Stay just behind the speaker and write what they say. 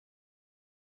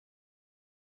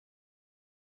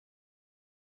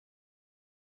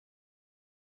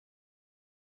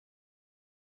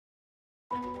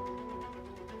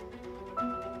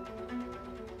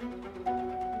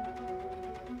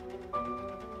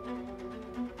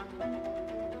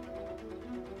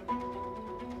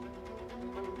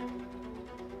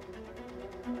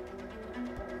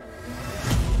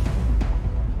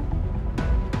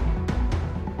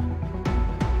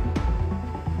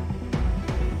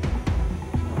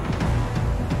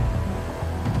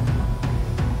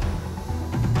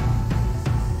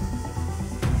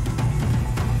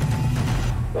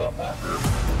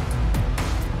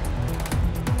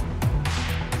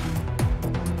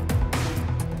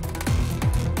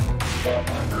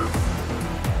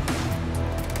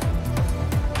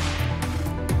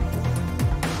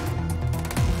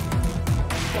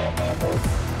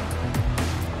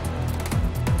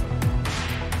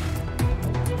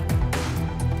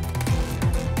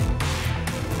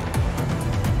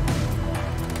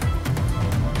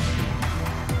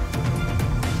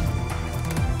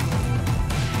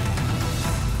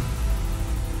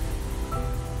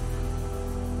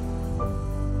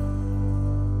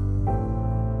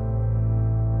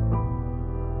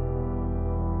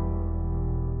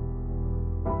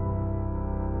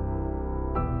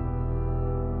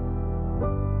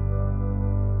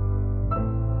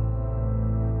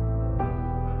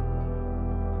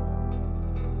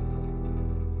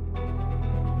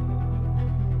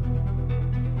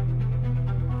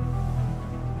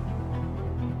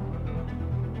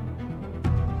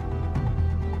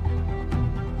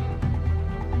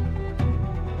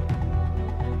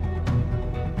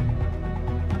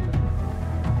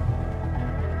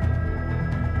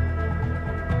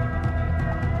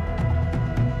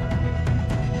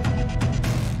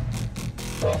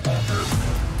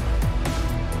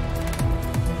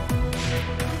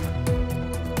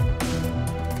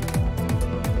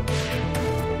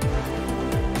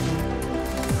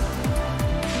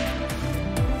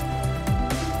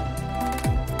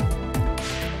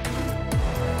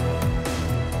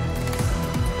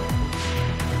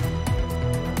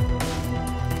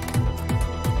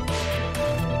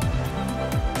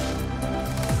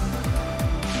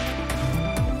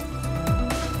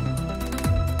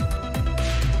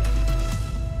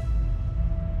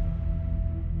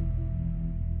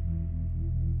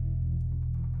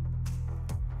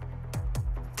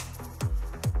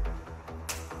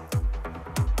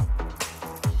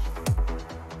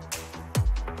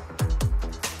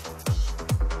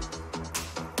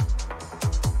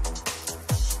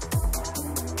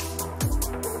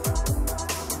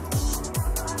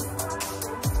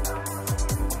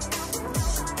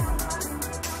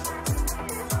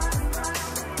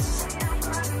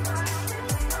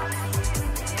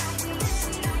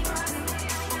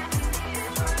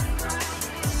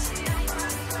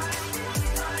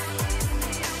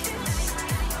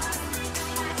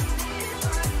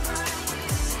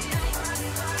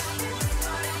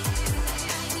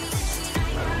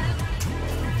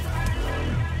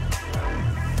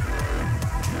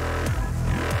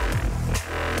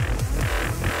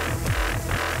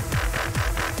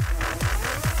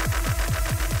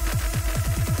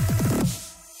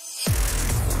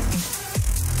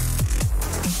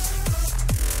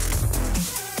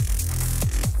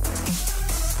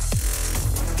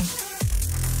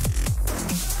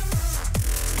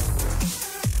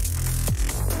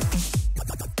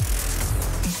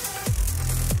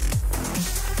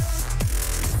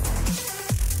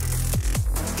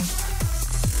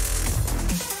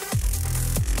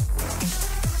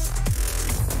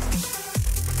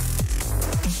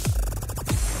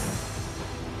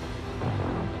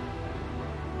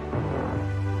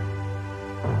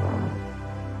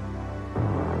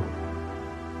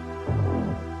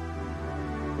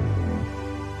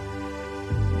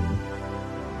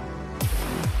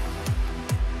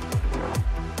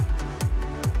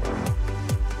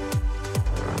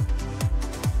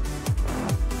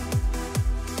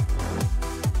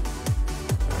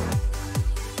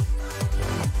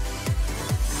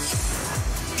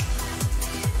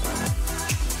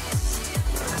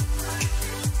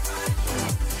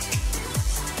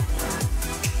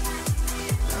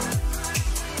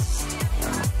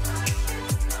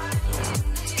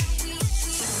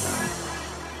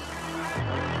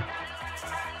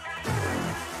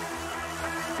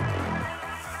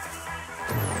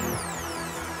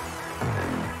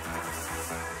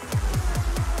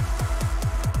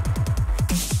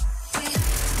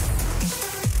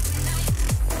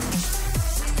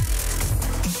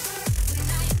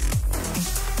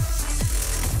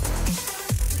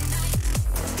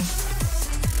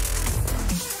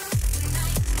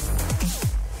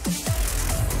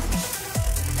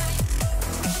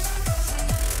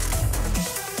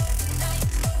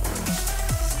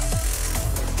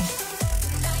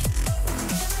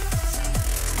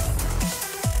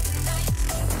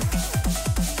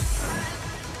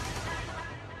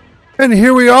And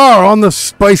here we are on the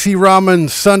Spicy Ramen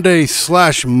Sunday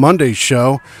 / Monday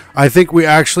show. I think we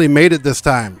actually made it this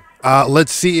time.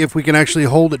 Let's see if we can actually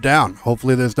hold it down.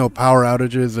 Hopefully there's no power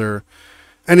outages or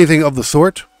anything of the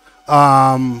sort.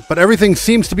 But everything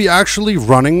seems to be actually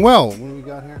running well. What do we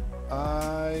got here?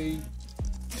 I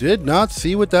did not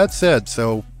see what that said,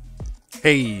 so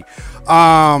hey.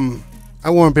 I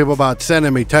warn people about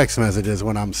sending me text messages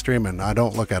when I'm streaming. I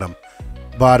don't look at them.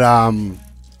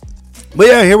 But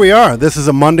yeah, here we are. This is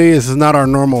a Monday. This is not our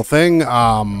normal thing.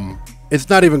 It's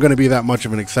not even going to be that much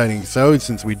of an exciting episode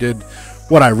since we did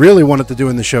what I really wanted to do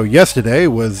in the show yesterday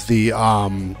was the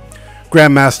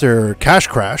Grandmaster Cash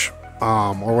Crash,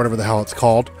 or whatever the hell it's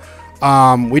called.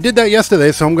 We did that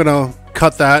yesterday, so I'm going to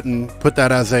cut that and put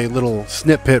that as a little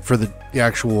snippet for the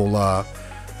actual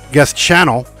guest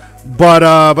channel.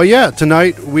 But yeah,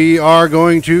 tonight we are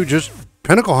going to just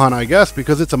Pinnacle Hunt, I guess,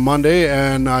 because it's a Monday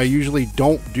and I usually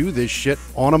don't do this shit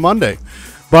on a Monday.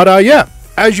 But yeah,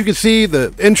 as you can see,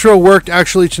 the intro worked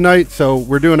actually tonight, so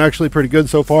we're doing actually pretty good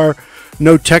so far.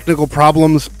 No technical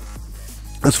problems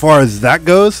as far as that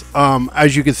goes.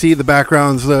 As you can see, the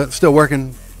background's still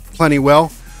working plenty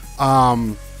well.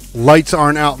 Lights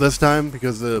aren't out this time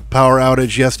because the power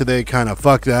outage yesterday kind of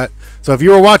fucked that. So if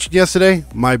you were watching yesterday,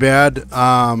 my bad.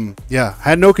 Yeah,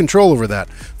 had no control over that.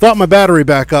 Thought my battery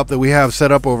backup that we have set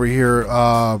up over here,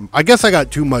 I guess I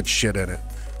got too much shit in it.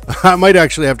 I might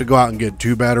actually have to go out and get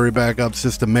 2 battery backups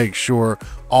just to make sure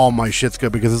all my shit's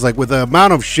good, because it's like with the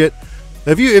amount of shit,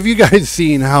 if you guys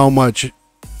seen how much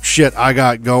shit I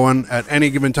got going at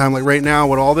any given time, like right now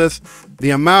with all this,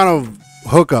 the amount of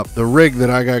hookup, the rig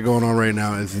that I got going on right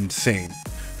now is insane.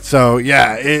 So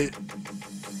yeah,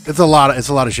 it's a lot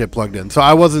of shit plugged in. So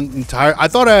I wasn't entire. I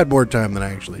thought I had more time than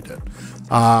I actually did.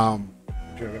 Did I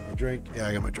get my drink? Yeah,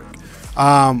 I got my drink.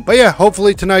 But yeah,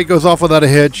 hopefully tonight goes off without a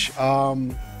hitch.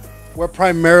 We're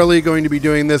primarily going to be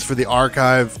doing this for the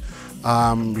archive,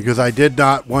 because I did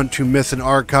not want to miss an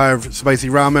archive Spicy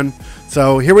Ramen.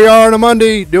 So here we are on a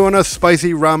Monday doing a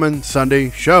Spicy Ramen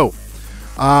Sunday show.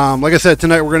 Like I said,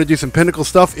 tonight we're going to do some Pinnacle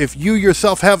stuff. If you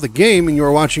yourself have the game and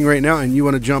you're watching right now and you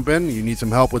want to jump in, you need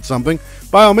some help with something,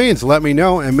 by all means, let me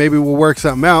know and maybe we'll work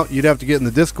something out. You'd have to get in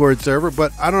the Discord server,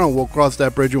 but I don't know. We'll cross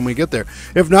that bridge when we get there.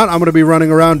 If not, I'm going to be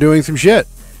running around doing some shit.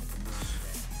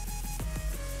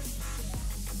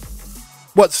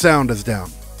 What sound is down?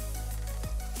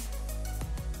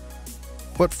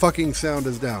 What fucking sound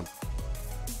is down?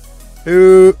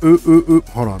 Ooh, ooh, ooh, ooh.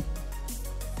 Hold on.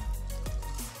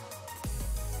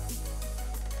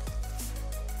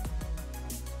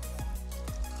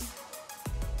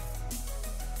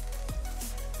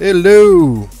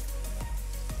 Hello.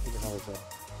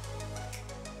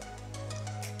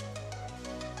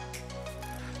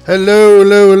 Hello,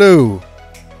 hello, hello.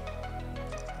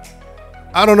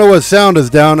 I don't know what sound is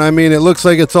down. I mean, it looks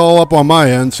like it's all up on my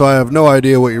end, so I have no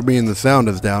idea what you mean the sound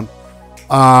is down.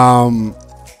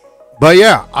 But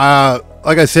yeah,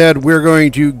 like I said, we're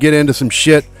going to get into some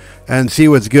shit and see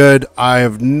what's good. I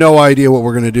have no idea what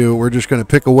we're going to do. We're just going to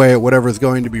pick away at whatever is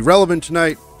going to be relevant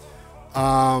tonight.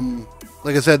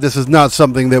 Like I said, this is not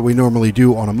something that we normally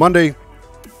do on a Monday.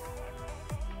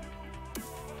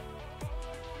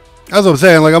 As I'm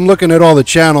saying, like I'm looking at all the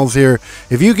channels here.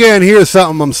 If you can't hear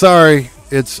something, I'm sorry.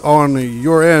 It's on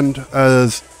your end,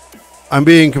 as I'm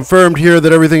being confirmed here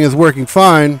that everything is working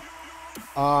fine.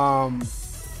 And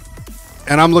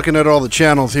I'm looking at all the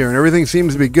channels here and everything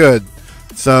seems to be good.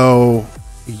 So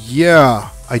yeah,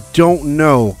 I don't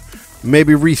know.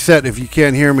 Maybe reset if you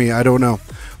can't hear me. I don't know.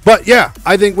 But yeah,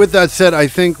 I think with that said, I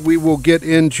think we will get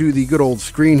into the good old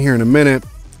screen here in a minute.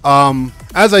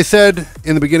 As I said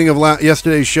in the beginning of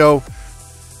yesterday's show,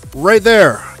 right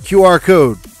there, QR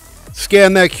code.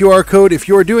 Scan that QR code. If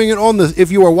you're doing it on this,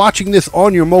 if you are watching this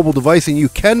on your mobile device and you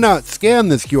cannot scan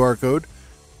this QR code,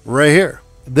 right here,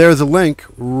 there's a link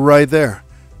right there.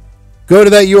 Go to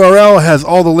that URL, it has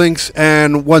all the links,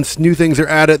 and once new things are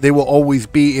added, they will always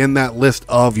be in that list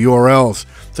of URLs.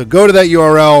 So go to that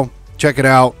URL, check it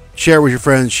out, share with your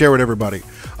friends, share with everybody.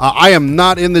 I am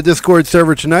not in the Discord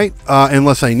server tonight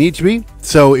unless I need to be.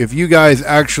 So if you guys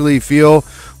actually feel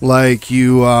like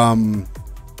you I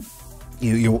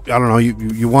don't know,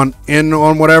 you want in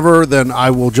on whatever, then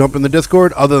I will jump in the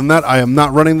Discord. Other than that, I am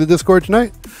not running the Discord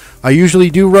tonight. I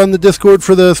usually do run the Discord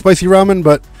for the Spicy Ramen,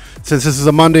 but since this is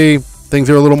a Monday, things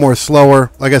are a little more slower.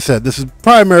 Like I said, this is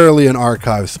primarily an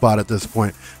archive spot at this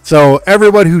point. So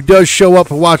everyone who does show up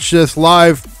to watch this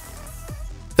live,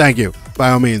 thank you, by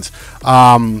all means.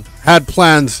 Had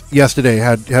plans yesterday,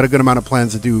 had a good amount of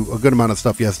plans to do a good amount of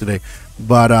stuff yesterday.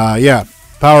 But yeah,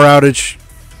 power outage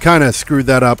kind of screwed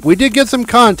that up. We did get some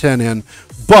content in,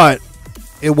 but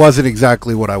it wasn't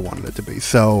exactly what I wanted it to be.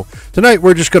 So tonight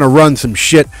we're just going to run some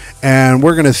shit, and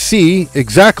we're going to see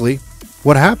exactly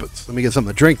what happens. Let me get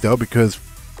something to drink, though, because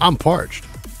I'm parched.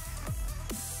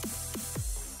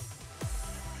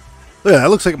 Look at that. It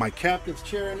looks like my captain's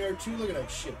chair in there, too. Look at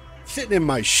that shit. Sitting in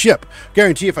my ship.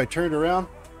 Guarantee if I turned around.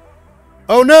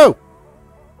 Oh, no.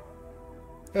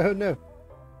 Oh, no.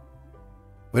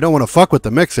 We don't want to fuck with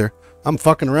the mixer. I'm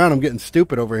fucking around. I'm getting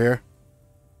stupid over here.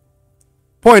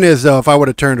 Point is, though, if I would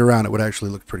have turned around, it would actually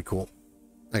look pretty cool.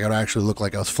 Like, it would actually look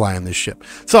like I was flying this ship.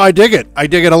 So I dig it. I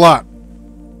dig it a lot.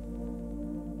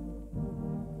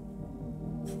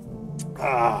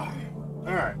 All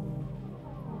right.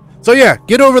 So, yeah,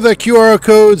 get over the QR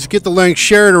codes, get the link,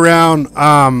 share it around.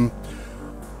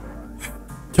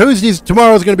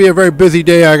 Tomorrow's going to be a very busy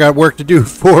day. I got work to do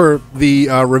for the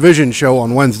revision show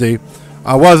on Wednesday.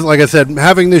 Like I said,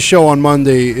 having this show on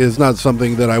Monday is not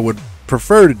something that I would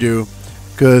prefer to do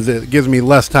because it gives me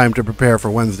less time to prepare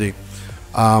for Wednesday.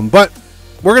 But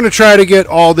we're going to try to get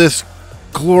all this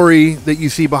glory that you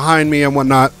see behind me and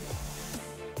whatnot.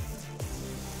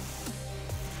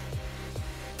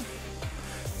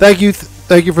 Thank you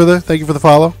for the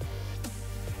follow.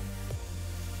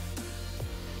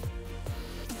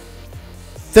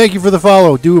 Thank you for the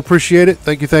follow. Do appreciate it.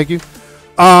 Thank you.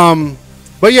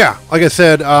 But yeah, like I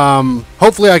said,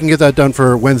 hopefully I can get that done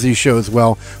for Wednesday's show as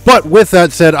well. But with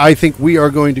that said, I think we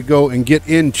are going to go and get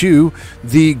into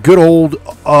the good old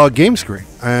game screen,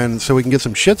 and so we can get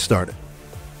some shit started.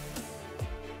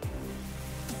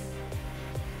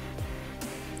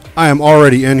 I am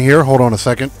already in here. Hold on a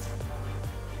second.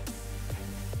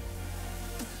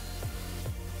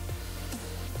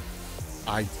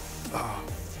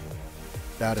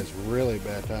 That is really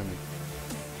bad timing.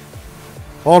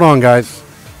 Hold on, guys.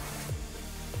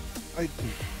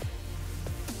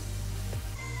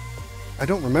 I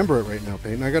don't remember it right now,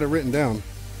 Peyton. I got it written down.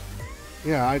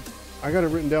 Yeah, I got it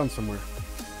written down somewhere.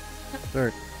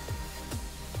 There.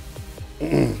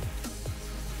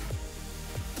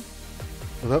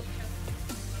 What's up?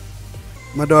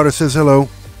 My daughter says hello.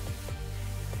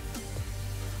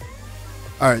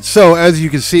 Alright, so as you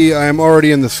can see, I am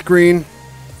already in the screen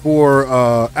for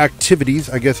activities,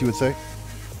 I guess you would say.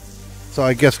 So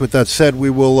I guess with that said,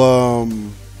 we will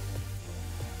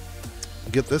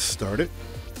get this started.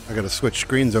 I got to switch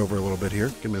screens over a little bit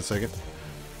here. Give me a second.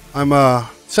 I'm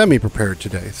semi-prepared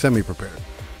today. Semi-prepared.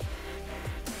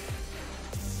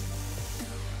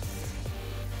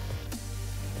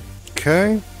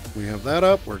 Okay, we have that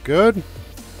up. We're good.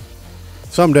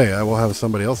 Someday I will have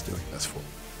somebody else doing this for me.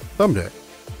 Someday.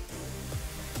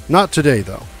 Not today,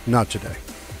 though. Not today.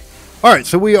 All right,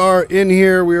 so we are in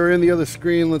here. We are in the other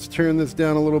screen. Let's turn this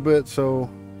down a little bit so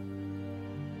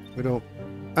we don't...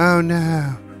 Oh,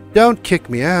 no. Don't kick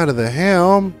me out of the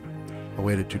helm. I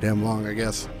waited too damn long, I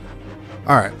guess.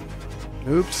 All right.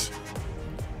 Oops.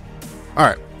 All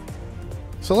right.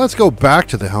 So let's go back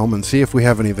to the helm and see if we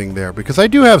have anything there, because I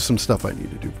do have some stuff I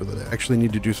need to do for the day. I actually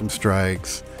need to do some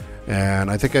strikes, and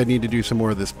I think I need to do some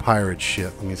more of this pirate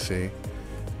shit. Let me see.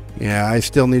 Yeah, I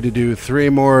still need to do 3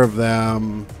 more of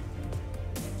them.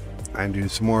 I do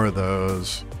some more of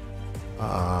those.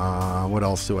 What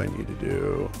else do I need to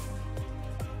do?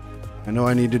 I know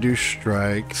I need to do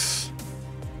strikes.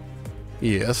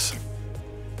 Yes.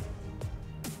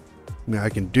 Now I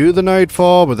can do the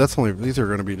nightfall, but that's only, these are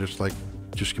going to be just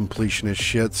completionist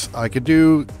shits. I could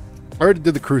do, I already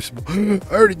did the crucible. I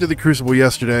already did the crucible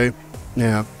yesterday.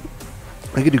 Yeah.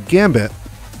 I could do gambit.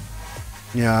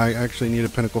 Yeah, I actually need a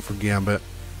pinnacle for gambit.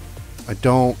 I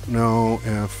don't know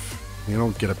if you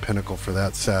don't get a pinnacle for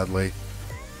that, sadly.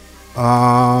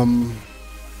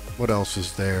 What else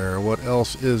is there? What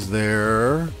else is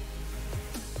there?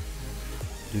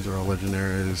 These are all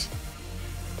legendaries.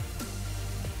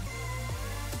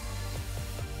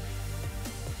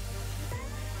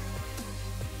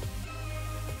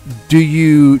 Do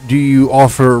you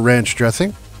offer ranch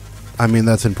dressing? I mean,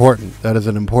 that's important. That is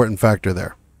an important factor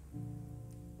there.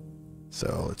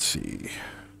 So let's see.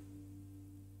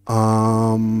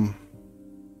 All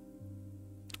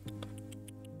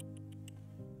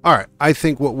right. I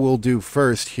think what we'll do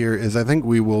first here is I think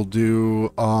we will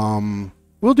do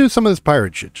we'll do some of this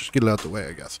pirate shit. Just get it out the way,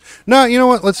 I guess. No, you know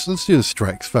what? Let's do the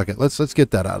strikes. Fuck it. Let's get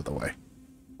that out of the way.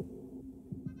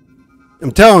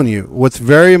 I'm telling you, what's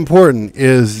very important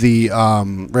is the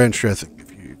ranch dressing.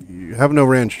 If you have no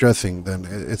ranch dressing, then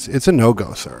it's a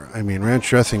no-go, sir. I mean, ranch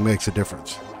dressing makes a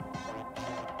difference.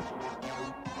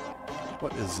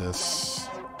 What is this?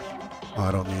 Oh,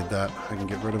 I don't need that. I can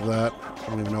get rid of that. I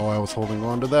don't even know why I was holding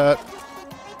on to that.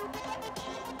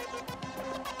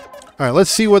 All right,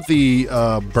 let's see what the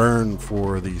burn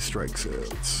for the strikes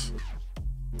is.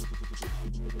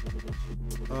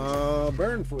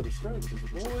 Burn for the start.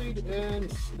 Void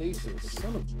and stasis.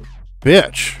 Son of a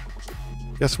bitch.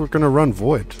 Guess we're gonna run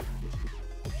void.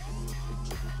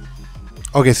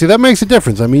 Okay, see, that makes a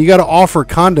difference. I mean, you got to offer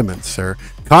condiments, sir.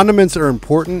 Condiments are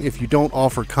important. If you don't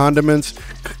offer condiments,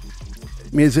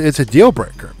 I mean, it's a deal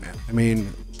breaker, man. I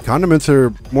mean, condiments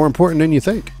are more important than you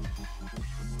think.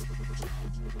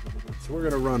 So we're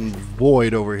gonna run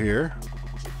void over here.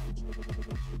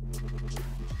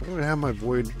 I don't have my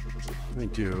void. I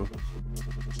do.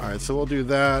 All right, so we'll do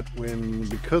that.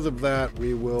 Because of that,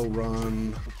 we will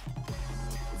run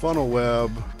funnel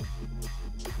web.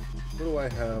 What do I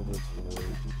have with void?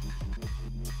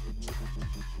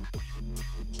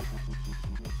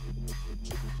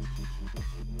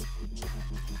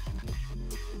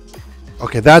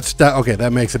 Okay, okay,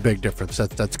 that makes a big difference.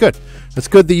 That's good. That's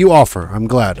good that you offer. I'm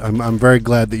glad. I'm very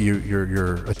glad that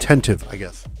you're attentive, I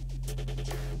guess.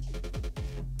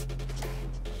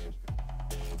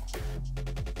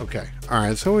 Okay. All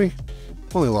right. So we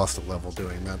only lost a level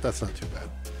doing that. That's not too bad.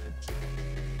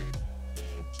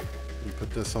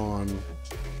 Put this on.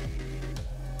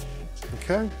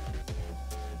 Okay.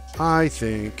 I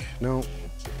think no.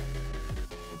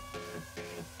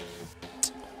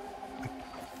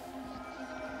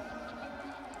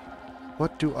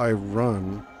 What do I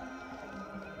run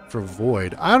for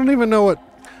void? I don't even know what.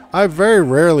 I very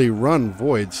rarely run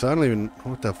void, so I don't even know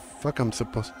what the fuck I'm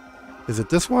supposed. Is it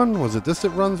this one? Was it this that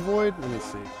runs void? Let me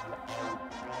see.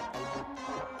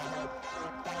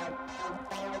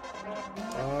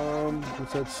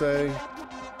 What's that say?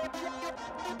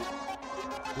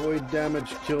 Void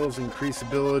damage kills, increase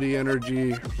ability,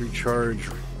 energy, recharge.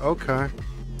 Okay.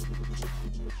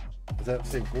 Does that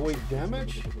say void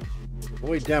damage?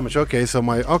 Void damage. Okay, so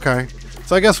okay.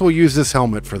 So I guess we'll use this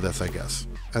helmet for this, I guess.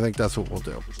 I think that's what we'll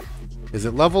do. Is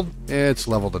it leveled? It's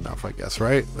leveled enough, I guess,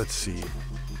 right? Let's see.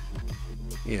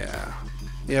 Yeah.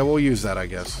 Yeah, we'll use that, I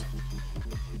guess.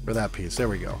 For that piece. There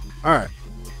we go. Alright.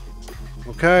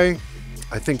 Okay.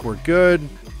 I think we're good.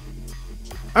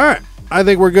 Alright. I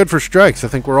think we're good for strikes. I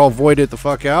think we're all voided the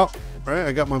fuck out. Right?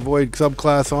 I got my void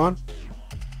subclass on.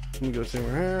 Let me go see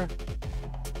we're here.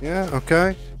 Yeah,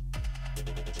 okay.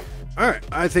 Alright.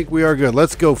 I think we are good.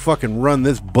 Let's go fucking run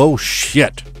this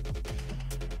bullshit.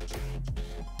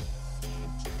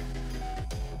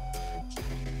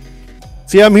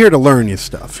 See, I'm here to learn you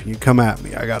stuff. You come at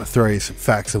me, I gotta throw you some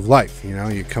facts of life. You know,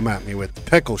 you come at me with the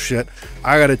pickle shit,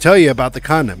 I gotta tell you about the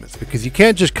condiments, because you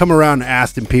can't just come around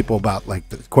asking people about like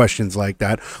the questions like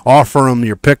that, offer them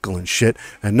your pickle and shit,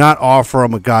 and not offer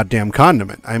them a goddamn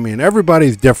condiment. I mean,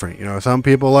 everybody's different. You know, some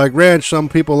people like ranch, some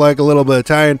people like a little bit of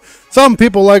Italian, some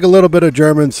people like a little bit of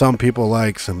German, some people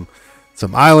like some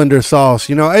Islander sauce.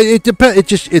 You know, it depends.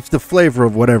 It's the flavor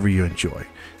of whatever you enjoy.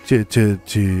 To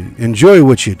enjoy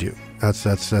what you do.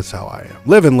 That's how I am.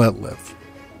 Live and let live.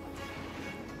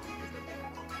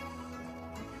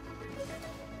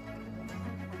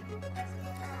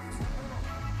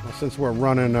 Well, since we're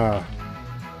running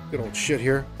good old shit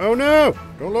here. Oh no!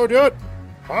 Don't load it!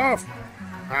 Off!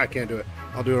 I can't do it.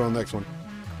 I'll do it on the next one.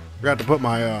 Forgot to put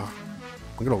my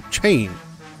good old chain.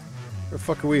 Where the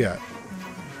fuck are we at?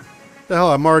 The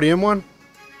hell, I'm already in one?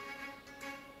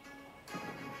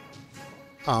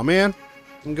 Aw, man.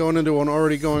 I'm going into an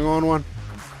already going on one.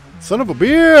 Son of a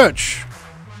bitch!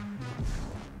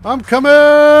 I'm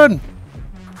coming!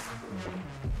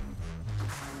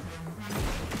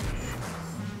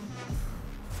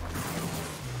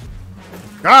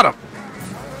 Got him!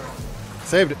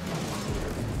 Saved it.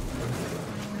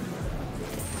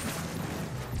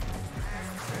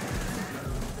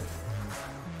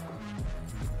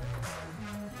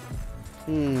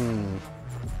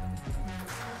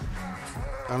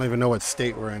 I don't even know what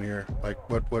state we're in here. Like,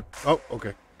 what? Oh,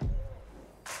 okay.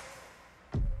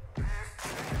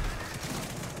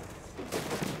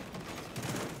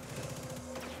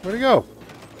 Where'd he go?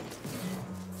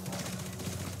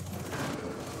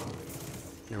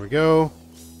 Here we go.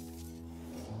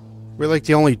 We're like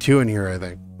the only two in here, I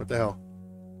think. What the hell?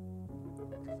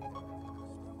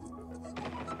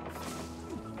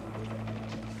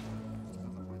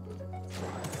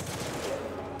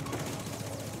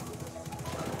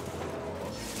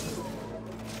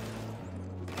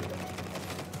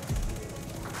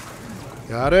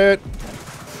 Got it.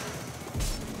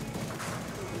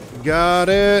 Got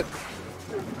it.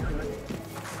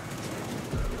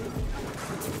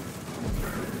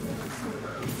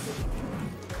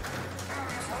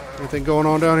 Anything going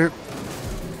on down here?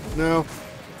 No.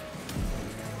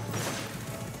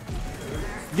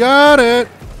 Got it.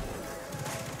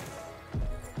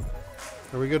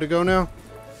 Are we good to go now?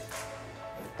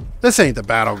 This ain't the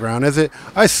battleground, is it?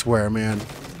 I swear, man.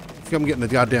 think I'm getting the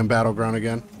goddamn battleground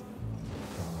again.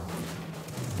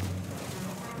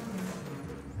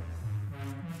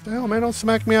 What the hell, man? Don't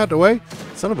smack me out the way.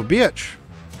 Son of a bitch.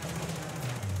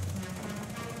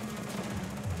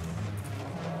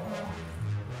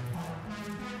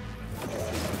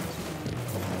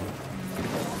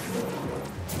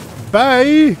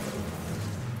 Bye!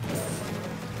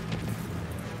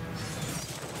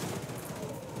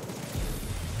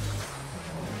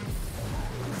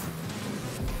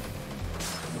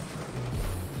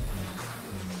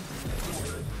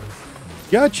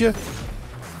 Gotcha.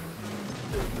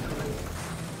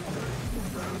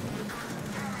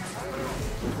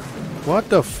 What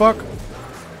the fuck?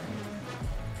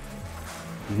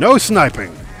 No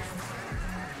sniping.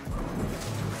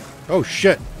 Oh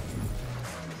shit.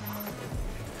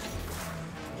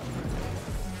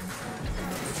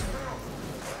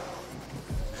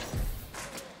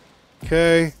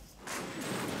 Okay.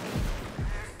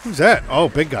 Who's that? Oh,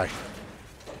 big guy.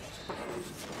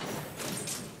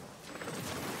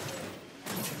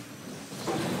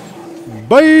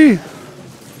 Bye!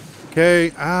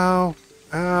 Okay, ow,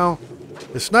 ow.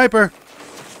 The sniper!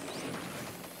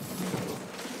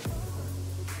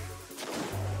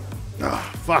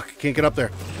 Ah, fuck, can't get up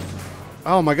there.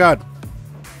 Oh my god.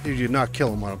 You did not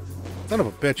kill him. Son of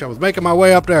a bitch, I was making my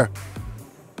way up there.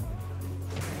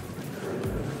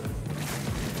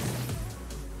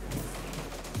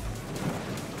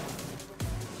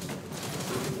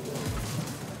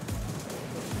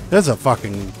 There's a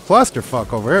fucking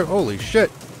clusterfuck over here. Holy shit.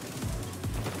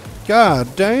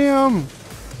 God damn.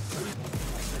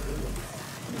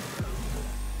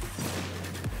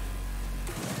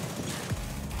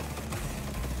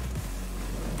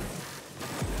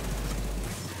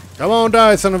 Come on,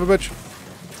 die, son of a bitch.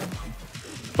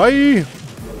 Bye.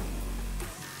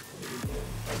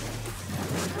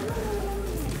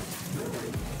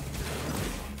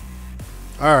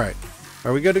 All right.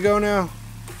 Are we good to go now?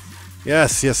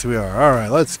 Yes, yes we are. All right,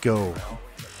 let's go.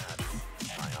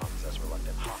 Ions as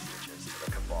reluctant hostages to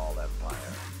the Cabal Empire.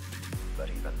 But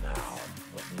even now,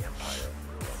 with the Empire in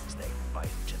ruins, they fight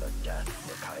to their death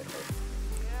for Kaido.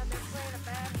 Yeah, they're playing a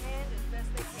bad hand as best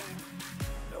they can.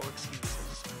 No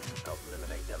excuses.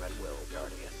 Eliminate them at will,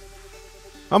 Guardian.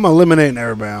 I'm eliminating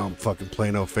everybody. I don't fucking play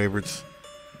no favorites.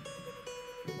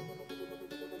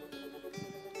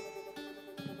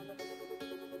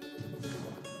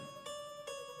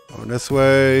 Going this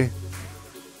way.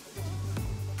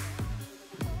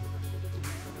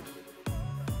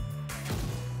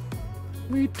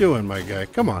 What are you doing, my guy?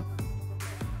 Come on.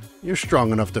 You're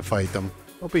strong enough to fight them.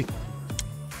 Don't be...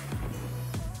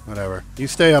 Whatever. You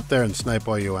stay up there and snipe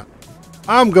while you want.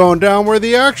 I'm going down where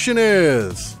the action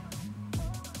is!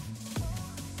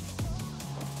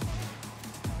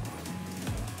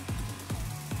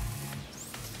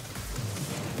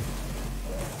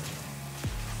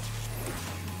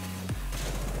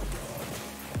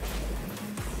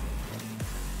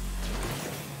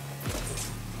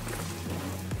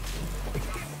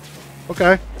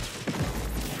 Okay.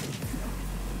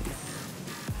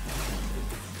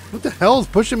 What the hell is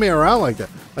pushing me around like that?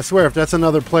 I swear, if that's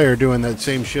another player doing that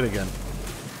same shit again.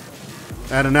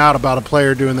 Adding out about a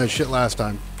player doing that shit last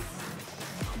time.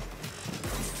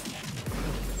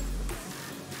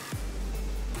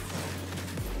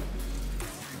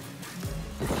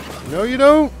 No, you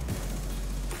don't.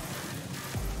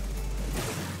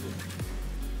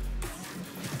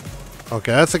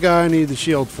 Okay, that's the guy I need the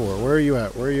shield for. Where are you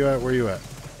at? Where are you at? Where are you at?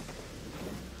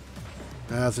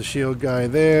 That's a shield guy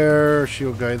there.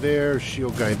 Shield guy there.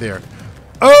 Shield guy there.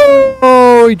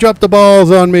 Oh, he dropped the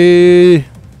balls on me.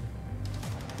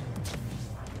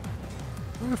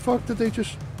 Where the fuck did they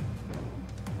just...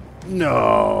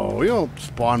 No, you don't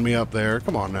spawn me up there.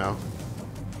 Come on now.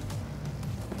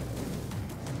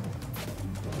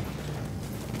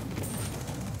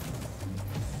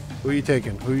 Who are you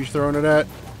taking? Who are you throwing it at?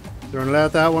 Throwing it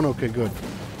at that one? Okay, good.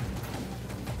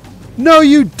 No,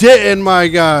 you didn't, my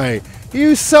guy.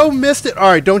 You so missed it. All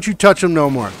right, don't you touch him no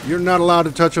more. You're not allowed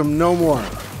to touch him no more.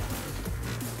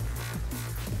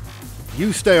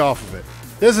 You stay off of it.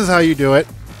 This is how you do it.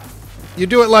 You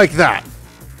do it like that.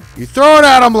 You throw it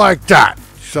at him like that.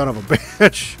 Son of a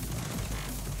bitch.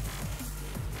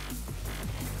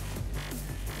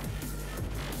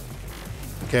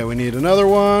 Okay, we need another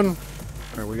one. All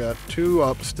right, we got two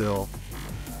up still.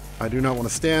 I do not want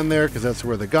to stand there because that's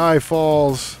where the guy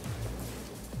falls.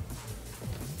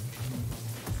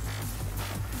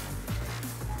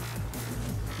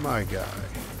 My guy.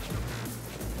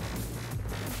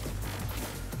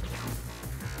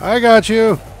 I got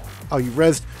you. Oh, you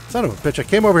rezzed. Son of a bitch. I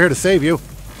came over here to save you.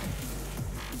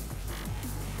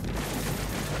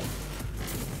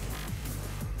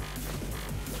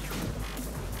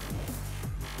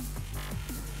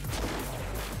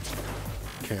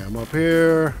 up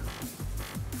here.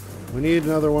 We need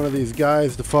another one of these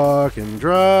guys to fucking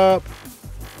drop.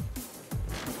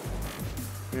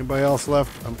 Anybody else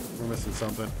left? We're missing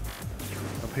something.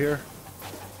 Up here.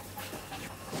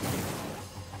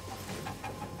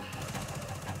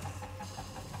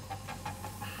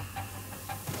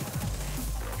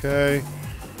 Okay.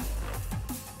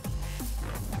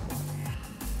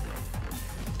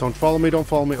 Don't follow me, don't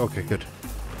follow me. Okay, good.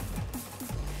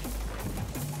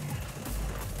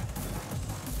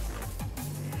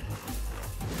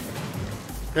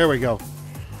 There we go.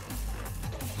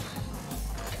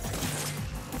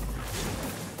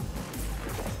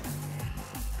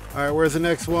 Alright, where's the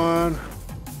next one?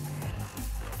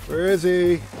 Where is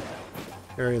he?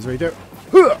 There he is, right there.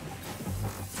 Boom!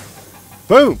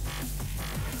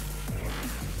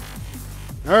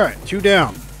 Alright, 2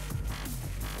 down.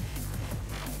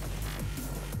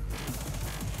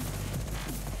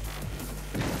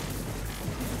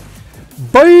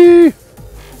 Bye!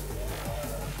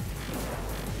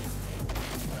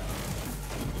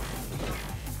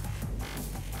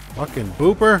 Fucking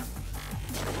booper.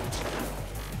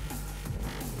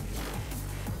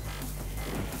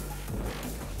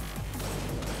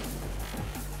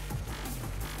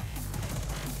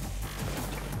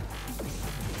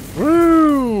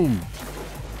 Boom!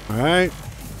 Alright.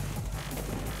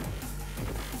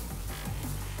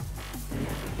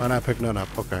 Why not pick none up?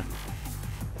 Okay.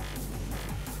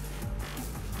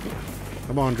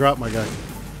 Come on, drop my guy.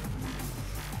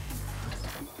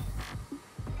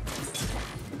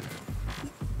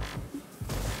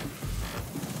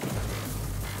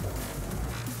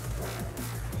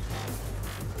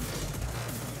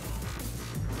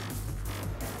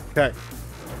 Okay.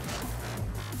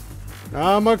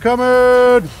 I'm a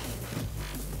coming.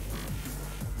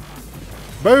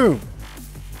 Boom.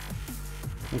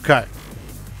 Okay.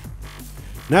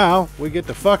 Now we get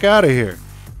the fuck out of here.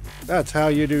 That's how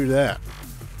you do that.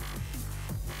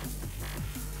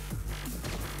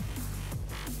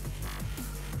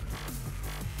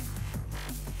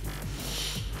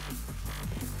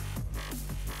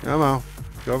 Come on.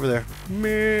 Go over there.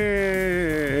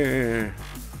 Meh.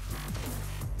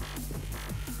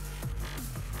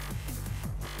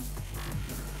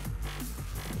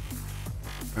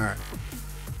 Alright.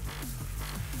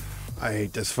 I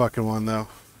hate this fucking one though.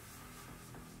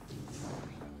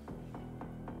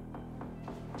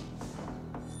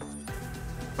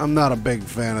 I'm not a big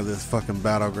fan of this fucking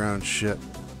battleground shit.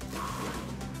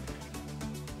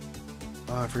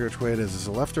 Oh, I forget which way it is. Is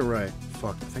it left or right?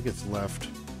 Fuck, I think it's left.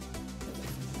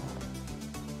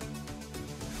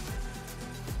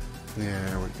 Yeah,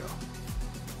 there we go.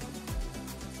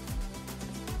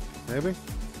 Maybe?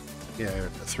 Yeah,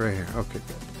 it's right here. Okay,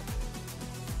 good.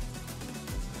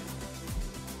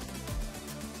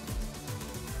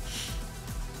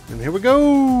 And here we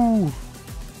go!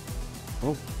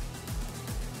 Oh.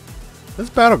 This is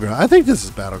Battleground. I think this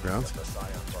is Battlegrounds.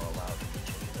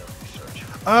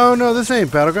 Oh, no, this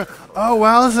ain't Battleground. Oh,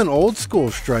 wow, this is an old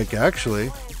school strike,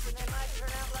 actually.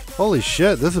 Holy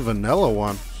shit, this is a vanilla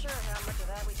one.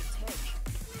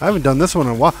 I haven't done this one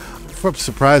in a while. I'm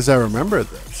surprised I remember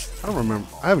this. I don't remember.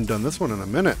 I haven't done this one in a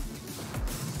minute.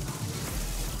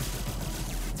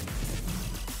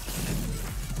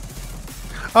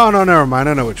 Oh, no, never mind.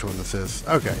 I know which one this is.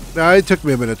 Okay. Now, it took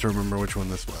me a minute to remember which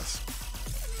one this was.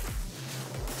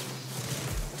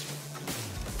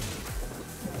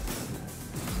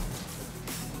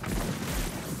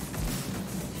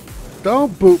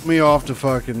 Don't boot me off the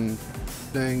fucking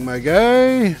thing, my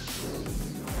guy.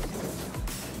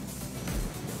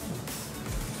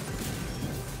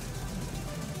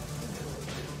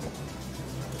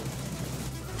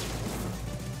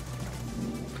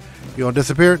 You gonna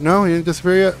disappear? No, you didn't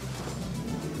disappear yet.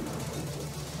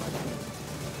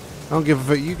 I don't give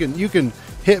a fuck. You can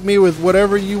hit me with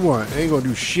whatever you want. I ain't gonna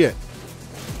do shit.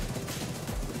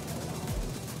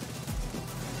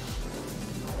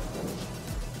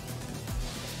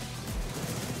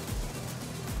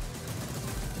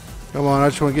 Come on, I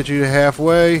just want to get you to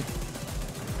halfway.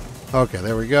 Okay,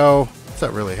 there we go. It's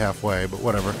not really halfway, but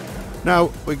whatever.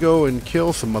 Now we go and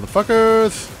kill some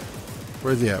motherfuckers.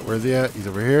 Where's he at? Where's he at? He's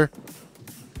over here.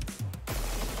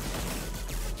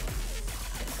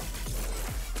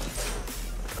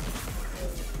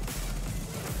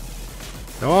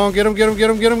 Come on, get him, get him, get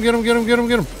him, get him, get him, get him, get him,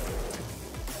 get him.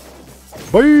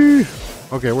 Bye.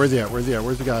 Okay, where's he at? Where's he at?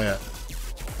 Where's the guy at?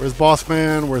 Where's Boss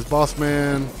Man? Where's Boss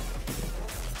Man?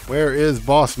 Where is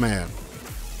Boss Man?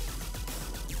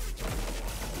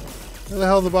 Where the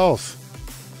hell's the boss?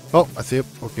 Oh, I see him.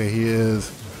 Okay, he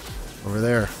is over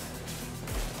there.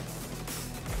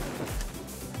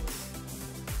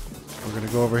 We're gonna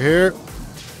go over here.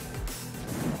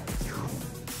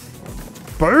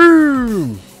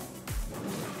 Boom!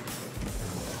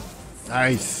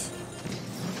 Nice.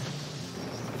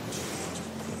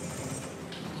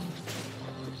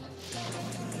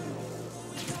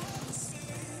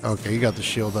 Okay, you got the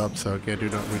shield up, so I can't do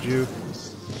nothing with you.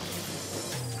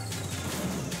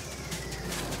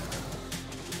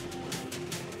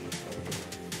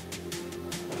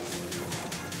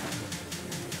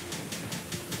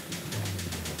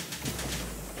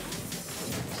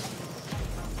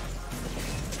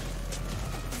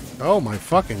 Oh my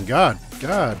fucking god.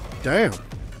 God damn.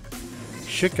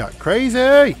 Shit got crazy.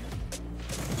 I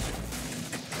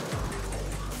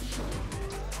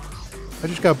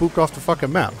just got booped off the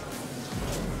fucking map.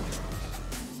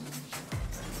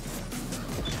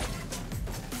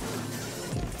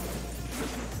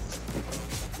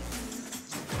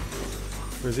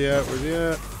 Where's he at? Where's he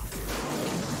at?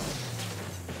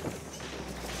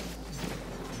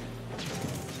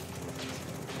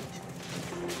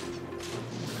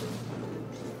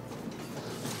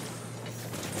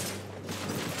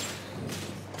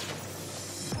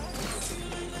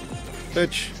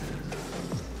 Bitch.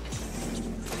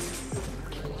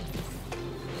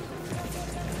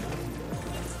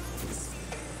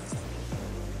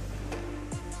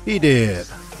 He did.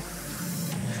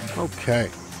 Okay.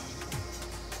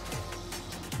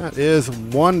 That is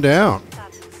one down.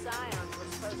 Thought the Scions were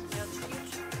supposed to know the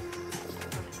future.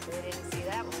 They didn't see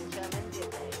that one coming,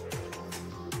 did they?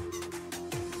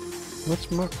 What's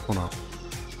my... Hold on.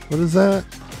 What is that?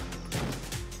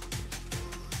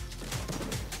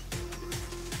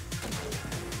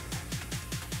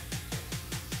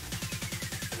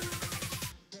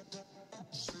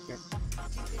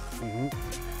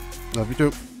 Love you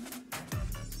too.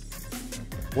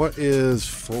 What is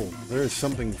full? There is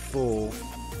something full.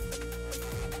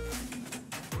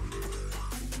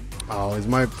 Oh, is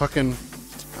my fucking...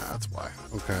 that's why.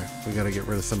 Okay, we gotta get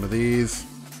rid of some of these.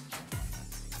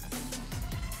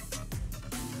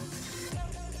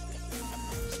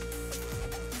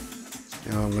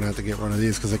 You know, I'm gonna have to get rid of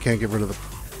these because I can't get rid of the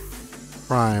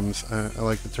primes. I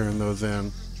like to turn those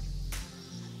in.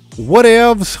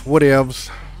 Whatevs, whatevs.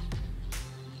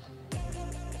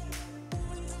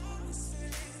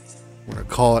 We're gonna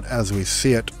call it as we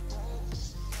see it.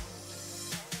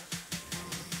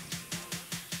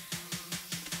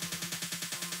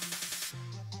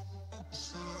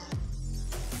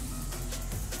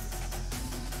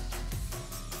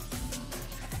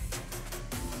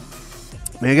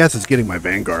 I mean, I guess it's getting my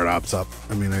Vanguard ops up.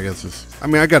 I mean, I guess it's... I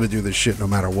mean, I gotta do this shit no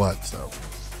matter what, so...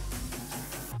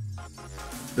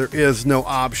 There is no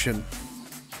option.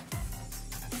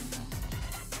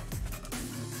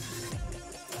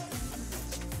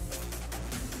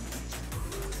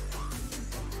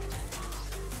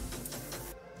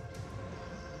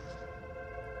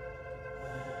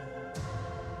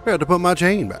 I had to put my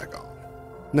chain back on.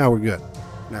 Now we're good.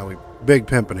 Now we big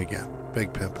pimping again.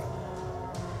 Big pimping.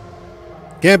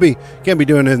 Can't be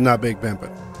doing this and not big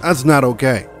pimping. That's not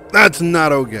okay. That's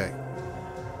not okay.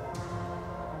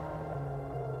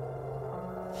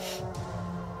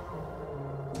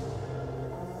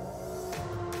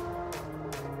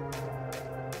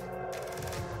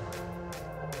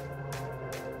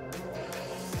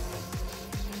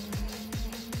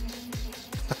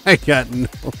 I got no...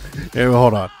 Hey,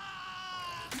 hold on.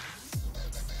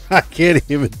 I can't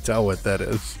even tell what that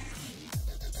is.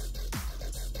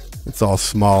 It's all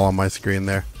small on my screen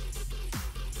there.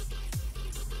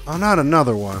 Oh, not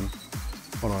another one.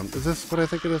 Hold on. Is this what I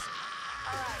think it is?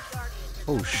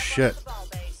 Oh, shit.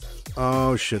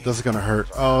 Oh, shit. This is going to hurt.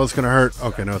 Oh, it's going to hurt.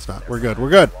 Okay, no, it's not. We're good. We're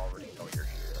good.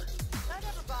 That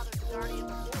never bothered the Guardian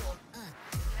before.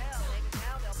 Hell, maybe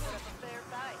now they'll put up a fair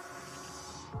fight.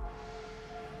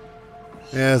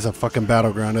 Yeah, it's a fucking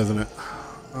battleground, isn't it?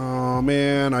 Oh,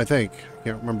 man. I think.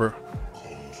 Can't remember.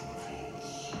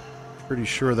 Pretty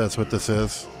sure that's what this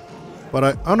is. But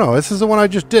I... Oh, no. This is the one I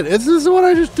just did. Is this the one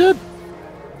I just did?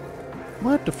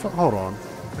 What the fuck? Hold on.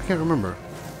 I can't remember.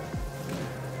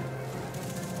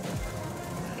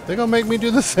 They gonna make me do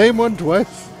the same one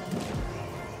twice?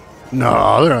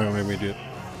 No, they're not gonna make me do it.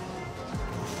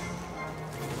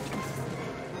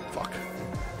 Fuck.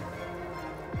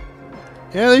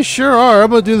 Yeah, they sure are. I'm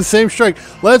gonna do the same strike.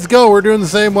 Let's go. We're doing the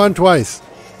same one twice.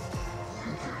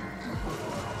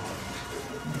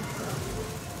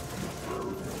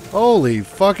 Holy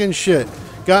fucking shit.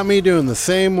 Got me doing the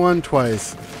same one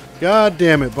twice. God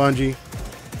damn it, Bungie.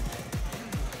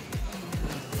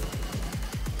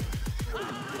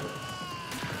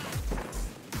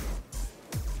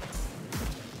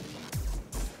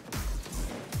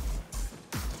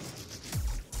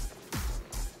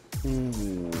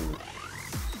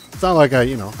 It's not like I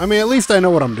mean, at least I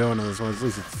know what I'm doing in this one. At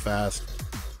least it's fast.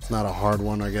 It's not a hard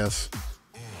one, I guess.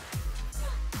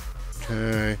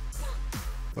 Okay.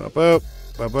 Bop, bop,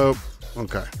 bop, bop.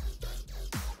 Okay.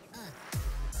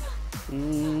 All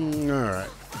right.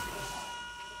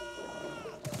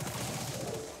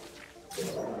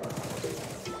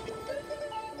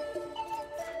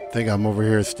 I think I'm over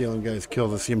here stealing guys'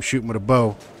 kills. I see him shooting with a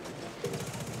bow.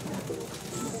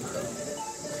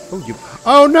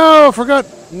 Oh no! I forgot.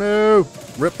 No,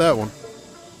 rip that one.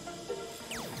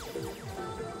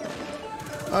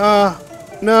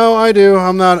 No, I do.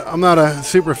 I'm not a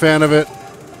super fan of it.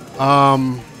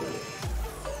 I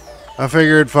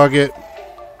figured, fuck it.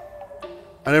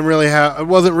 I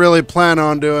wasn't really planning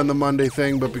on doing the Monday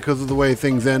thing, but because of the way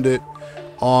things ended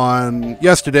on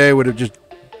yesterday, would have just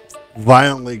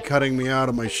violently cutting me out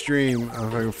of my stream. I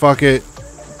figured, fuck it.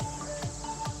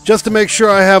 Just to make sure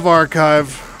I have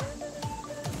archive.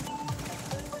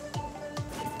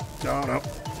 Oh no,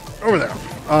 over there.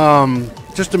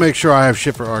 Just to make sure I have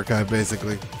shit for archive,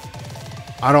 basically.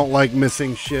 I don't like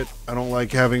missing shit. I don't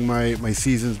like having my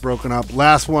seasons broken up.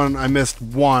 Last one, I missed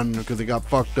one because it got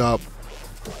fucked up.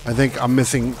 I think I'm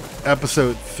missing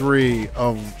episode 3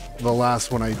 of the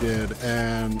last one I did,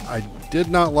 and I did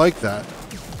not like that.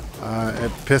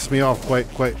 It pissed me off quite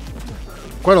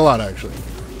a lot, actually.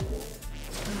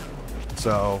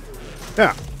 So,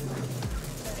 yeah.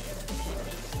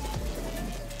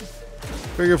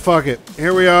 Figure, fuck it.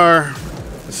 Here we are.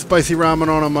 Spicy ramen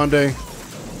on a Monday.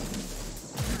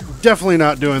 Definitely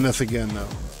not doing this again, though.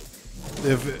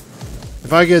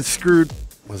 If I get screwed...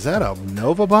 Was that a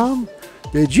Nova bomb?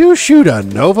 Did you shoot a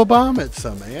Nova bomb at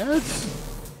some ads?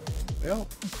 Well,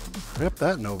 rip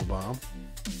that Nova bomb.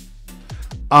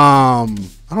 I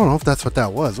don't know if that's what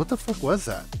that was. What the fuck was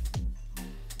that?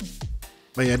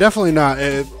 But yeah, definitely not.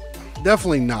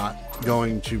 Definitely not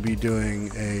going to be doing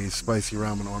a spicy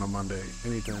ramen on a Monday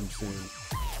anytime soon.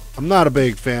 I'm not a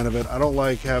big fan of it. I don't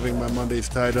like having my Mondays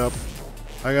tied up.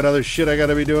 I got other shit I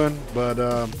gotta be doing, but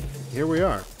here we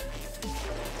are.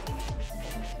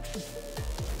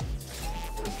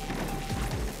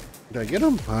 Did I get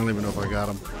him? I don't even know if I got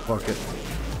him. Fuck it.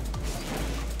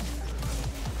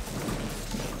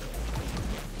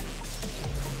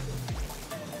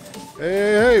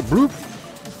 Hey, bloop.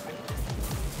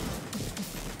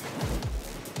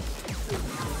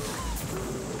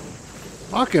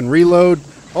 Fucking reload.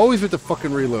 Always with the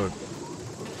fucking reload.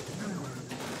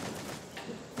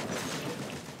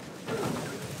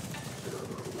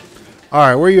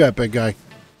 Alright, where you at, big guy?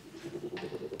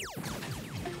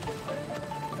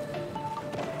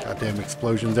 Goddamn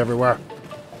explosions everywhere.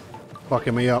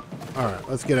 Fucking me up. Alright,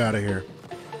 let's get out of here.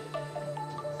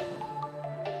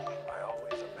 I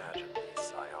always imagined these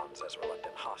scions as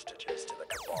reluctant hostages to the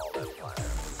Cabal Empire.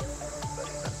 But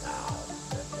even now,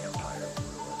 as the Empire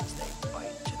ruins, they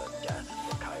fight to the death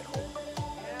for Kaiho.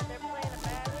 Yeah, they're playing a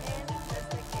bad hand as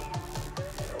best they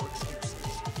can. No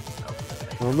excuses.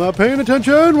 I'm not paying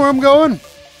attention where I'm going.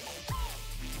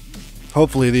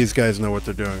 Hopefully these guys know what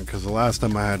they're doing, because the last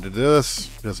time I had to do this,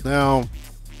 just now,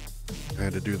 I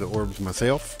had to do the orbs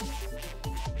myself.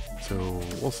 So,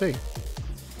 we'll see.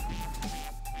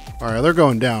 Alright, they're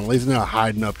going down. At least they're not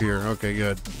hiding up here. Okay,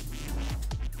 good.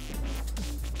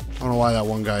 I don't know why that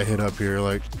one guy hit up here.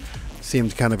 Like,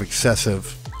 seemed kind of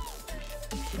excessive.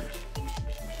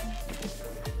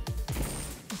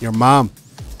 Your mom.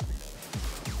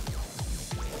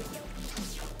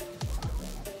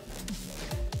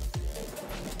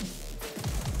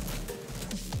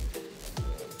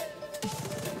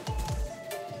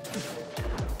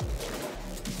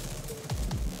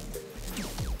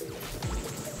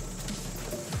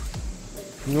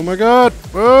 Oh my god!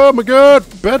 Oh my god!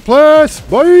 Bad place!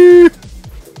 Bye!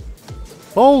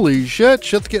 Holy shit!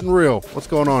 Shit's getting real. What's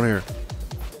going on here?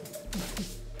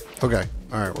 Okay.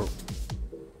 Alright.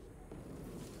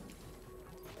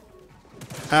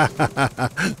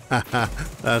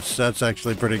 That's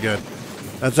actually pretty good.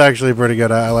 That's actually pretty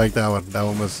good. I like that one. That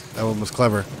one was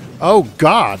clever. Oh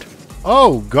god!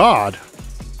 Oh god!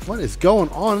 What is going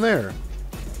on there?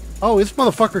 Oh, this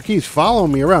motherfucker keeps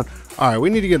following me around. Alright, we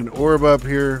need to get an orb up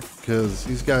here, because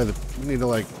these guys, we need to,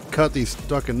 like, cut these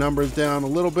fucking numbers down a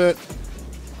little bit.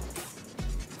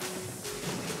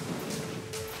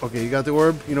 Okay, you got the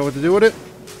orb? You know what to do with it?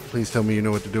 Please tell me you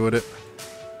know what to do with it.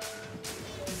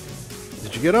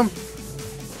 Did you get him?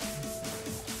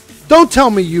 Don't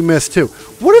tell me you missed, too.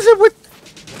 What is it with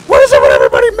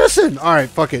everybody missing? Alright,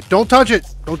 fuck it. Don't touch it.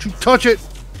 Don't you touch it.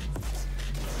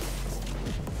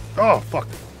 Oh, fuck.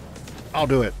 I'll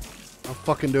do it. I'll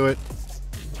fucking do it.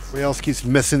 Everybody else keeps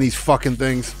missing these fucking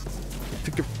things.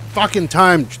 Take your fucking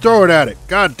time. Throw it at it.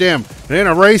 God damn. It ain't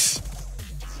a race.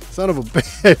 Son of a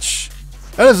bitch.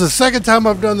 That is the second time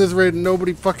I've done this raid and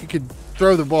nobody fucking could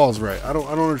throw the balls right. I don't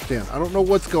understand. I don't know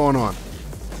what's going on.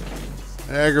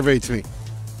 It aggravates me.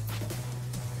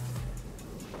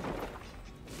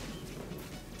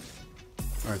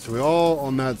 Alright, so we all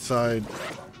on that side.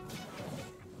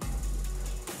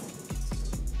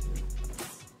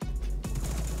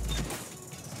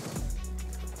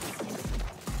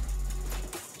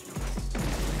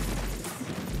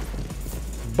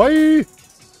 Bye!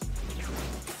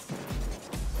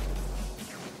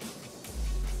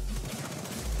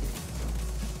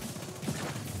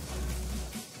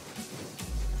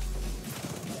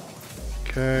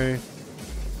 Okay.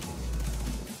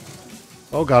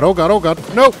 Oh god, oh god, oh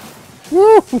god. No!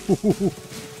 Woo!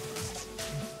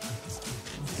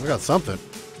 We got something.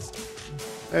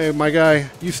 Hey, my guy,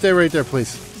 you stay right there,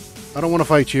 please. I don't want to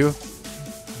fight you.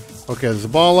 Okay, there's a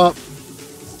ball up.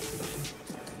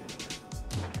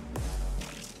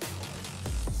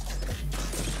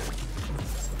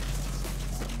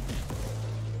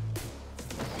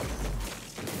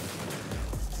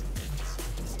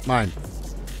 Mine.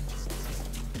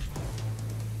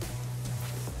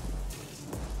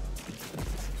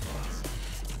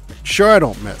 Sure I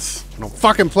don't miss. I don't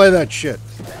fucking play that shit.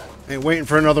 Ain't waiting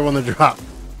for another one to drop.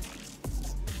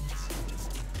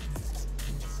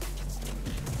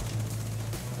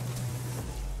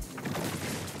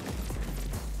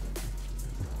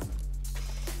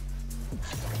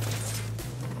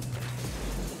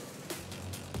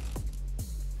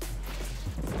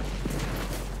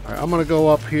 Alright, I'm gonna go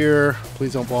up here.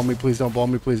 Please don't ball me, please don't ball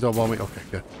me, please don't ball me. Okay,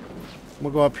 good. I'm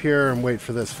gonna go up here and wait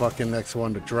for this fucking next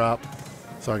one to drop.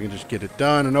 So I can just get it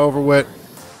done and over with.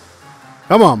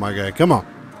 Come on, my guy. Come on.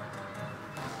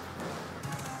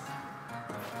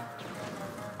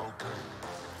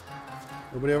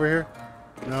 Nobody over here?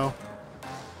 No?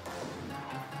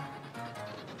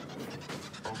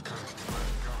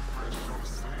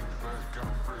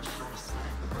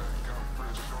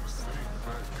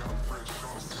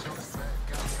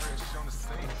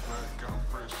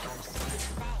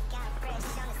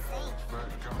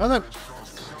 Nothing.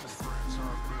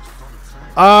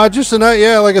 Just tonight,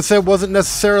 yeah, like I said, wasn't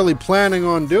necessarily planning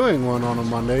on doing one on a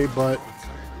Monday, but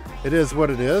it is what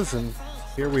it is, and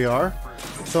here we are.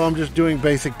 So I'm just doing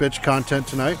basic bitch content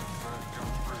tonight.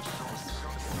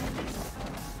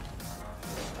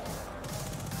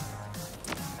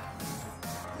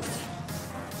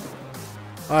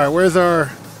 Alright, where's our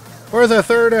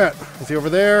third at? Is he over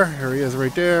there? Here he is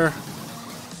right there.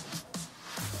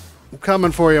 I'm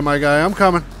coming for you, my guy. I'm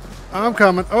coming. I'm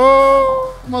coming.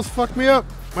 Oh, almost fucked me up.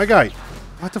 My guy.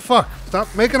 What the fuck? Stop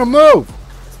making a move.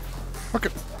 Fuck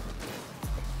it.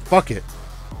 Fuck it.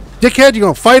 Dickhead, you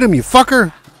gonna fight him, you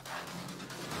fucker?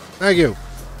 Thank you.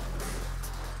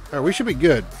 Alright, we should be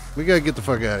good. We gotta get the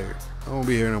fuck out of here. I won't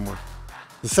be here no more.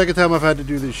 The second time I've had to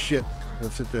do this shit. I'll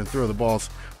sit there and throw the balls.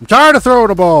 I'm tired of throwing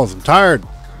the balls. I'm tired.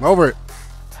 I'm over it.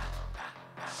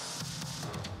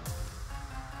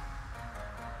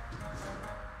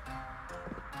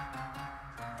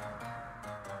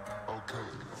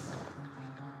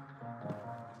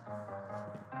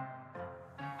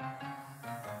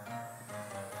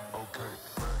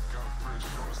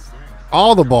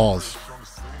 All the balls.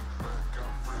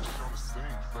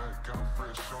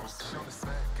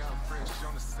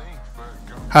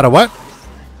 How to what?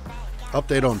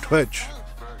 Update on Twitch.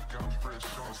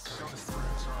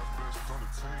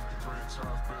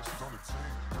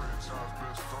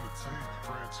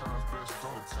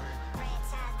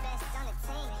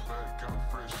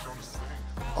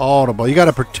 All the balls. You got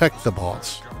to protect the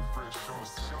balls.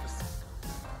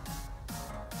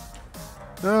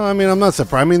 No, I mean, I'm not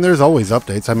surprised. I mean, there's always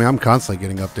updates. I mean, I'm constantly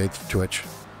getting updates from Twitch.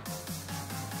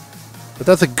 But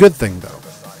that's a good thing, though.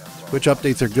 Twitch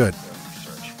updates are good.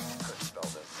 Research could spell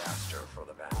disaster for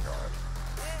the Vanguard.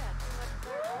 Yeah. So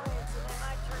they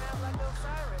might turn out like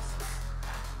Osiris.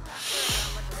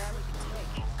 Sound like a route we can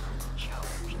take.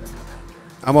 Challenge the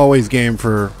commander. I'm always game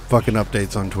for fucking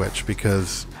updates on Twitch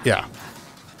because, yeah.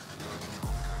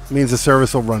 It means the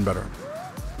service will run better.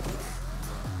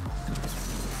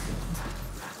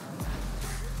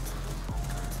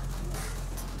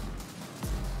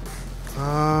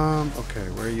 Okay,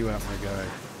 where are you at, my guy?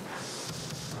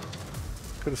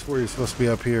 Could have swore you're supposed to be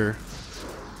up here.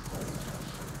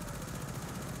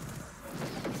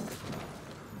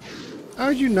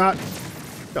 How'd you not?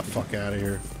 Get the fuck out of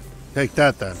here. Take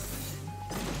that then.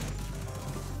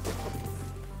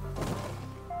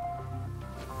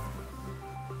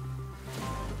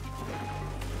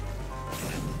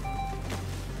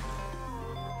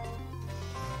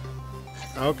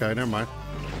 Okay, never mind.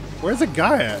 Where's the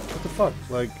guy at? What the fuck?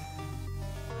 Like,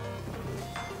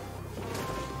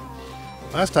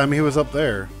 last time he was up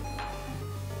there.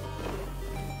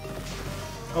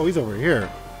 Oh, he's over here.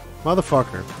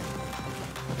 Motherfucker.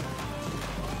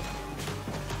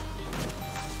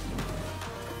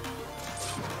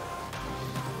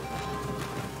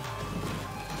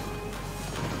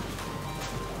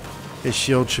 His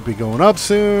shield should be going up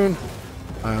soon.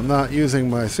 I am not using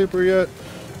my super yet.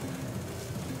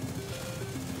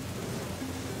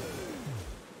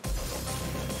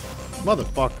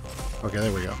 Motherfucker. Okay,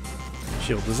 there we go.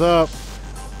 Shield is up.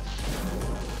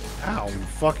 Ow, you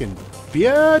fucking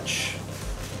bitch.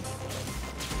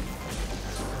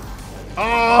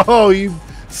 Oh, you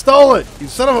stole it. You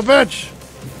son of a bitch.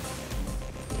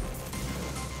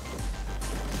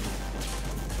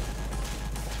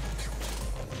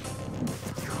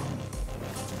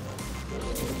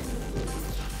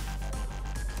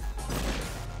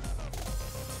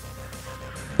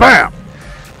 Bam!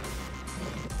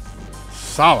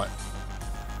 Solid.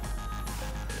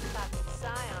 Thought the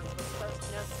Scions were supposed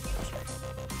to know the future.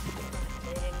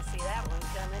 They didn't see that one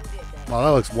coming, did they? Wow,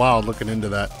 that looks wild looking into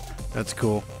that. That's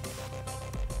cool.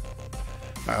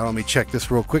 Alright, let me check this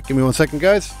real quick. Give me 1 second,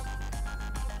 guys.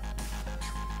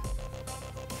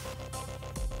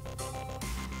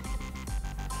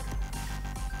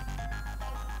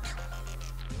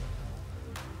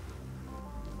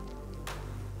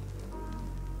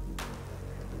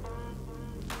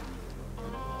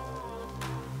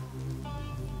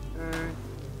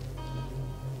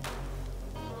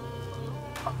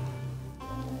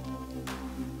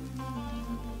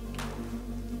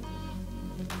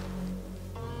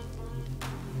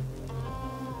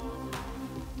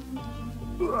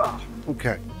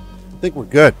 Okay. I think we're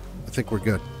good. I think we're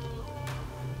good.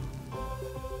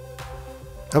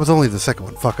 That was only the second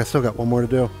one. Fuck, I still got one more to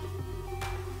do.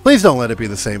 Please don't let it be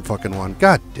the same fucking one.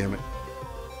 God damn it.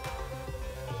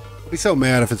 I'll be so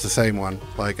mad if it's the same one.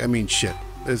 Like, I mean, shit.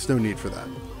 There's no need for that.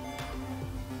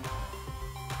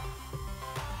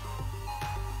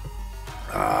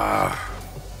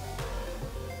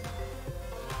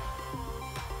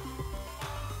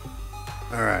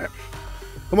 Alright.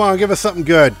 Come on, give us something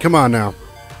good. Come on now.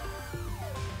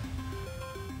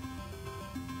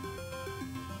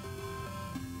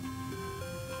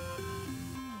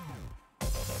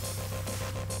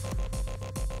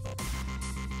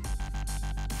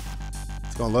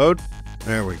 It's gonna load.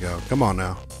 There we go. Come on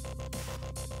now.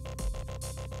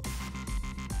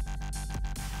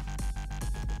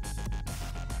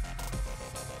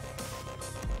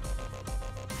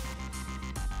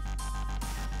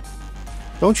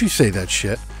 Don't you say that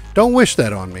shit. Don't wish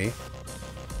that on me.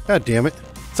 God damn it.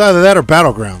 It's either that or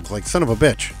Battlegrounds, like son of a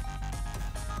bitch.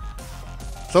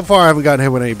 So far I haven't gotten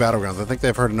hit with any Battlegrounds. I think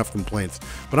they've heard enough complaints.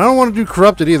 But I don't want to do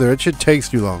Corrupted either. It shit takes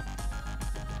too long.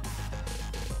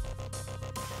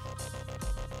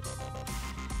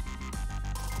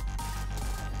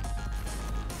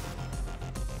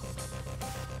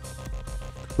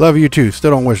 Love you too.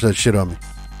 Still don't wish that shit on me.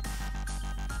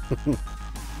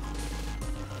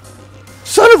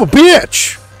 Son of a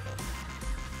bitch!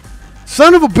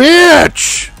 Son of a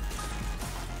bitch!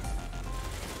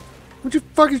 What you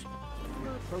fucking...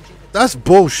 That's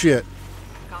bullshit.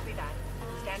 Copy that.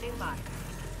 Standing by.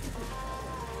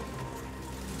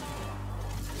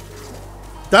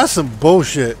 That's some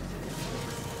bullshit.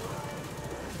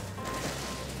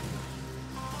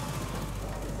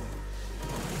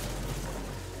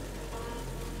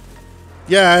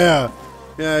 Yeah.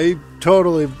 Yeah, he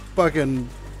totally fucking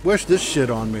wished this shit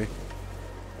on me.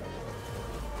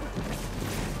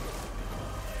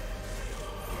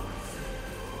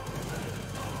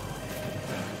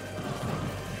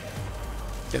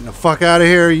 Getting the fuck out of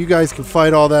here. You guys can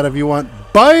fight all that if you want.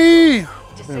 Bye!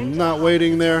 I'm not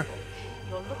waiting there.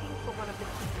 You're looking for one of the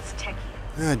Keeper's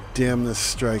techies. God damn this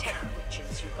strike. Tech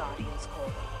witches, you guardians call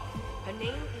them. Her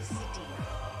name is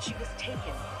Zadia. She was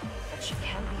taken, but she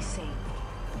can be saved.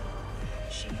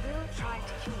 She will try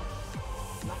to kill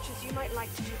you. Much as you might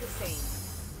like to do the same,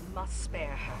 you must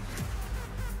spare her.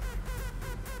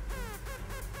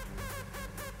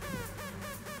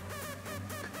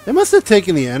 They must have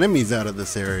taken the enemies out of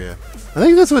this area. I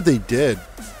think that's what they did.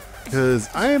 Because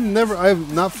I'm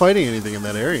not fighting anything in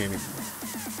that area anymore.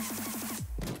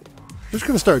 I'm just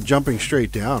gonna start jumping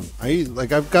straight down.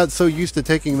 I've got so used to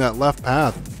taking that left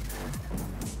path.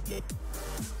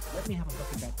 Let me have a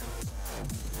look at that.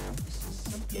 This is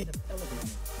some kind of elevator.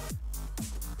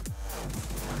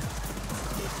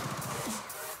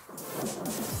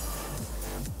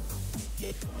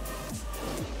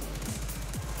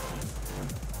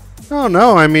 Oh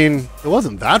no, I mean, it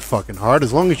wasn't that fucking hard.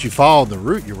 As long as you followed the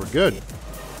route, you were good.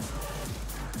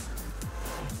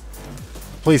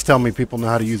 Please tell me people know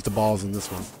how to use the balls in this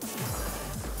one.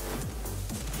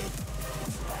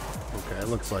 Okay, it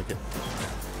looks like it.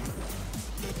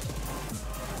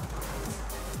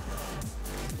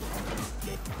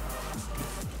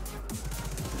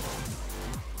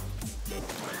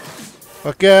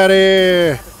 Fuck out of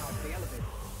here!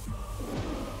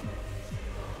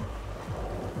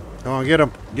 Come on, get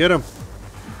him! Get him!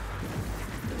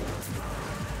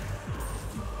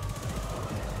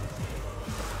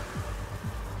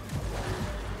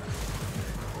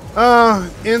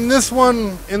 In this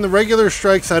one, in the regular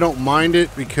strikes, I don't mind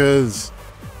it because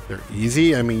they're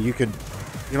easy. I mean, you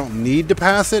don't need to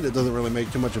pass it. It doesn't really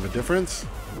make too much of a difference.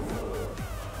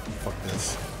 Fuck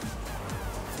this.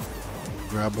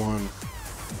 Grab one.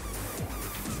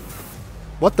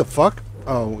 What the fuck?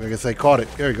 Oh, I guess I caught it.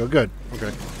 There you go. Good.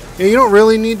 Okay. Yeah, you don't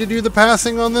really need to do the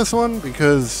passing on this one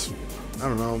because, I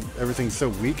don't know, everything's so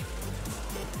weak.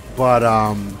 But,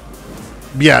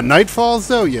 yeah, Nightfalls,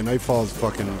 though? Yeah, Nightfall's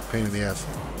fucking a pain in the ass.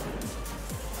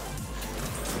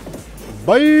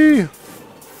 Bye!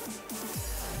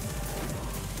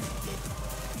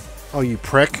 Oh, you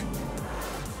prick.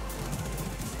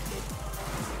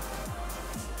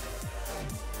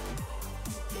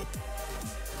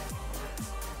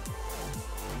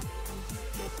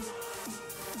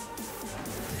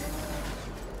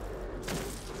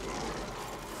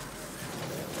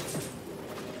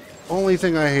 Only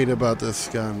thing I hate about this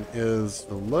gun is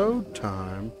the load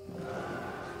time.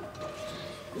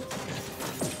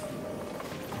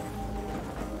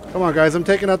 Come on, guys. I'm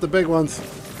taking out the big ones.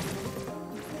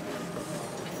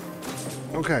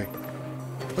 Okay.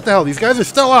 What the hell? These guys are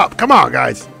still up. Come on,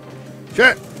 guys.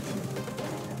 Shit.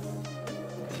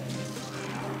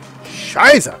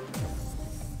 Scheiße.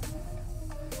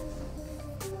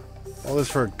 All this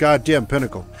for a goddamn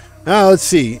pinnacle. Now, let's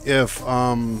see if,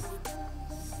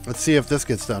 let's see if this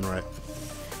gets done right.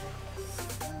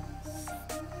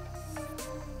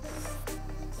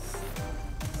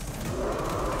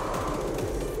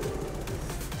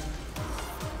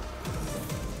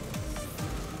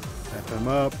 Tap him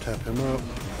up, tap him up.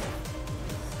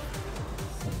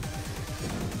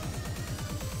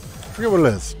 I forget what it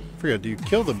is. I forget, do you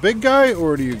kill the big guy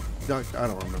or do you not? I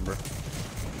don't remember.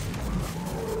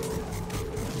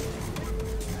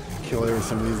 Kill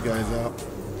some of these guys out.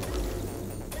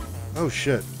 Oh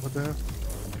shit, what the hell?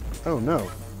 Oh no.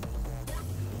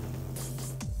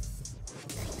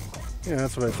 Yeah,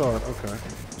 that's what I thought, okay.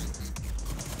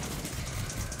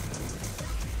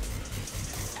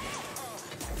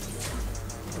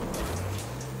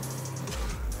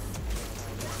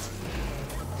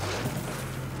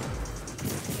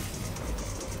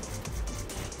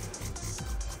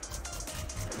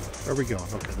 Where are we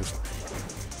going? Okay, this one.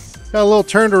 Got a little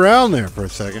turned around there for a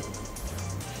second.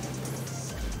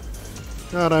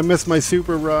 God, I missed my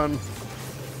super run.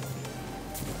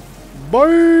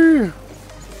 Bye!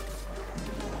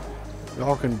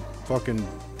 Y'all can fucking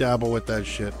dabble with that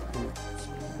shit.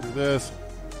 Do this.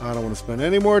 I don't want to spend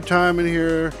any more time in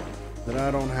here that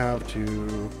I don't have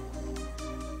to.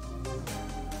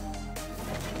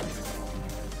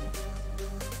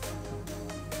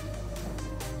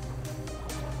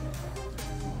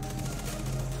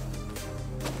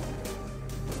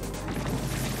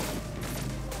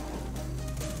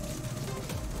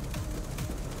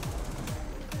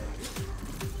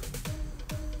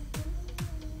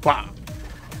 Wow.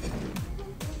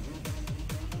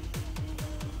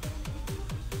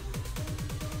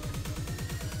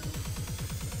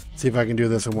 See if I can do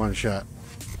this in one shot.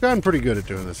 I've gotten pretty good at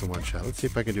doing this in one shot. Let's see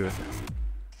if I can do it now.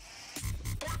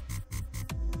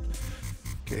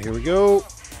 Okay, here we go.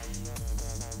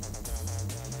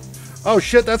 Oh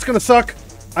shit, that's gonna suck.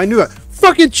 I knew it.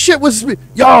 Fucking shit was me.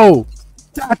 Yo!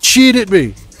 That cheated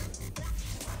me.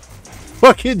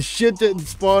 Fucking shit didn't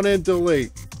spawn in till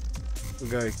late.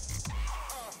 Okay.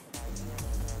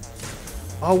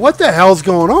 Oh, what the hell's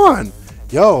going on?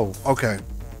 Yo, okay.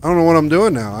 I don't know what I'm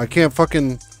doing now. I can't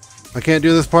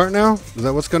do this part now? Is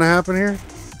that what's gonna happen here?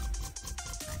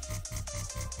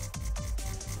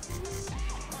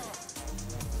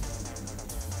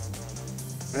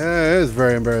 Yeah, it is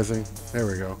very embarrassing. There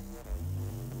we go.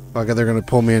 Fuck it, they're gonna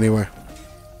pull me anyway.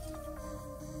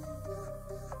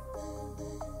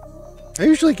 I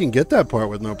usually can get that part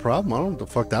with no problem. I don't know what the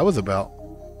fuck that was about.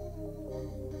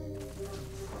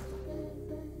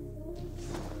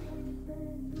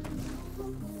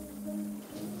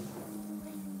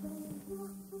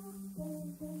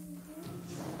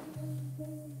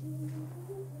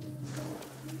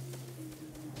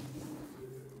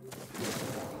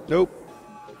 Nope.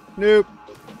 Nope.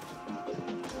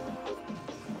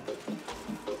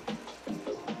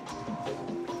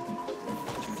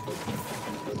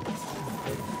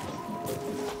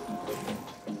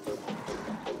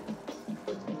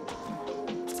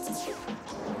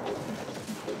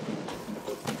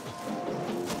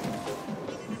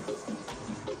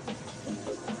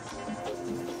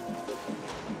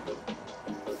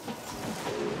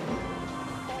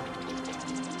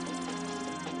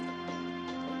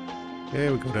 Okay,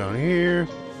 we go down here.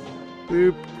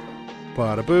 Boop.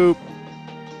 Bada boop.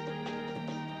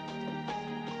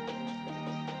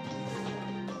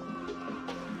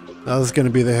 Now this is going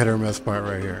to be the hit or miss part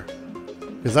right here.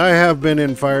 Because I have been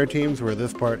in fire teams where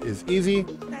this part is easy,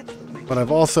 but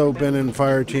I've also been in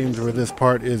fire teams where this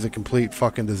part is a complete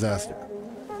fucking disaster.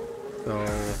 So,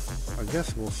 I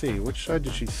guess we'll see. Which side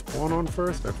did she spawn on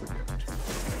first? I forget.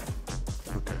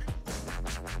 Okay.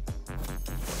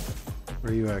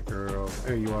 Where you at, girl?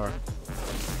 There you are.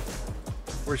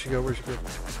 Where'd she go? Where'd she go?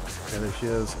 Okay, there she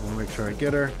is. I want to make sure I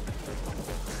get her.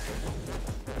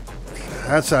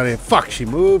 That's out of here. Fuck, she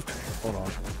moved. Hold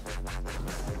on.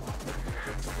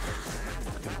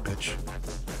 Good bitch.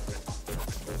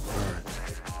 Alright.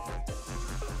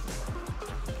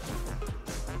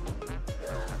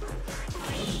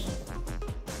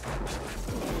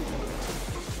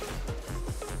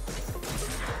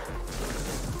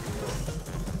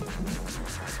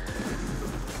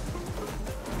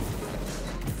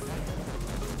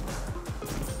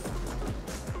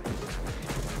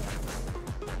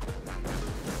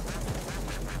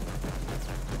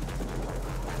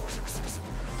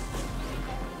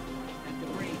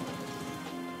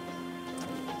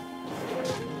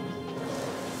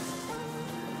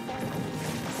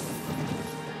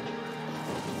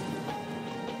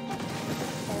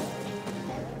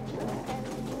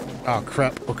 Oh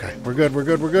crap. Okay, we're good, we're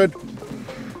good, we're good.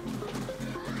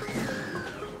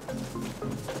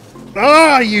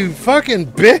 Ah, you fucking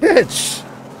bitch!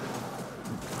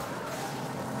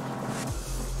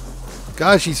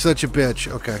 God, she's such a bitch.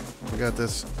 Okay, we got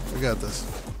this. We got this.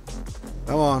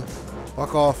 Come on.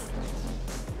 Fuck off.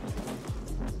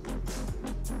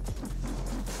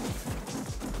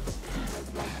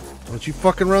 Don't you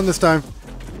fucking run this time.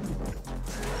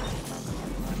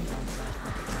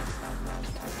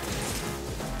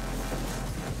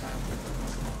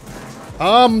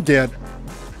 I'm dead.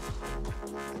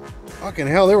 Fucking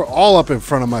hell, they were all up in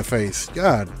front of my face.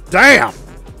 God damn!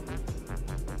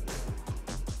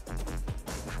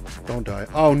 Don't die.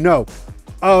 Oh no.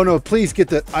 Oh no, please get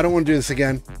the... I don't want to do this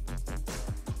again.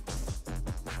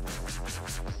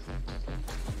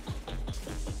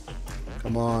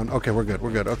 Come on. Okay, we're good.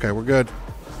 We're good. Okay, we're good.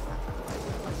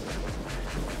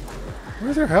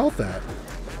 Where's her health at?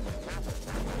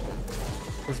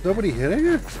 Was nobody hitting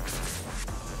her?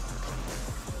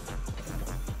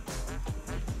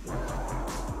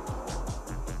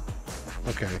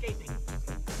 Okay.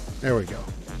 There we go.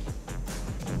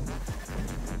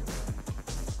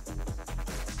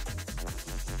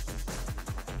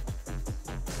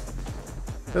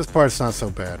 This part's not so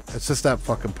bad. It's just that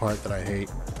fucking part that I hate.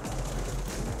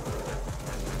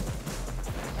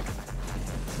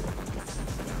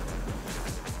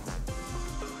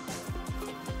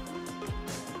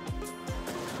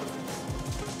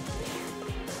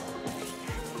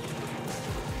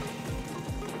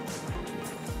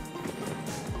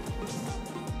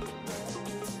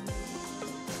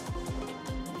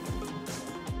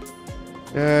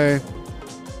 Yay.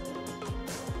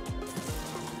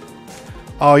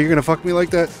 Oh, you're gonna fuck me like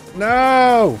that?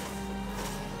 No!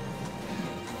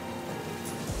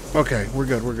 Okay, we're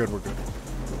good, we're good, we're good.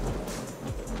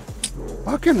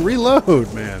 Fucking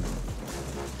reload, man.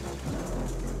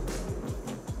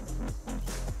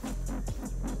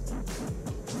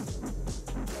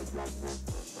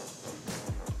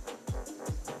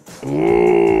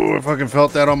 Ooh, I fucking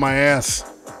felt that on my ass.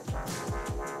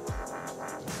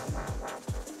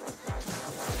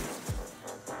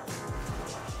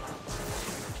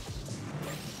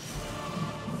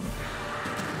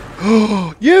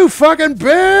 You fucking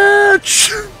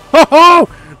bitch! Oh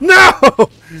no!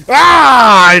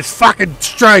 Ah, it's fucking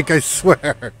strike, I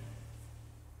swear.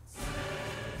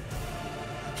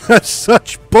 That's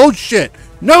such bullshit.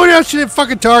 Nobody else should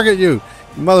fucking target you,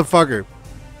 you motherfucker.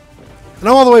 And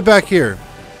I'm all the way back here.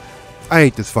 I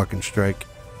hate this fucking strike.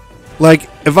 Like,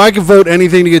 if I could vote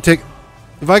anything to get taken,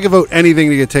 if I could vote anything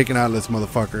to get taken out of this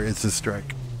motherfucker, it's this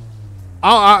strike.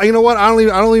 You know what? I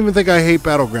don't even think I hate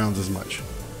Battlegrounds as much.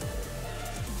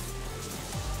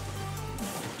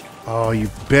 Oh, you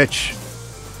bitch.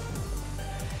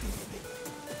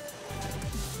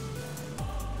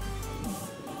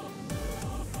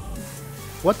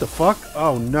 What the fuck?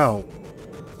 Oh no.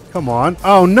 Come on.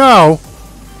 Oh no!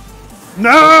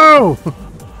 No!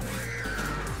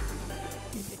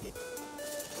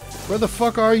 Where the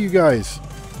fuck are you guys?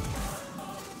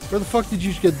 Where the fuck did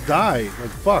you get die? Like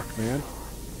fuck, man.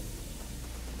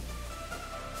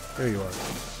 There you are.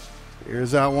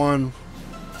 Here's that one.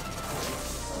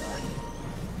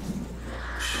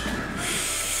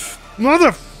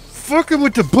 Motherfucker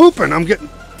with the booping. I'm getting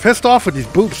pissed off with these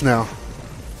boops now.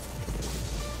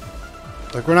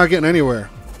 Like we're not getting anywhere.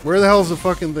 Where the hell's the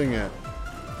fucking thing at?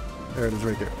 There it is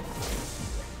right there.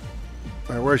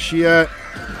 Alright, where's she at?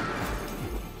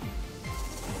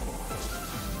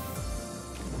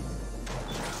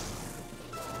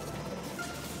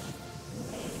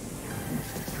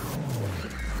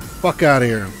 Fuck out of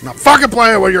here. I'm not fucking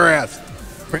playing with your ass.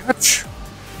 Bitch.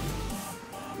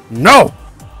 No.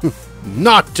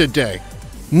 Not today.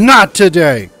 Not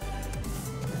today.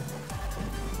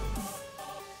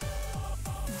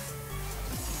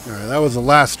 Alright, that was the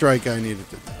last strike I needed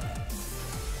to.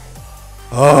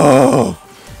 Oh.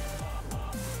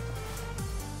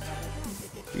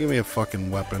 Give me a fucking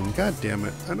weapon. God damn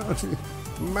it. I know.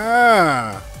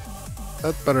 Ma.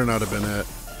 That better not have been it.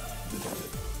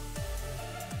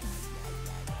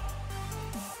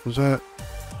 What's that?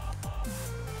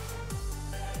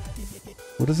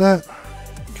 What is that?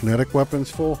 Kinetic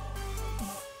weapons full?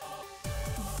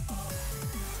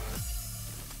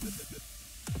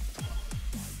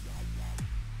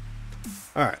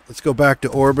 Alright, let's go back to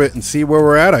orbit and see where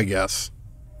we're at, I guess.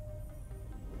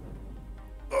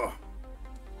 Ugh.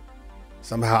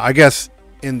 Somehow, I guess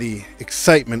in the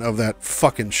excitement of that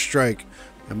fucking strike,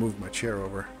 I moved my chair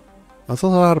over. That's a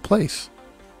little out of place.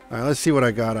 Alright, let's see what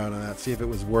I got out of that. See if it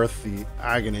was worth the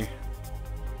agony.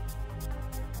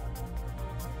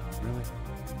 Really?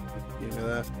 Give me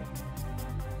that.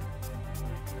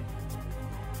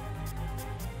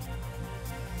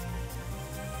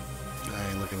 I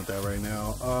ain't looking at that right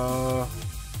now.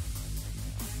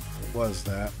 What was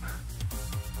that?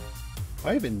 Do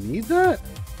I even need that?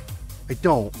 I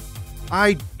don't.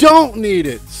 I don't need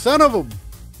it! Son of a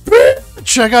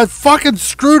bitch! I got fucking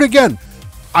screwed again!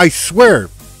 I swear.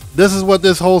 This is what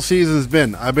this whole season's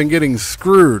been. I've been getting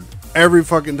screwed every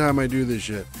fucking time I do this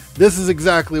shit. This is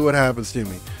exactly what happens to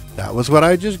me. That was what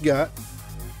I just got.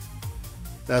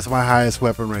 That's my highest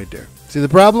weapon right there. See the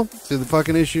problem? See the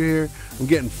fucking issue here? I'm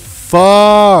getting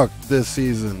fucked this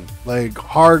season. Like,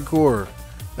 hardcore.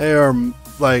 They are,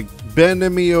 like,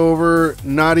 bending me over,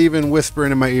 not even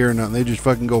whispering in my ear or nothing. They just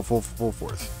fucking go full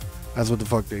force. That's what the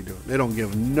fuck they do. They don't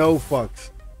give no fucks.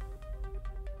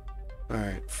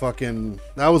 Alright, fucking...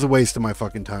 That was a waste of my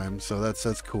fucking time, so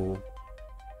that's cool.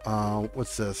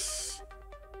 What's this?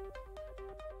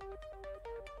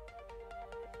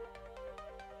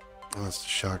 Oh, that's the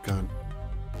shotgun.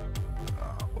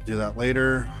 We'll do that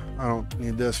later. I don't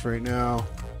need this right now.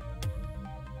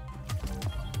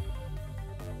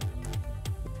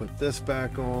 Put this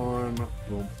back on.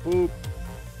 Boom, boop.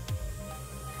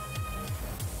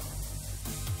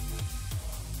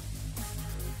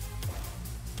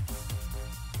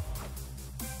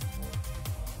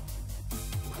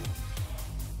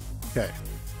 Okay.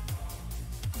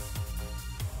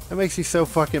 That makes me so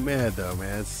fucking mad though,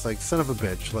 man. It's like, son of a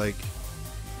bitch. Like,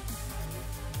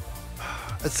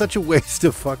 it's such a waste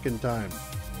of fucking time.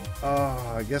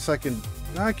 Oh, I guess I can...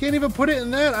 No, I can't even put it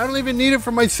in that. I don't even need it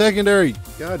for my secondary.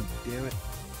 God damn it.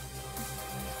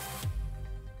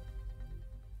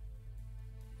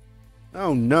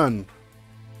 Oh, none.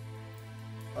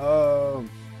 I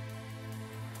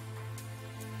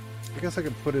guess I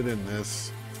could put it in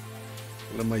this.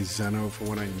 Put in my Zeno for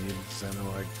when I need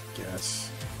Zeno, I guess.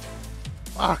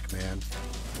 Fuck, man.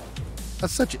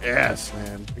 That's such ass,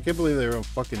 man. I can't believe they were gonna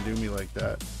fucking do me like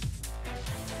that.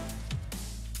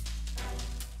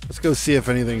 Let's go see if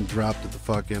anything dropped at the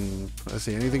fucking... Let's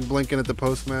see, anything blinking at the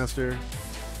postmaster?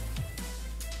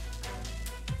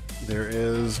 There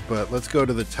is, but let's go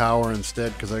to the tower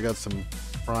instead because I got some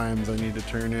primes I need to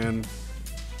turn in.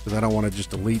 Because I don't want to just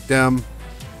delete them.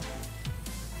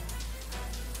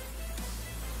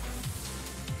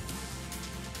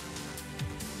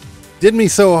 Did me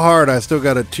so hard, I still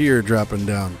got a tear dropping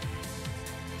down.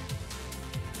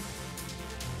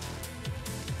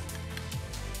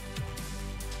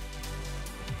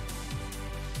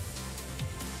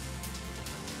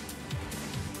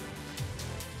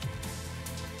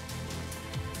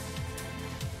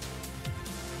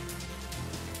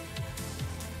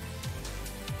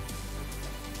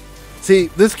 See,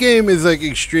 this game is like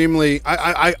extremely...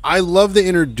 I love to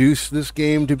introduce this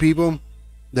game to people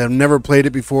that have never played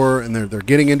it before and they're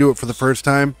getting into it for the first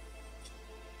time.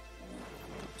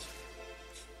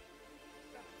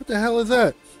 What the hell is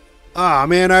that? Ah,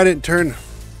 man, I didn't turn.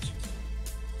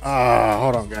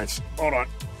 Hold on, guys. Hold on.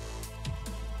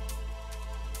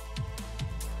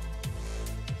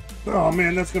 Oh,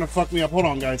 man, that's going to fuck me up. Hold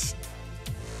on, guys.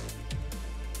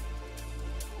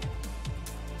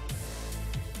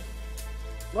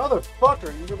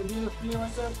 Motherfucker, you going to do this to me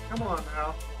like that? Come on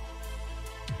now.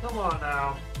 Come on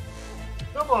now.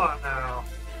 Come on now.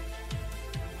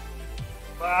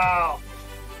 Wow.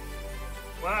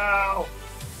 Wow.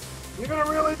 You're going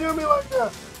to really do me like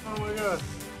this? Oh, my God.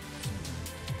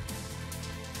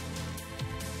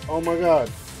 Oh, my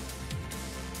God.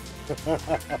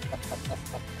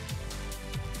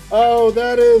 Oh,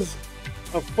 that is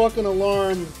a fucking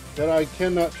alarm that I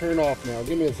cannot turn off now.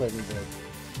 Give me a second, bro.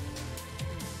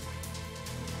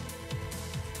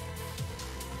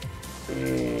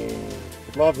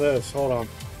 Love this. Hold on.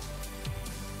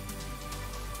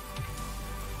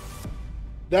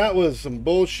 That was some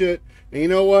bullshit. And you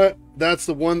know what? That's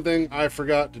the one thing I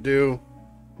forgot to do.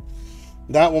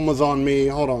 That one was on me.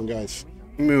 Hold on, guys.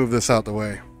 Let me move this out the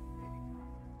way.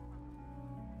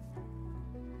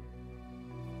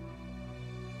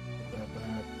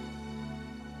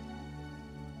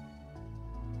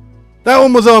 That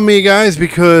one was on me, guys,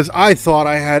 because I thought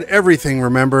I had everything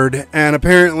remembered, and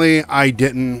apparently I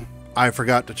didn't. I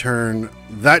forgot to turn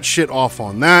that shit off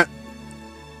on that,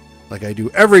 like I do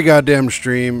every goddamn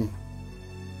stream.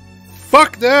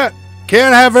 Fuck that!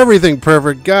 Can't have everything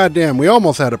perfect. Goddamn, we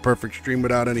almost had a perfect stream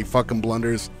without any fucking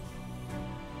blunders.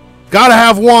 Gotta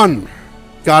have one.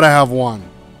 Gotta have one.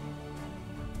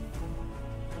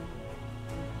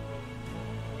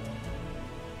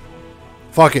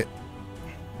 Fuck it.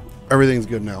 Everything's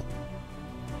good now.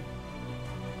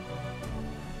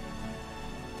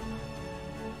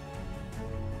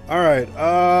 Alright,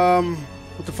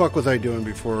 what the fuck was I doing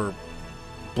before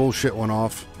bullshit went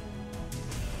off?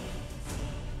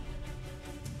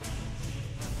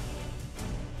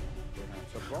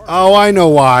 Oh, I know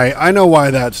why. I know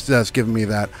why that's giving me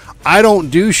that. I don't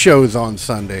do shows on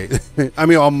Sunday. I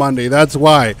mean on Monday. That's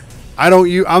why.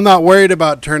 I'm not worried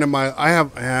about turning my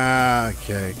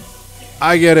okay.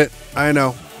 I get it. I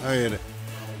know. I get it.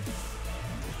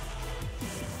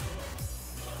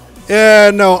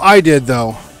 Yeah, no, I did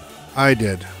though. I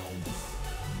did.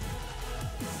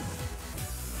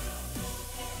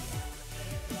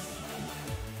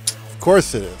 Of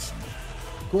course it is.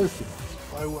 Of course it is.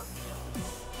 Why would?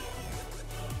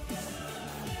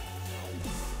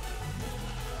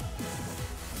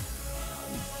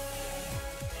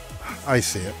 I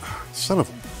see it. Son of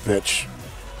a bitch.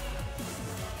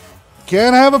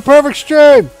 Can't have a perfect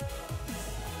stream.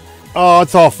 Oh,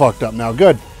 it's all fucked up now.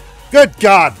 Good. Good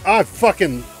God. I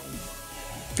fucking...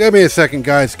 Give me a second,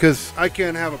 guys, because I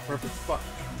can't have a perfect fucking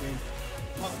stream.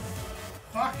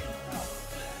 Fucking hell.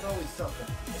 There's always something.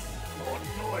 Oh,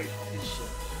 noise. This shit.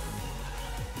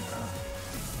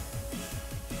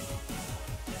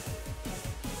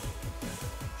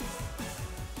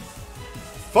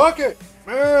 Fuck it.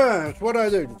 Man, it's what I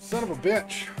do. Son of a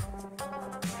bitch.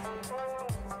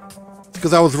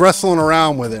 Because I was wrestling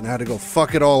around with it and had to go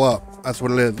fuck it all up. That's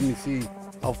what it is. Let me see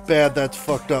how bad that's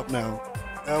fucked up now.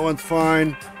 That one's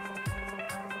fine.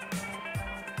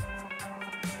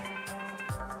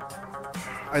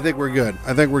 I think we're good.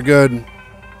 I think we're good.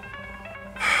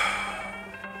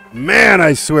 Man,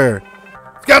 I swear.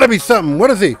 It's got to be something. What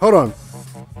is he? Hold on.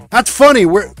 That's funny.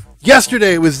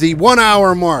 Yesterday was the 1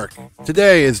 hour mark.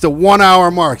 Today is the 1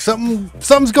 hour mark.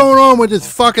 Something's going on with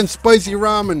this fucking spicy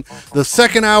ramen. The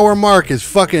 2nd hour mark is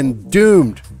fucking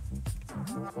doomed.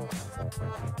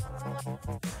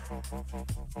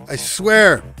 I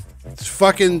swear.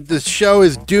 This show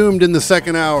is doomed in the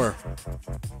 2nd hour.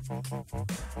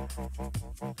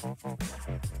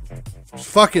 It's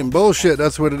fucking bullshit.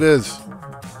 That's what it is.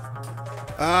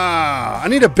 I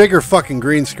need a bigger fucking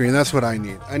green screen. That's what I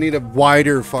need. I need a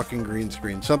wider fucking green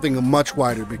screen. Something much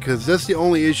wider, because that's the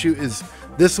only issue is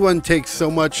this one takes so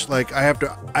much, like I have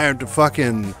to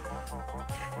fucking...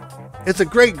 It's a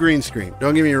great green screen.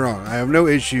 Don't get me wrong. I have no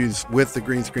issues with the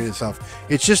green screen itself.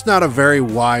 It's just not a very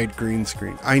wide green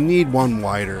screen. I need one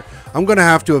wider. I'm going to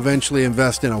have to eventually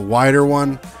invest in a wider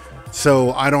one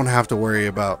so I don't have to worry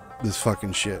about this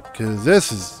fucking shit, because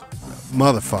this is...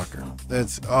 Motherfucker.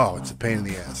 It's a pain in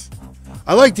the ass.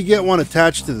 I like to get one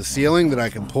attached to the ceiling that I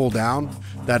can pull down.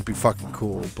 That'd be fucking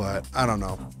cool, but I don't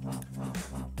know.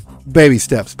 Baby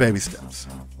steps, baby steps.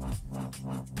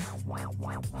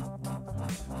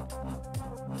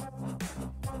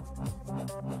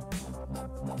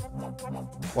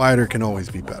 Wider can always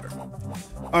be better.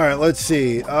 Alright, let's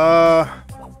see. Probably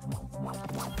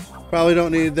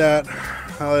don't need that.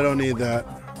 Probably don't need that.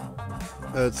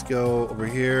 Let's go over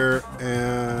here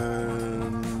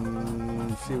and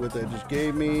see what that just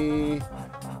gave me.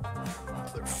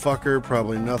 Motherfucker,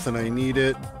 probably nothing I need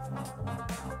it.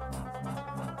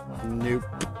 Nope.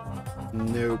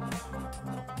 Nope.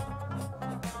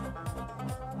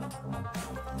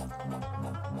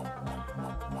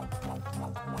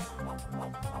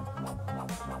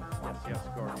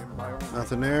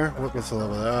 Nothing there. What's the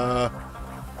level?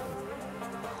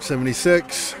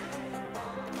 76.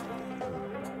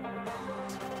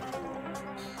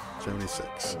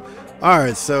 76.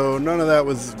 Alright, so none of that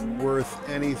was worth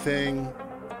anything.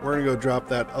 We're going to go drop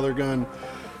that other gun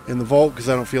in the vault because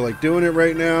I don't feel like doing it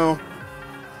right now.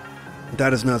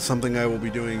 That is not something I will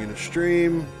be doing in a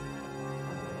stream.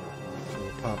 So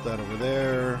we'll pop that over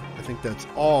there. I think that's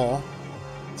all.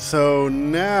 So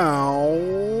now,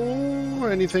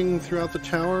 anything throughout the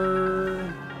tower?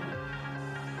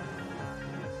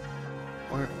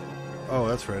 Where? Oh,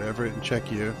 that's right. I didn't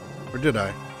check you. Or did I?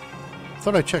 I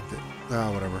thought I checked it.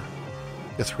 Ah, whatever.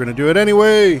 Guess we're going to do it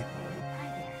anyway.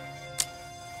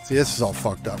 See, this is all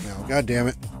fucked up now. God damn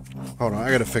it. Hold on. I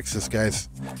got to fix this, guys.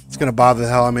 It's going to bother the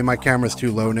hell. I mean, my camera's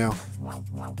too low now.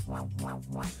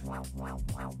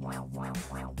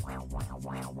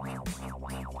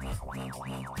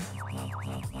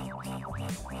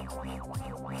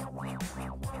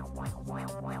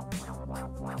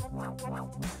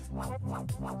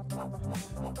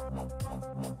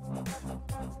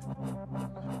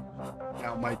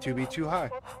 Now might be too high.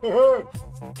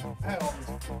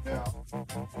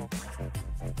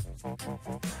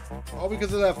 All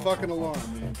because of that fucking alarm,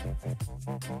 man.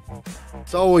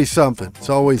 It's always something. It's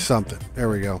always something. There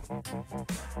we go.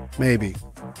 Maybe.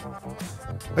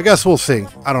 I guess we'll see.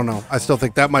 I don't know. I still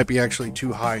think that might be actually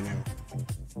too high now.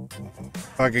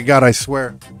 Fucking God, I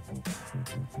swear.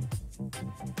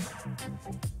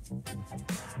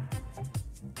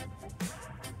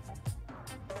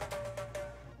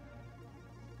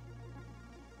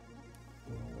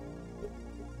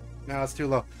 No, it's too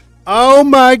low. Oh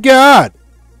my God!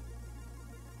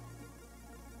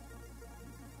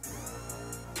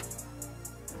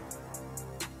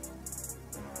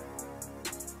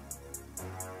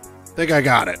 I think I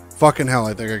got it. Fucking hell,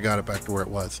 I think I got it back to where it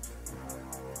was.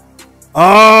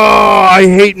 Oh, I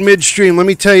hate midstream. Let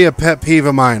me tell you a pet peeve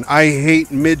of mine. I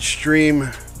hate midstream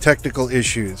technical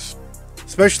issues.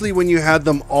 Especially when you had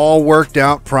them all worked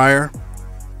out prior.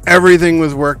 Everything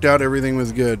was worked out, everything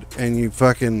was good. And you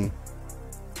fucking...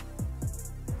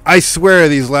 I swear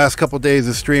these last couple days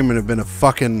of streaming have been a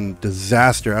fucking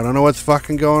disaster. I don't know what's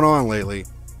fucking going on lately.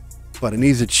 But it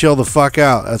needs to chill the fuck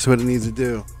out. That's what it needs to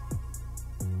do.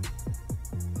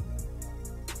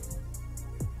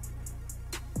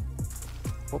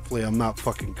 Hopefully I'm not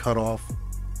fucking cut off.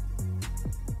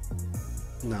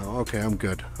 No, okay, I'm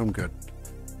good. I'm good.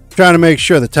 Trying to make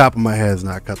sure the top of my head is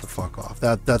not cut the fuck off.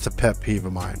 That's a pet peeve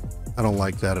of mine. I don't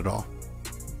like that at all.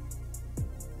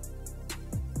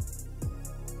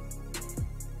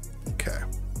 Okay.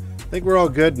 I think we're all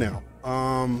good now.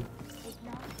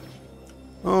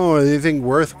 Oh, anything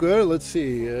worth good? Let's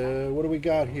see. What do we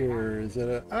got here? Is it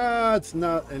a... it's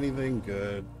not anything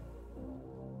good.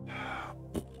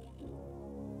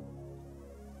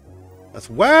 That's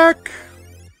whack.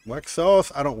 Whack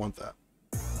sauce. I don't want that.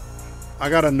 I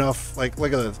got enough. Like,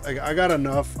 look at this. I got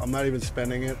enough. I'm not even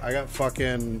spending it. I got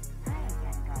fucking...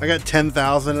 I got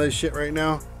 10,000 of this shit right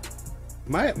now.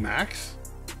 Am I at max?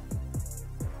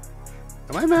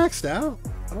 Am I maxed out?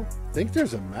 I don't think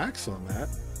there's a max on that.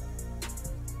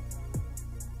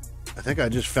 I think I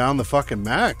just found the fucking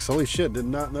max. Holy shit. Did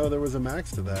not know there was a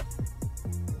max to that.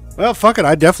 Well, fuck it.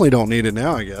 I definitely don't need it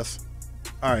now, I guess.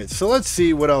 Alright, so let's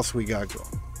see what else we got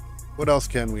going. What else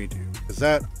can we do? Because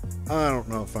that, I don't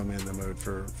know if I'm in the mood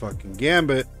for fucking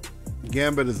Gambit.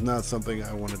 Gambit is not something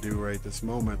I want to do right this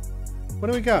moment. What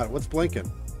do we got? What's blinking?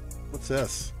 What's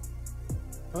this?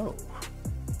 Oh.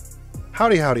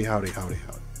 Howdy, howdy, howdy, howdy,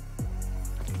 howdy.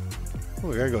 Oh,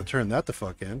 we gotta go turn that the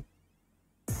fuck in.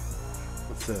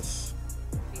 What's this?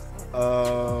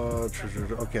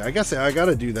 Okay, I guess I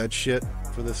gotta do that shit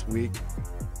for this week.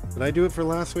 Did I do it for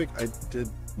last week? I did.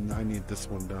 I need this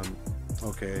one done.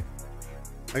 Okay.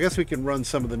 I guess we can run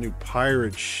some of the new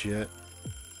pirate shit.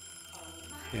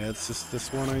 Yeah, it's just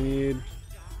this one I need.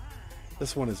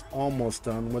 This one is almost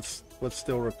done. What's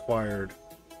still required?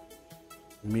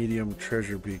 Medium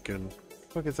treasure beacon.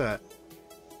 What is that?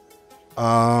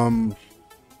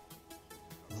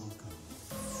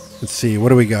 Let's see. What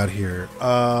do we got here?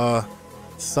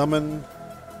 Summon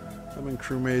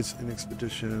crewmates in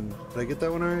expedition. Did I get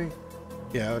that one already?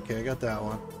 Yeah, okay, I got that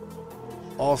one.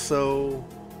 Also,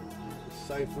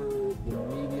 decipher the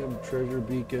medium treasure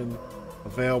beacon.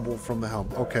 Available from the helm.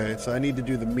 Okay, so I need to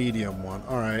do the medium one.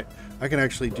 All right, I can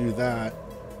actually do that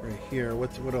right here.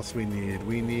 What else we need?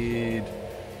 We need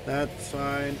that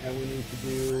sign, and we need to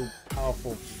do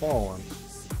powerful fallen.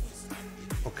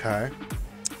 Okay.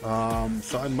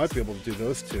 So I might be able to do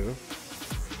those two.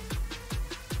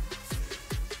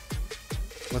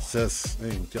 What's this? I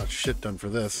ain't got shit done for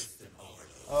this.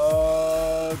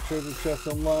 Treasure chest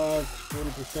unlocked,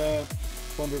 40%,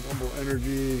 100 humble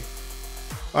energy.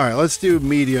 All right, let's do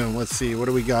medium. Let's see, what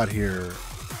do we got here?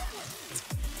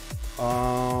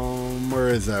 Where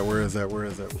is that? Where is that? Where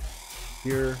is that?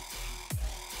 Here.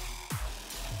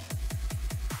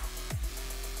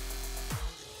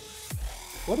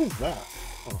 What is that?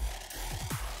 Oh.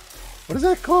 What is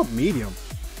that called? Medium.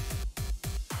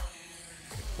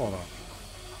 Hold on.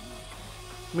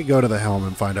 Let me go to the helm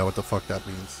and find out what the fuck that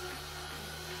means.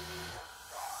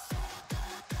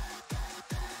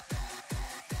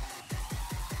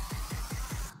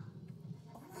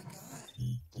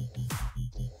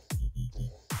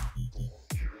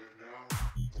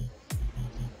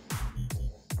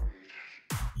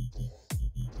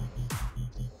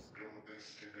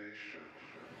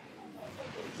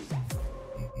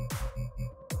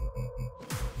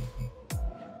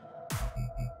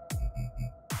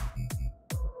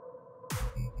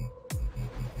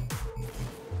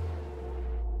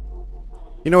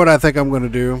 You know what I think I'm going to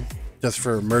do? Just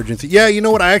for emergency. Yeah, you know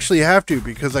what? I actually have to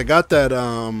because I got that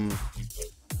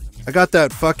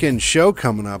fucking show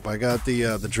coming up. I got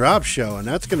the drop show, and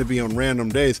that's going to be on random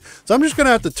days. So I'm just going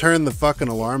to have to turn the fucking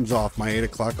alarms off, my 8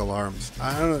 o'clock alarms.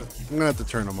 I'm going to have to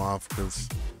turn them off because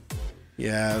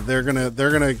yeah, they're going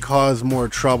to cause more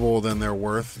trouble than they're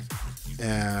worth.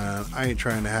 And I ain't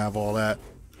trying to have all that.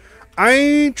 I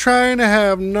ain't trying to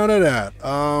have none of that.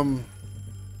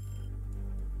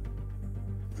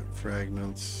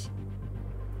 Fragments.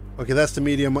 Okay, that's the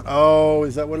medium one. Oh,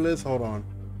 is that what it is? Hold on.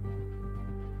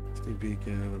 Steam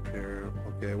beacon, appear.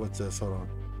 Okay, what's this? Hold on.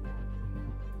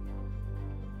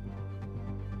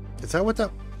 Is that what that?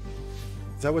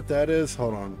 Is that what that is?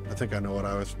 Hold on. I think I know what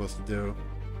I was supposed to do.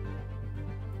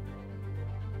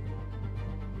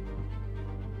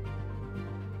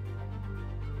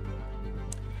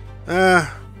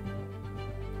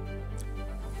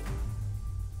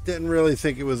 Didn't really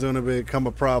think it was going to become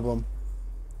a problem.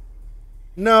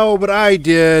 No, but I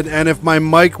did, and if my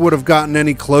mic would have gotten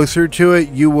any closer to it,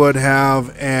 you would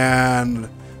have, and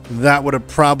that would have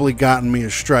probably gotten me a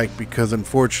strike because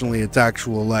unfortunately it's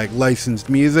actual like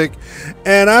licensed music,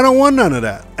 and I don't want none of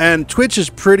that. And Twitch is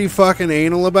pretty fucking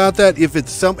anal about that. If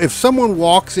someone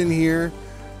walks in here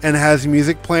and has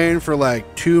music playing for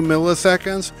like 2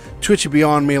 milliseconds, Twitch would be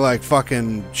on me like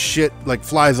fucking shit, like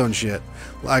flies on shit.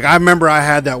 Like, I remember I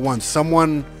had that once.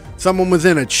 Someone was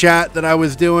in a chat that I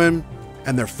was doing,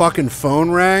 and their fucking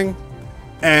phone rang,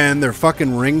 and their fucking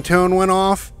ringtone went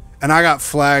off, and I got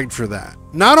flagged for that.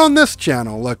 Not on this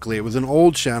channel, luckily. It was an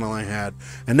old channel I had,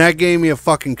 and that gave me a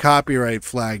fucking copyright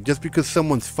flag just because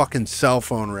someone's fucking cell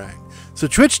phone rang. So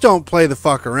Twitch don't play the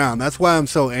fuck around. That's why I'm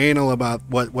so anal about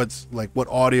what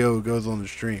audio goes on the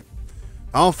stream.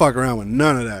 I don't fuck around with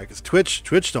none of that, because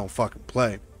Twitch don't fucking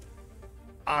play.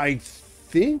 I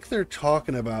think they're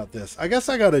talking about this. I guess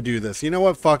I gotta do this. You know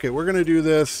what? Fuck it. We're gonna do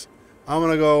this. I'm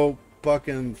gonna go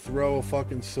fucking throw a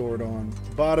fucking sword on.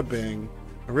 Bada bing.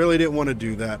 I really didn't want to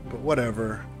do that, but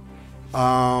whatever.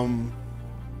 Was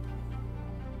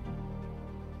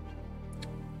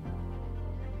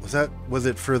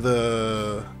it for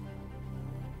the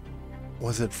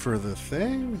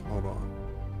thing? Hold on.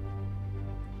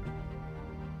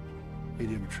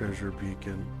 Medium treasure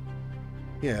beacon.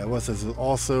 Yeah, what says it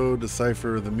also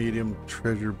decipher the medium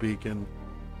treasure beacon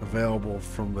available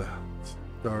from the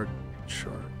start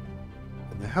chart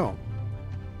in the helm.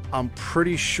 I'm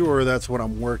pretty sure that's what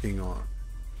I'm working on.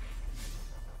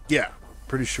 Yeah,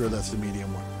 pretty sure that's the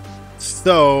medium one.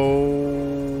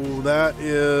 So that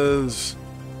is,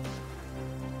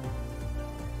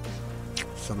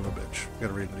 son of a bitch.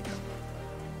 Gotta read it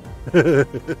again.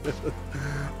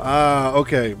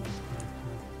 Okay.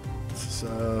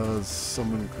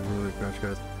 Someone can really crash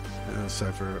guys.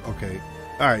 Cipher. Okay.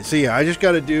 Alright, so yeah, I just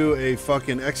gotta do a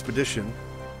fucking expedition.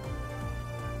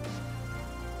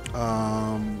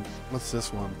 What's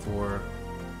this one for?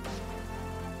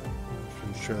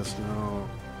 Interest, no.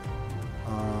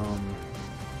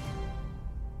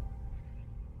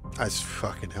 I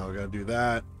fucking hell gotta do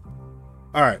that.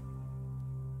 Alright.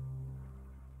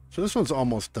 So this one's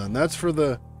almost done. That's for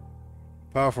the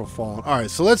powerful fallen. Alright,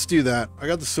 so let's do that. I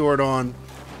got the sword on.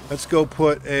 Let's go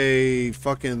put a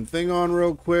fucking thing on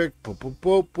real quick. Boop, boop,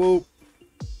 boop, boop.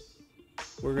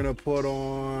 We're gonna put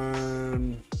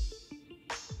on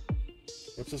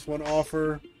What's this one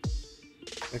offer?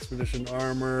 Expedition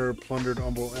armor, plundered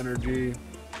NoBull energy.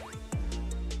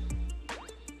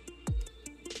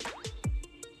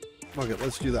 Okay,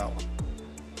 let's do that one.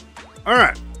 All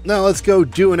right, now let's go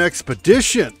do an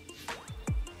expedition.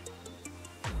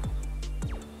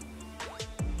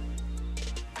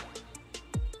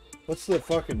 What's the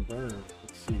fucking burn?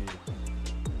 Let's see.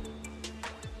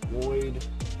 Void.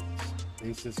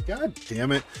 Stasis. God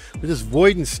damn it. With this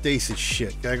void and stasis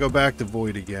shit. Gotta go back to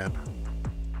void again.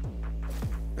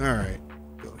 Alright.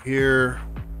 Go here.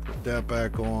 Put that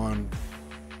back on.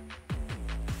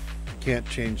 Can't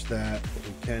change that. But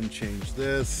we can change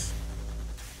this.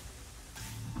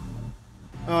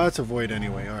 Oh, that's a void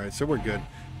anyway. Alright, so we're good.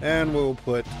 And we'll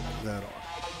put that on.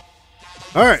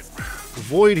 Alright.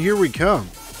 Void, here we come.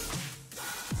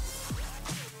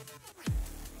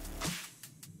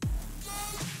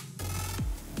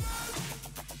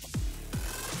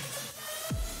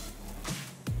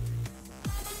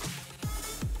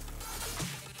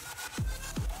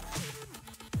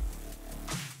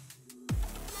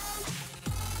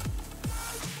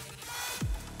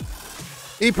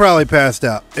 He probably passed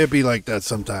out. It'd be like that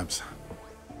sometimes.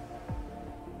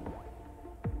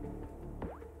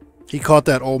 He caught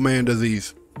that old man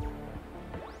disease.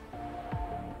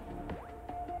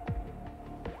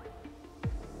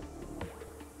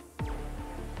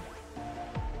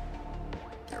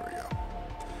 There we go.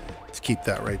 Let's keep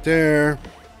that right there.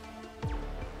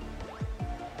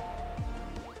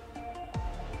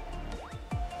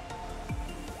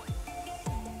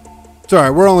 It's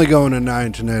alright, we're only going to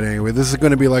 9 tonight anyway. This is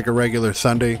going to be like a regular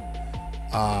Sunday.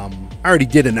 I already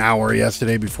did an hour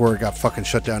yesterday before it got fucking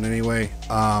shut down anyway.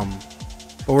 But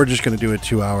we're just going to do a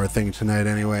 2-hour thing tonight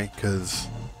anyway. Because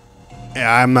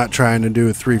I'm not trying to do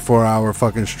a 3-4 hour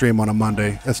fucking stream on a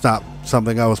Monday. That's not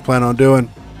something I was planning on doing.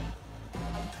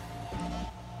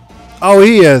 Oh,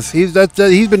 he is. He's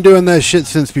been doing that shit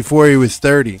since before he was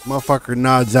 30. Motherfucker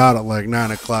nods out at like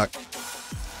 9 o'clock.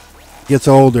 Gets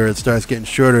older, it starts getting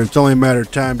shorter. It's only a matter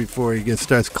of time before he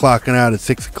starts clocking out at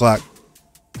 6 o'clock.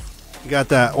 He got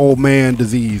that old man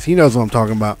disease. He knows what I'm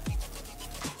talking about.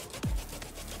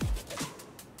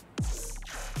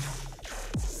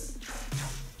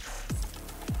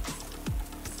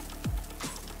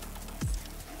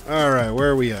 All right, where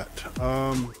are we at?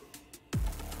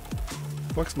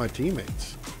 What's my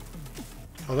teammates?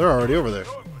 Oh, they're already over there.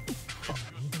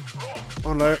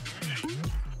 Oh, no.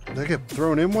 Did I get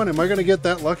thrown in one? Am I going to get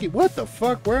that lucky? What the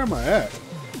fuck? Where am I at?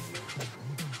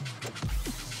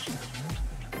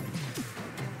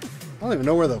 I don't even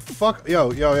know where the fuck.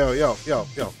 Yo. Oh,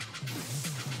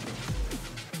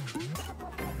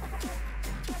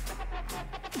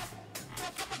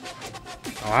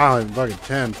 I don't even fucking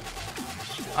 10.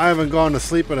 I haven't gone to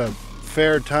sleep at a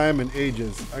fair time in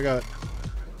ages. I got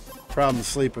problems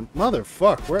sleeping.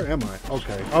 Motherfuck, where am I?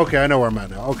 Okay, I know where I'm at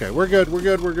now. Okay, we're good.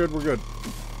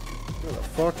 Where the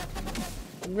fuck?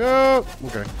 No!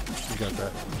 Okay, you got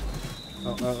that.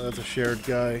 Oh, that's a shared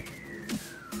guy.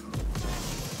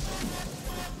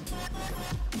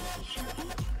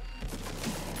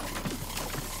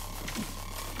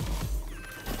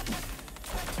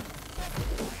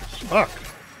 Fuck.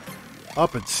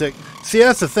 Up at 6. See,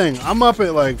 that's the thing. I'm up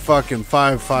at like fucking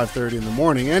 5:30 in the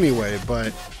morning anyway,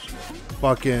 but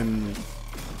fucking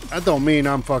that don't mean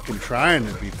I'm fucking trying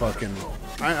to be fucking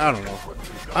I don't know.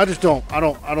 I just don't I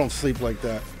don't sleep like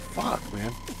that. Fuck,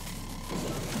 man.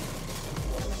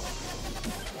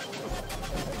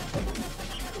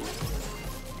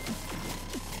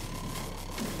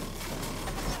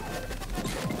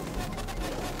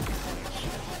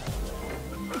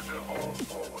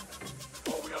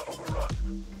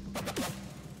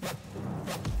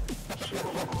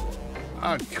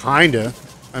 Kinda.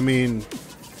 I mean,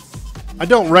 I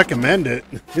don't recommend it.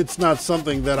 It's not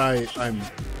something that I'm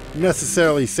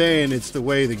necessarily saying it's the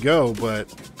way to go, but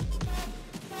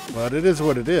it is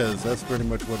what it is. That's pretty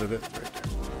much what it is right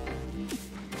there.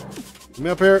 Come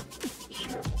up here.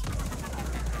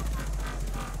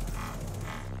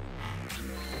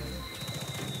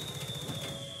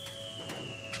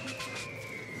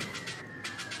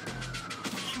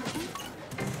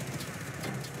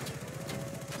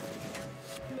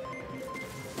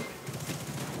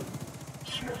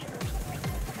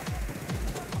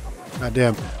 God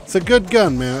damn. It's a good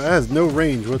gun, man. It has no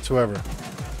range whatsoever.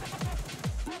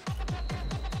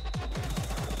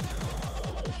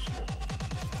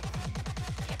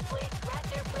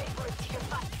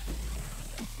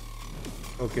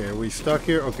 Okay, are we stuck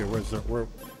here? Okay,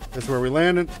 that's where we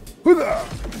landed. Hoo-dah!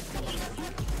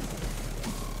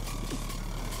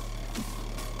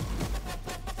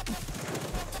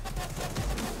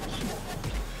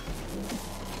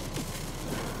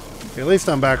 At least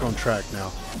I'm back on track now.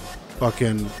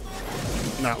 Fucking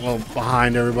not a little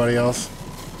behind everybody else.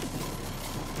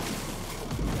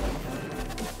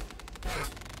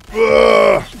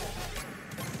 Ugh.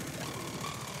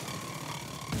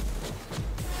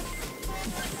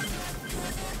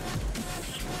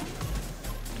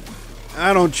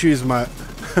 I don't choose my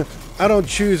I don't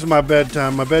choose my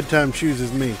bedtime. My bedtime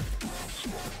chooses me.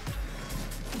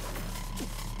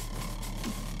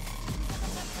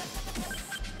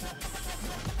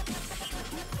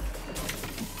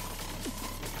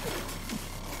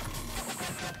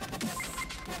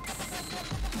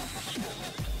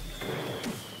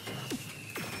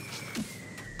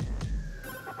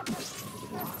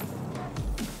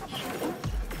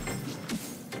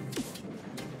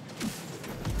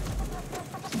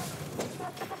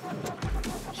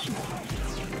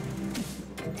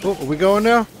 Oh, are we going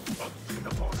now?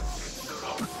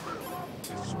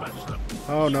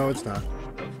 Oh, no, it's not.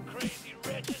 Those crazy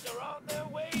wretches are on their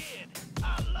way in.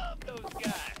 I love those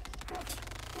guys.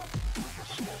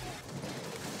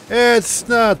 It's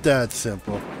not that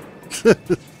simple.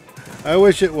 I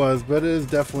wish it was, but it is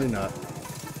definitely not.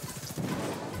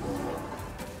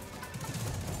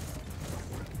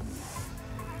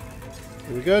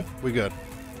 Are we good? We good.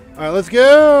 All right, let's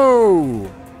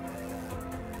go!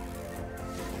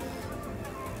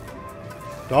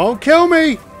 Don't kill me,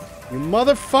 you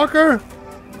motherfucker!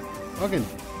 Fucking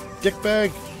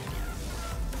dickbag.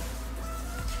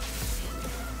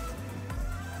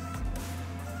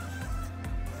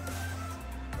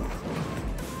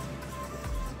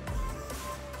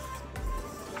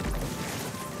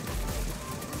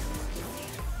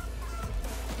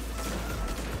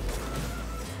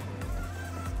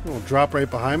 You won't drop right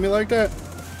behind me like that?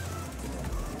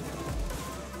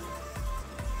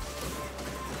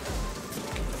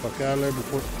 Fuck out of there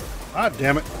before... Ah,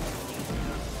 damn it.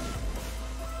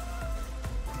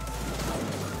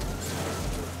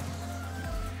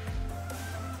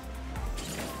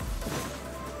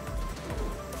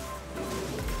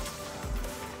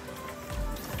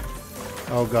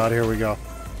 Oh god, here we go.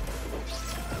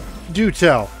 Do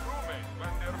tell.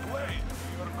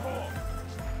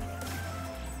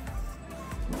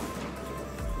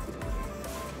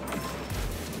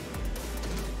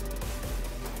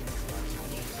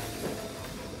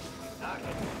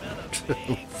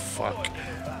 Fuck.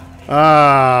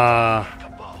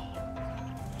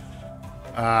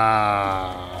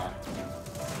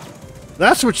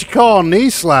 That's what you call a knee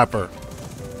slapper.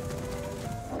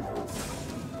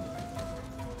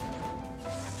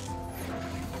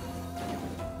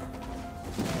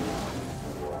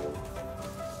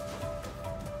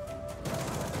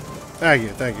 Thank you,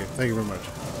 thank you, thank you very much.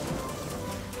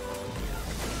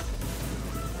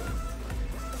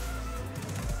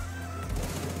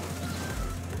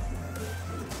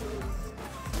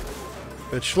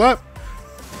 Bitch slap.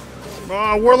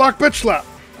 Oh, Warlock bitch slap.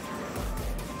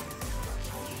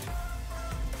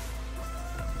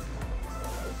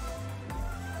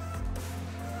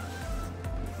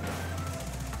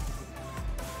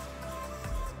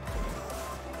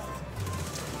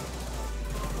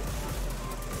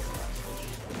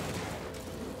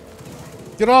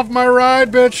 Get off my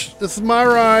ride, bitch. This is my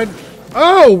ride.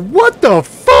 Oh, what the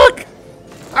fuck?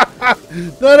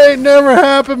 That ain't never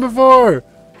happened before.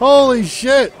 Holy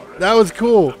shit. That was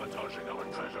cool.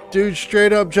 Dude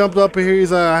straight up jumped up here.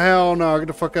 He's like, hell no, get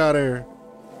the fuck out of here.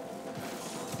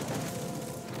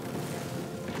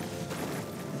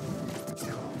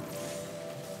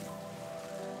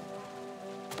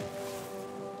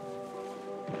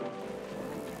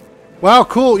 Wow,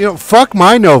 cool. You know, fuck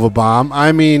my Nova Bomb.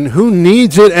 I mean, who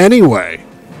needs it anyway?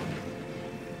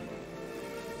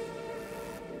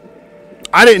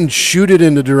 I didn't shoot it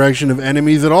in the direction of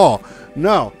enemies at all.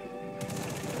 No.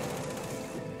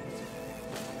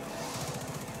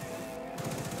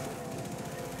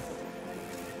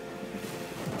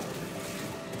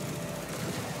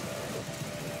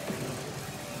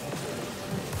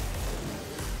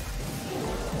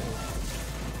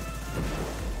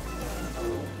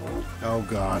 Oh,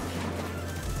 God.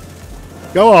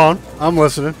 Go on. I'm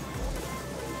listening.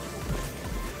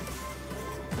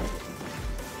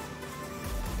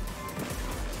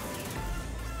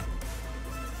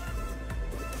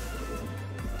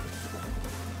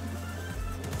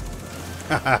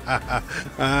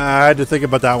 I had to think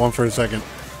about that one for a second.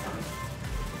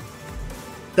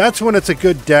 That's when it's a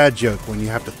good dad joke, when you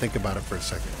have to think about it for a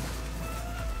second.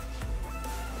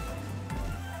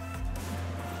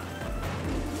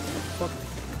 Fuck.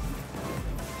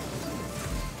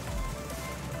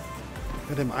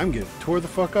 Goddamn, I'm getting tore the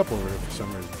fuck up over here for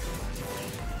some reason.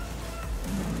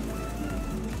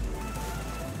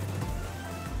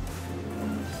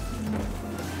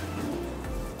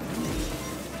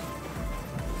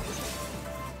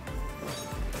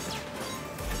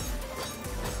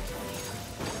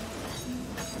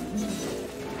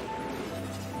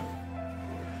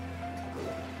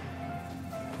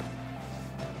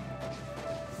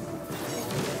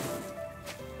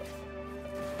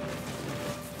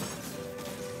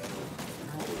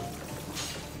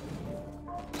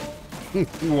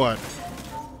 What?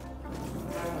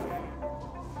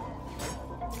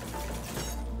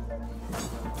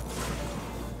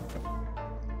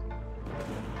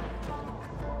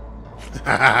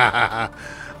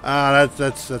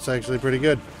 That's actually pretty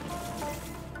good.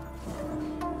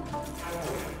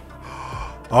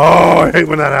 Oh, I hate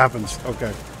when that happens.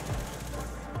 Okay.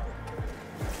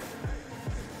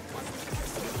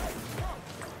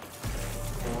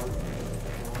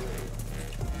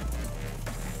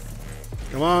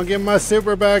 Come on, give my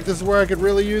super back. This is where I could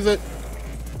really use it.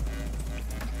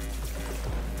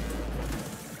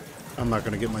 I'm not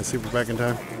gonna get my super back in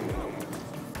time.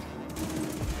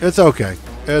 It's okay.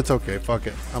 It's okay. Fuck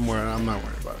it. I'm not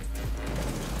worried about it.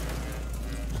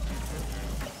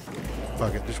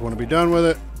 Fuck it. Just want to be done with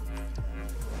it.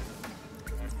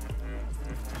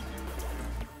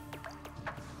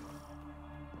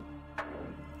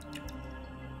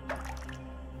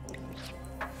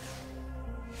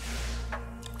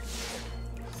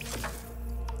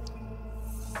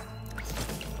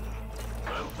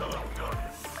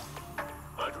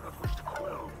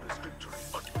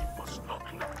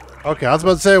 Okay, I was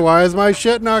about to say, why is my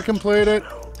shit not completed?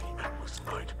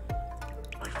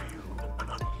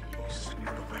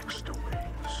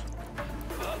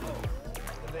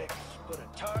 Put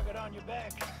a target on your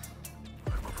back.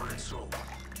 I'm afraid so.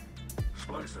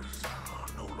 Splices are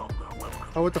no longer welcome.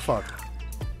 Oh, what the fuck?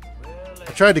 Well,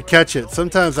 I tried to catch it.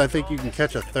 Sometimes I think you can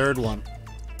catch a third one.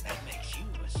 that makes you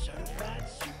a certified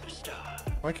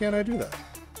superstar. Why can't I do that?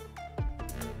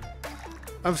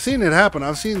 I've seen it happen.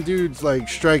 I've seen dudes like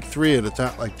strike 3 at a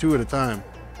time, like 2 at a time.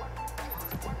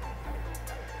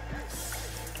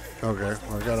 Okay,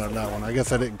 well, I got on that one. I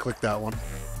guess I didn't click that one.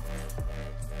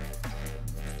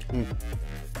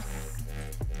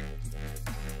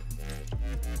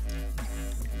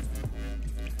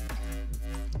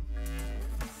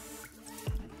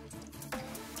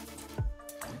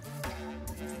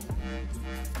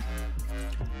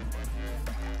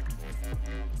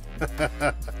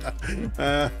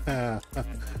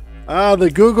 The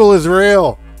Google is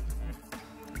real.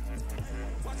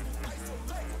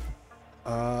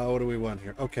 What do we want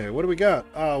here? Okay, what do we got?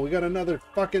 Oh, we got another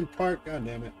fucking part. God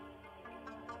damn it.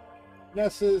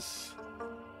 Nessus.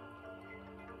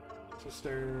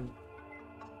 Cistern.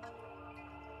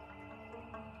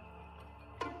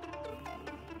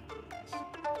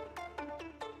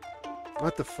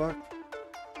 What the fuck?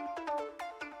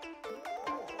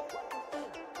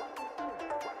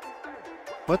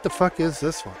 What the fuck is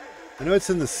this one? I know it's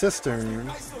in the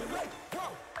cistern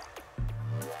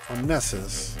on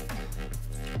Nessus.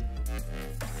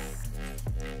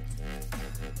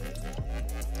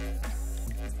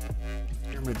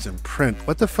 Pyramids in print.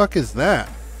 What the fuck is that?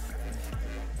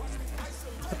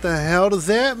 What the hell does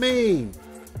that mean?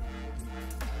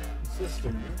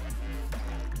 Cistern.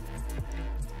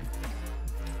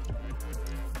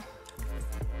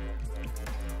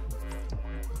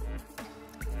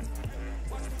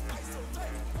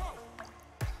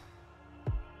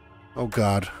 Oh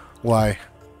God, why?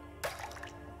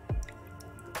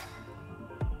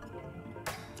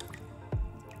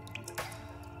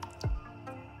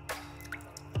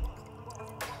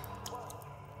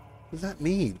 What does that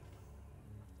mean?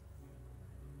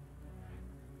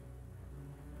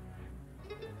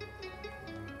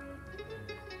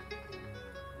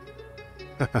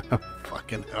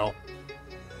 Fucking hell.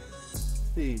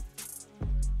 The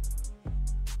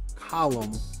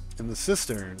column in the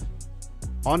cistern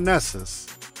on Nessus.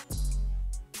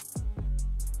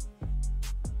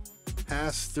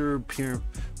 Pass through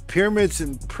pyramids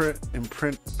in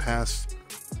print pass.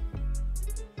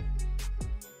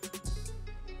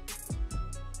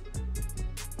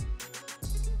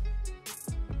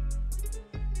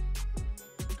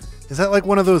 Is that like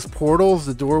one of those portals,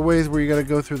 the doorways where you gotta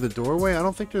go through the doorway? I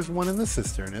don't think there's one in the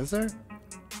cistern, is there?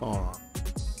 Hold on.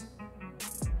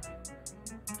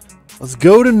 Let's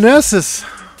go to Nessus.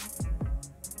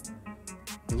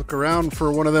 Look around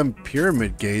for one of them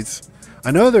pyramid gates.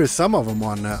 I know there's some of them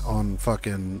on that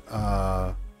fucking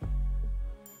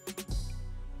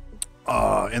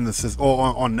in the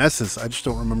on Nessus. I just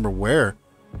don't remember where.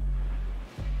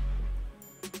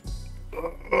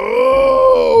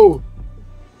 Oh!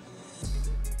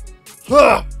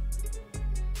 Huh.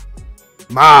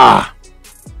 Ma!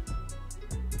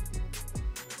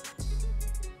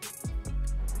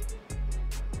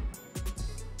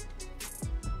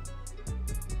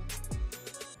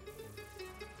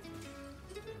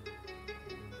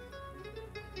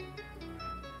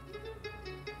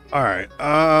 All right.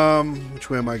 Which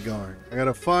way am I going? I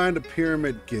gotta find a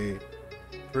pyramid gate.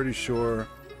 Pretty sure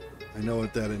I know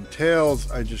what that entails.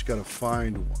 I just gotta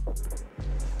find one.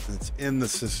 And it's in the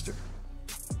cistern.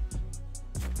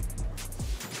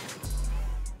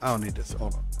 I don't need this.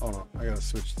 Hold on. Hold on. I gotta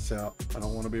switch this out. I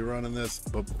don't want to be running this.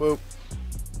 Boop, boop.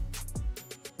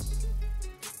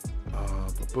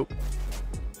 Boop, boop.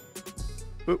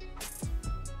 Boop.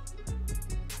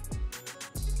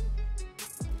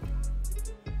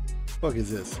 Fuck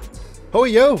is this? Oh,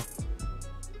 yo!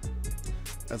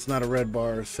 That's not a red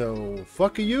bar, so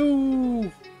fuck you!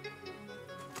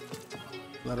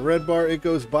 Not a red bar, it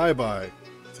goes bye-bye.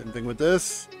 Same thing with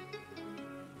this.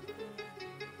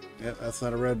 Yeah, that's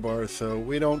not a red bar, so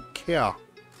we don't care.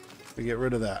 We get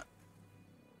rid of that.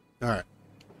 Alright.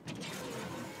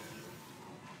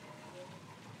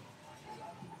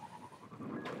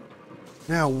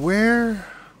 Now, where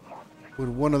would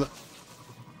one of the...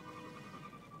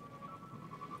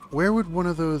 Where would one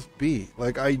of those be?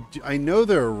 Like, I know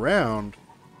they're around.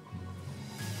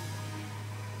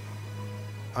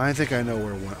 I think I know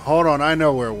where one... Hold on, I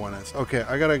know where one is. Okay,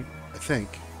 I gotta... I think.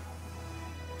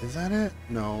 Is that it?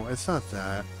 No, it's not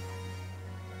that.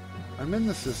 I'm in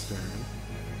the cistern.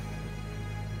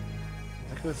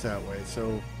 That goes that way.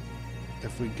 So,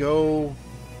 if we go...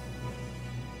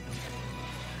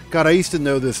 God, I used to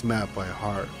know this map by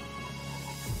heart.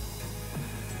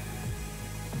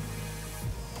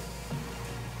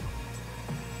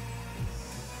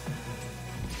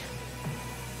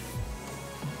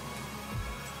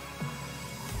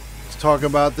 Let's talk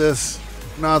about this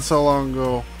not so long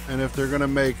ago. And if they're going to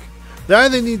make... They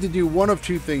either need to do one of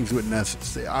two things with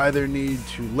Nessus. They either need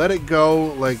to let it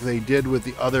go like they did with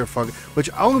the other fucking... Which,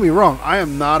 don't get me wrong, I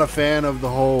am not a fan of the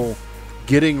whole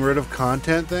getting rid of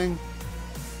content thing.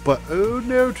 But, oh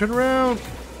no, turn around.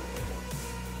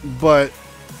 But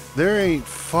there ain't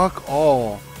fuck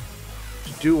all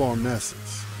to do on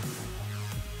Nessus.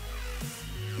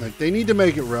 Like, they need to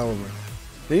make it relevant.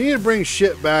 They need to bring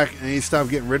shit back and they need to stop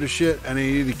getting rid of shit and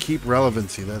they need to keep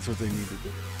relevancy. That's what they need to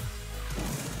do.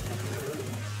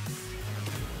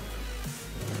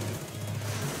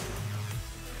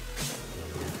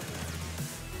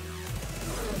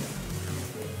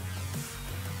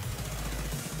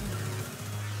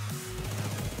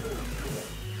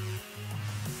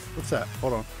 What's that?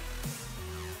 Hold on.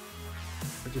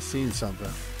 I just seen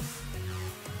something.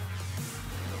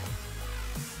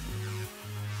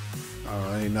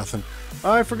 Oh, ain't nothing.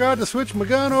 I forgot to switch my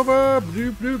gun over.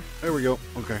 Doop, doop. There we go.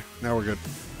 Okay, now we're good.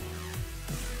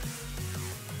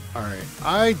 Alright.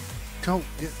 I don't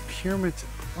get pyramids.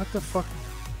 What the fuck?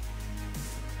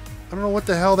 I don't know what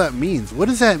the hell that means. What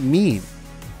does that mean?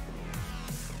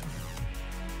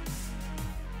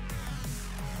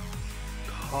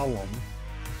 Column.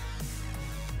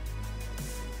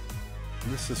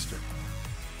 In the cistern.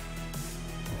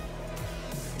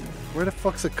 Where the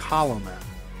fuck's a column at?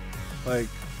 Like,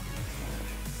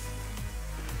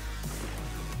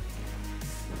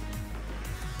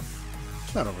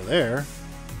 it's not over there.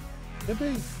 Could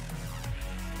be.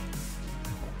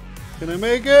 Can I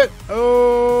make it? Oh,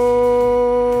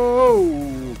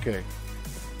 okay.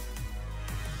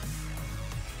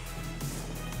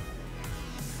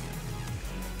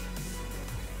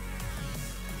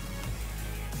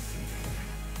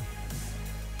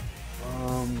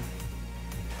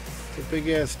 It's a big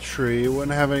ass tree. It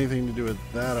wouldn't have anything to do with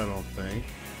that, I don't think.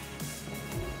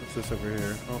 What's this over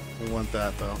here? Oh, we want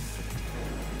that though.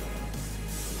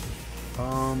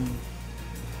 I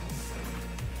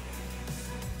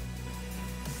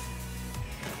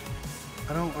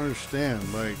don't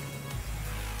understand. Like,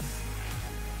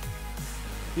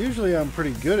 usually I'm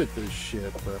pretty good at this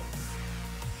shit, but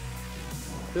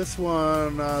this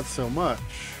one not so much.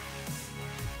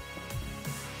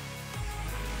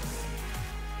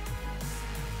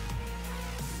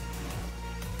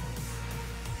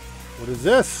 What is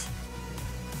this?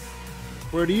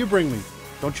 Where do you bring me?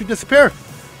 Don't you disappear!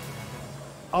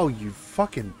 Oh, you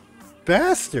fucking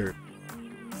bastard!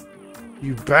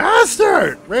 You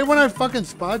bastard! Right when I fucking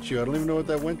spot you, I don't even know what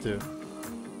that went to.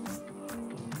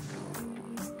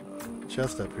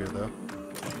 Chest up here, though.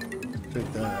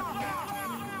 Take that.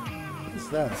 What's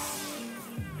that?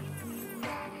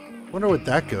 Wonder what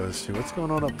that goes to. What's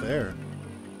going on up there?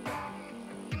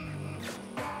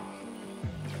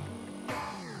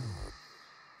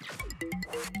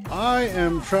 I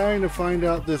am trying to find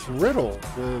out this riddle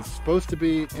that's supposed to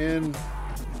be in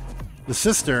the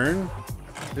cistern.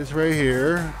 It's right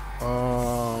here.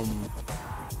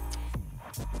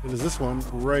 It is this one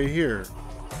right here.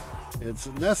 It's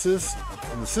Nessus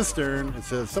in the cistern. It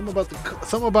says something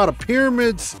about a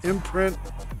pyramid's imprint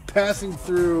passing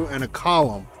through and a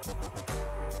column.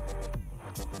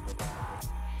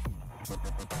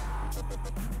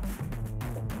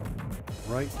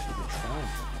 Right to the triangle.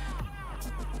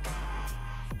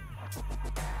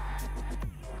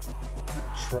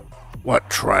 What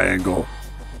triangle?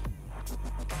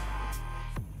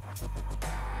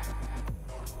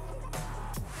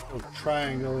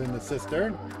 Triangle in the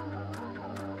cistern.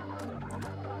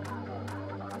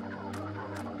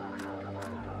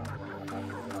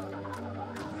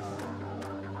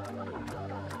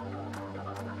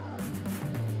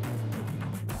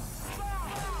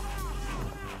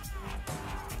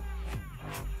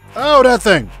 Oh, that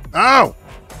thing! Oh!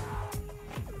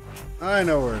 I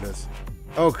know where it is.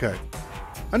 Okay.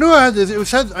 I knew I had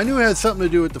this. I knew it had something to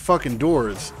do with the fucking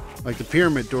doors. Like the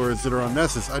pyramid doors that are on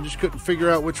Nessus. I just couldn't figure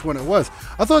out which one it was.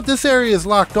 I thought this area is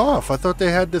locked off. I thought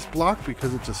they had this blocked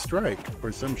because it's a strike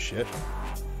or some shit.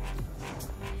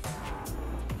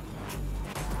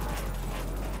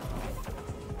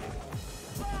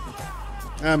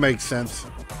 That makes sense.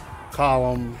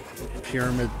 Column,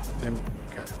 pyramid, and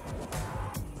okay.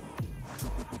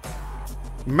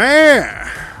 Man!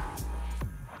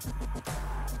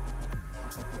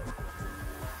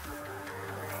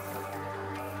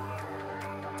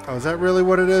 Oh, is that really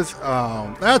what it is?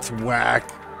 Oh, that's whack.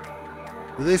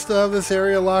 Do they still have this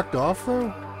area locked off,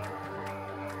 though?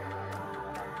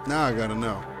 Now I gotta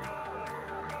know.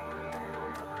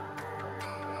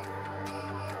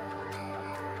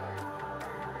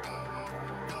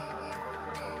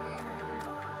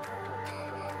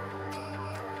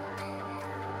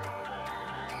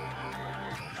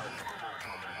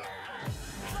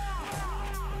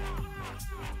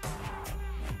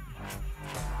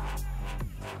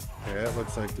 Yeah, it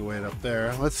looks like the way up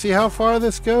there. Let's see how far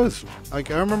this goes. Like,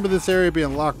 I remember this area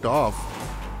being locked off.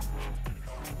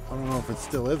 I don't know if it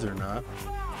still is or not.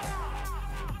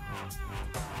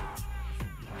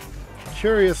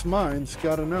 Curious minds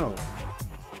gotta know.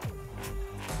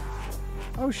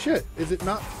 Oh shit, is it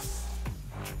not?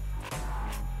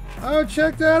 Oh,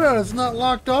 check that out. It's not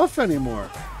locked off anymore.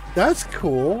 That's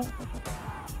cool.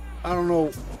 I don't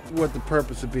know what the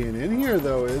purpose of being in here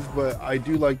though is, but I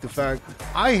do like the fact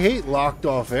I hate locked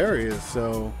off areas,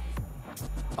 so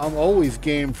I'm always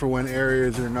game for when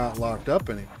areas are not locked up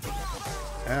anymore.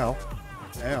 Ow.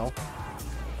 Ow.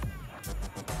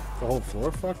 The whole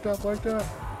floor fucked up like that?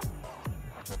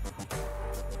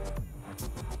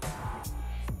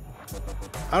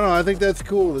 I don't know, I think that's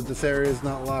cool that this area is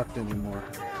not locked anymore.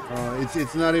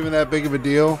 It's not even that big of a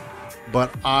deal, but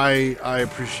I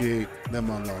appreciate them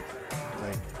unlocking.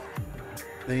 Like,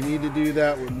 they need to do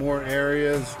that with more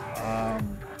areas,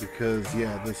 because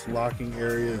yeah, this locking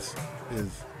areas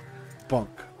is bunk.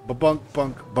 Bunk,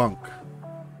 bunk, bunk.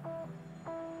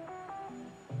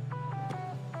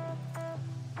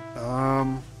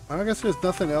 I guess there's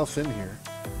nothing else in here.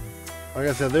 Like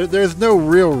I said, there's no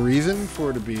real reason for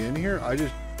it to be in here. I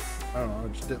don't know, I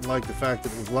just didn't like the fact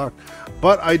that it was locked.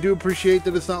 But I do appreciate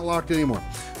that it's not locked anymore.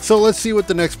 So let's see what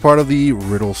the next part of the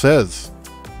riddle says.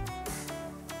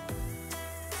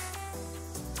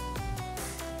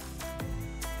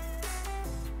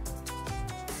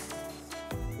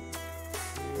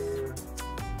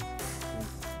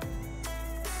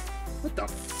 What the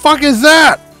fuck is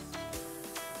that?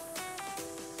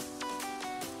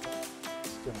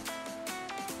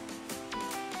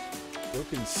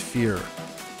 Broken sphere.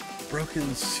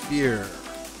 Broken sphere.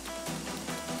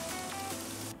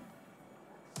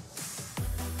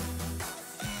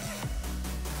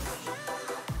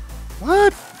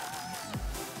 What?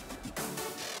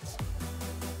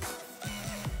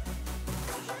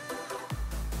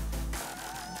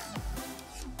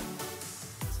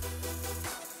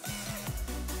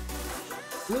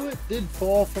 Fluid did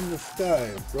fall from the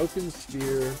sky. Broken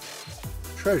sphere.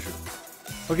 Treasure.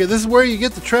 Okay, this is where you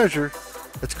get the treasure.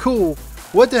 That's cool.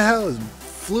 What the hell is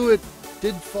fluid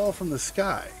did fall from the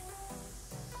sky?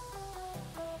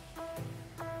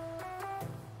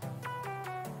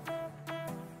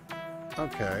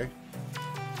 Okay.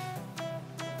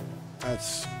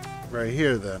 That's right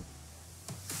here then.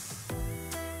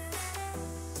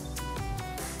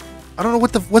 I don't know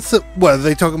what are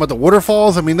they talking about, the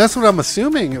waterfalls? I mean, that's what I'm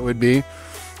assuming it would be.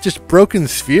 Just broken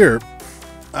sphere.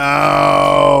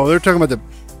 Oh, they're talking about the...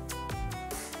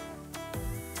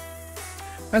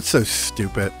 That's so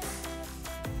stupid.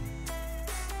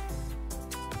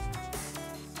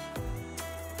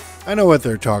 I know what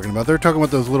they're talking about. They're talking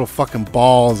about those little fucking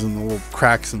balls and the little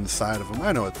cracks in the side of them.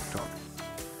 I know what they're talking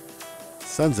about.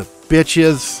 Sons of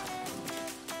bitches.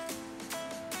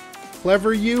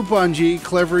 Clever you, Bungie.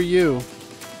 Clever you.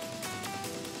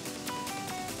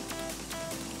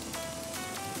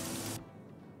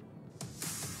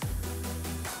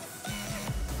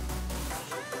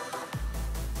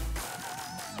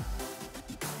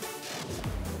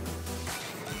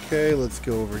 Okay, let's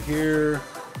go over here.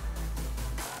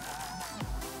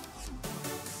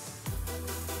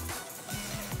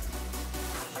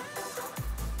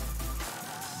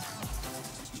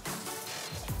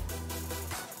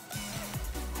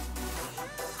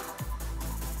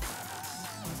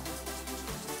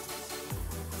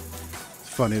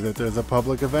 Funny that there's a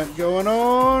public event going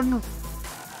on.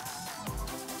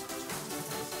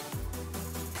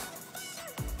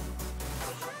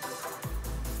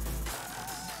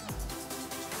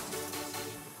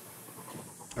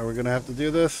 Are we gonna have to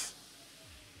do this?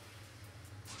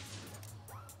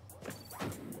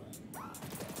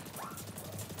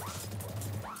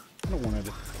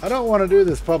 I don't want to do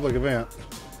this public event.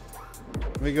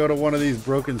 Let me go to one of these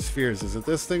broken spheres. Is it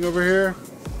this thing over here?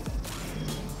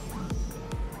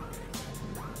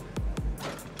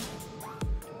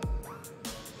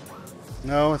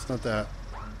 No, it's not that.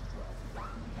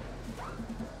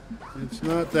 It's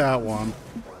not that one.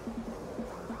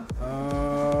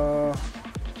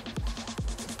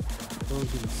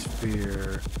 Broken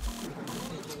sphere.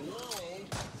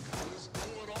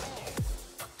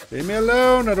 Leave me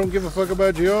alone. I don't give a fuck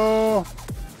about you all.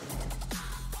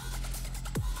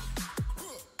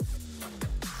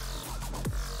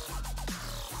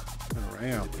 Turn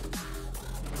around.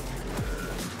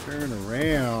 Turn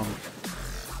around.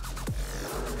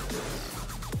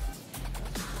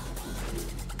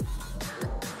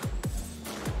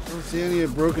 I don't see any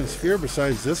broken sphere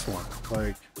besides this one.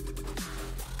 Like,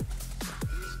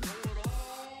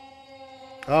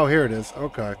 oh, here it is.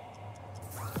 Okay.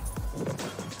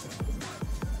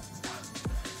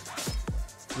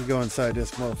 Let me go inside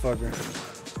this motherfucker.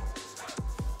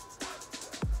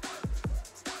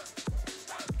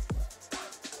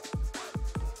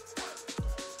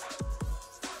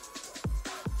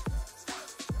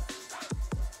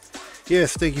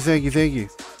 Yes, thank you, thank you, thank you.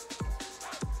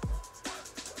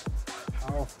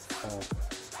 Powerful.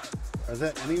 Is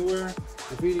that anywhere?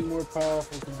 Defeating more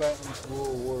powerful combatants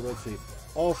will reward. Let's see.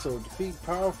 Also, defeat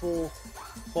powerful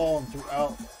fallen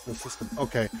throughout the system.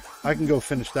 Okay, I can go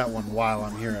finish that one while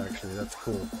I'm here, actually. That's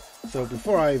cool. So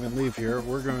before I even leave here,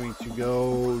 we're going to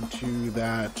go to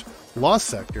that lost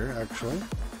sector, actually.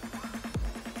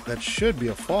 That should be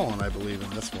a fallen, I believe, in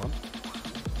this one.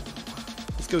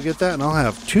 Let's go get that, and I'll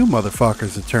have 2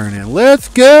 motherfuckers to turn in. Let's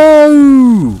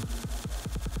go!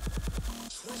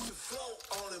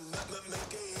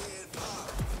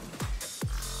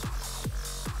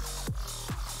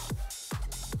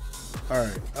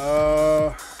 Alright,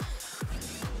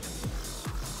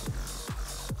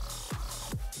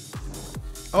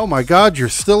 oh my god, you're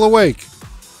still awake.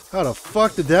 How the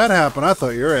fuck did that happen? I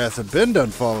thought your ass had been done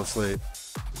fall asleep.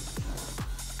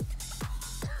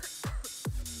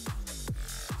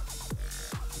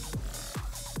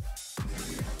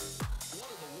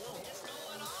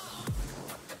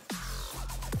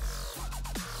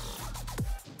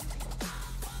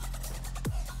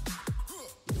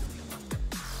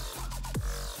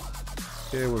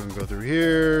 Okay, we're gonna go through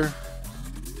here.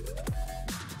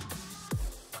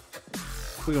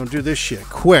 We're gonna do this shit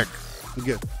quick. We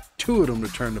get 2 of them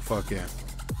to turn the fuck in.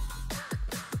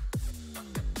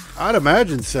 I'd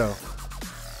imagine so.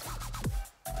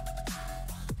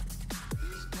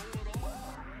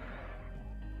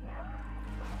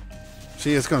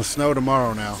 See, it's gonna snow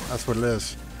tomorrow now. That's what it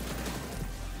is.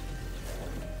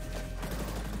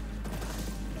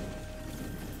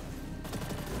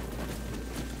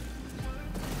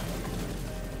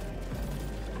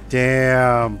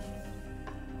 Damn.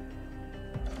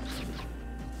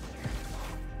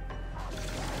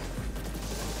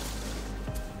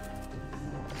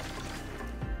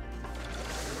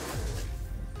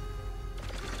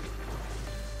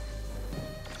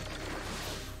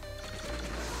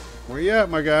 Where you at,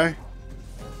 my guy?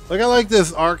 Like, I like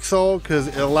this arc soul because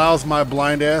it allows my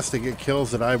blind ass to get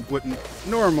kills that I wouldn't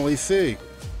normally see.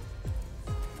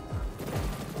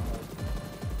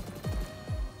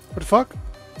 What the fuck?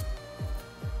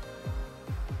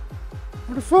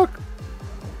 What the fuck?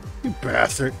 You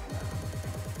bastard.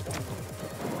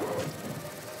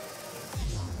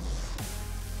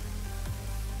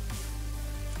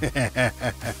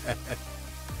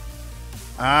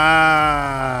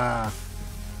 Ah.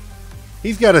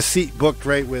 He's got a seat booked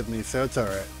right with me, so it's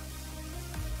alright.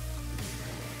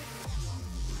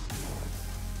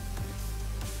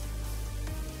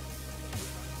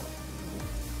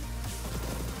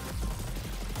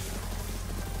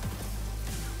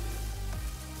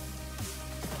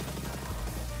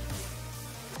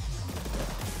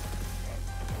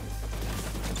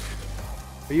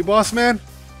 Are you boss man?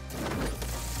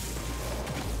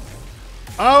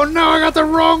 Oh no, I got the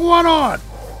wrong one on!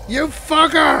 You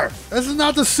fucker! This is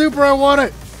not the super I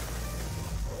wanted!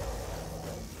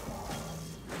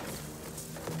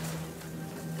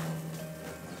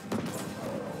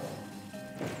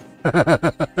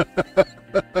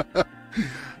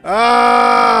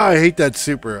 Ah, I hate that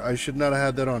super. I should not have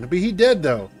had that on. But he did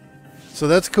though. So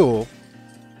that's cool.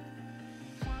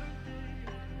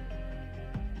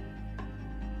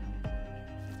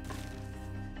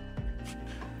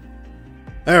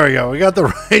 There we go. We got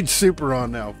the right super on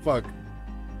now. Fuck.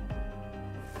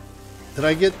 Did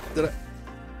I?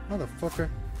 Motherfucker.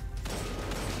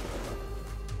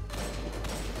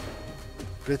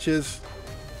 Bitches.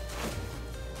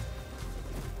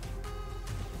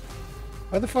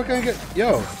 Why the fuck I get...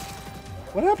 Yo.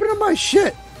 What happened to my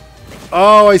shit?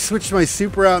 Oh, I switched my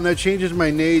super out and that changes my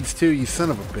nades too, you son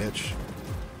of a bitch.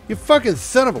 You fucking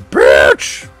son of a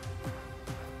bitch!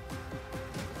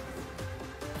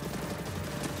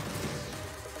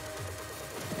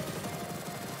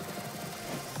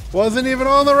 Wasn't even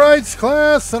on the rights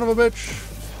class, son of a bitch.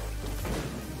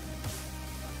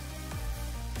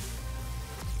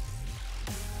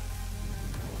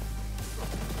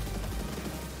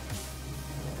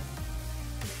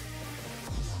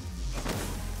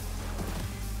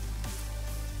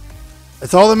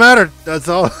 That's all that mattered. That's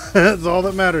all. That's all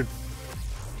that mattered.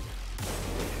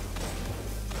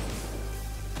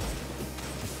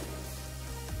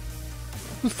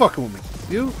 Who's fucking with me?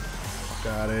 You?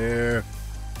 Fuck out of here.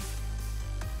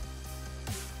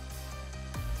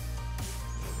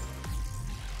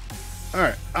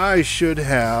 Alright, I should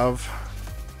have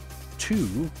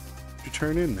 2 to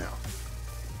turn in now.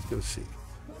 Let's go see.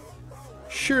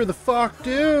 Sure the fuck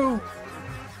do.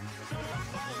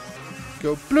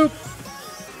 Go bloop.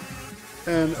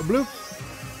 And a bloop.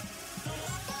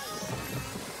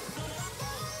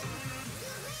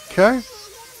 Okay.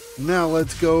 Now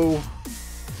let's go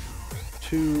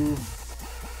to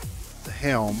the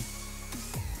helm.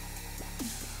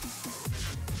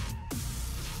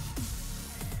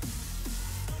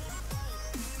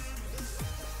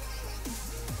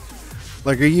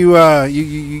 Like, are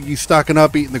you stocking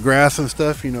up, eating the grass and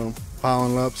stuff? You know,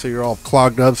 piling up so you're all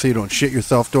clogged up, so you don't shit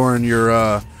yourself during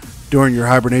your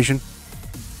hibernation.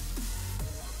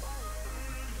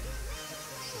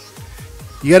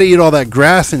 You got to eat all that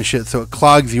grass and shit so it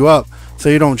clogs you up, so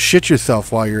you don't shit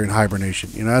yourself while you're in hibernation.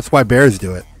 You know, that's why bears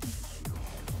do it.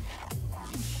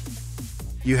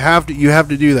 You have to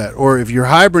do that, or if you're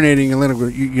hibernating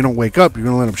and you don't wake up, you're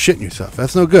gonna end up shitting yourself.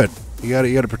 That's no good. You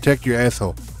gotta protect your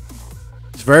asshole.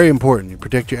 It's very important. You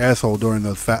protect your asshole during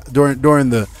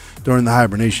the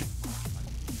hibernation.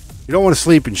 You don't want to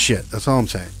sleep and shit. That's all I'm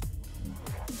saying.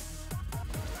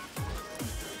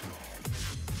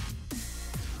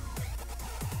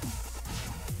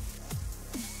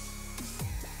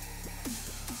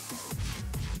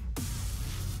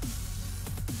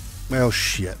 Well,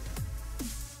 shit.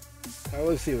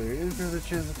 Let's see. Is there a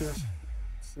chance of this?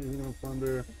 Seasonal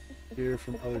plunder here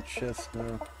from other chests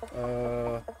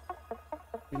now.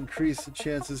 Increase the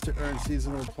chances to earn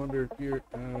seasonal plunder here.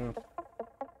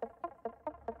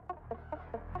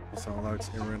 This unlocks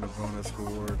a bonus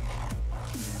reward.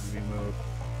 Remote.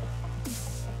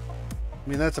 I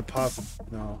mean, that's a possible.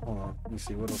 No, hold on. Let me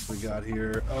see what else we got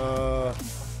here.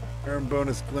 Earn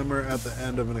bonus glimmer at the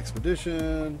end of an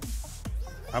expedition.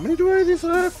 How many do I of these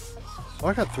have? Oh,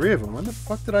 I got 3 of them. When the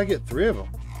fuck did I get 3 of them?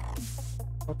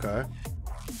 Okay.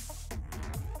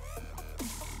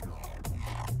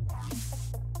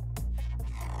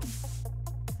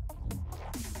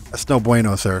 That's no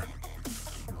bueno, sir.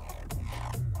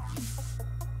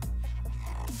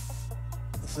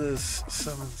 This is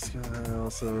summon sky,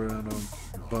 also a random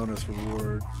bonus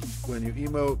reward when you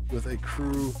emote with a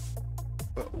crew,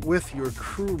 with your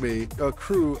crewmate,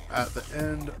 crew at the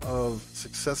end of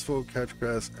successful catch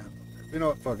grass. And you know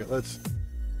what? Fuck it. Let's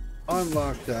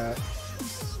unlock that.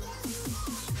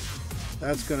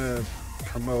 That's gonna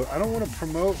promote. I don't want to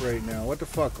promote right now. What the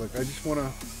fuck? Like, I just want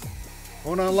to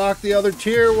unlock the other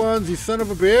tier ones, you son of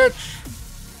a bitch.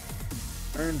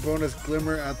 Earn bonus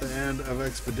glimmer at the end of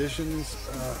expeditions.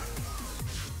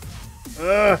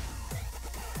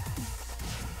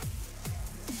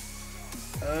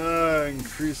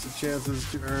 Increase the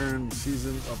chances to earn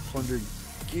season of plunder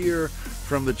gear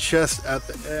from the chest at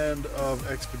the end of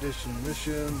expedition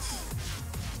missions.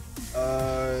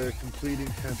 Completing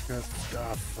catch grass.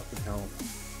 Ah, fucking hell.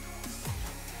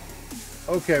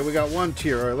 Okay, we got 1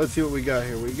 tier. All right, let's see what we got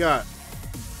here. We got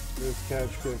this catch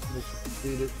quest mission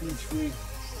completed each week.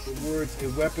 Rewards a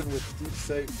weapon with deep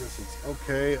sight distance.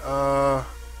 Okay, so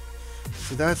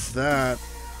that's that.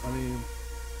 I mean,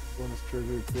 bonus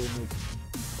trigger coordinates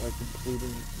by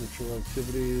completing ritual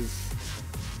activities.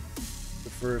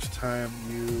 The first time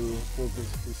you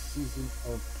focus the season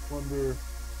of plunder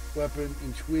weapon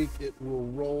each week, it will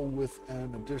roll with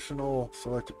an additional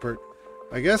selected perk.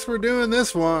 I guess we're doing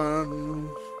this one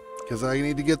because I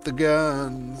need to get the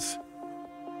guns.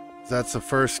 That's the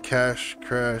first cash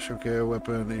crash. Okay,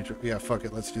 weapon. Yeah, fuck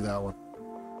it. Let's do that one.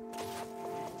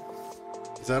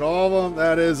 Is that all of them?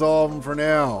 That is all of them for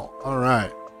now. All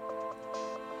right.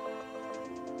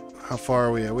 How far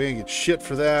are we at? We ain't get shit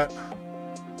for that.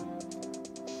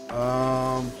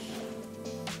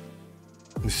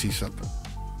 Let me see something.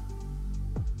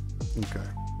 Okay.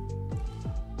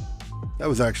 That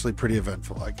was actually pretty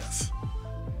eventful, I guess.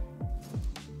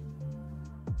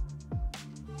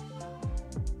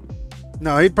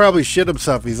 No, he probably shit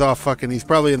himself. He's all fucking. He's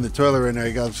probably in the toilet right now.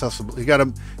 He got himself.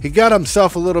 He got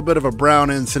himself a little bit of a brown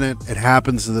incident. It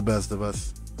happens to the best of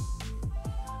us.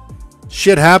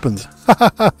 Shit happens.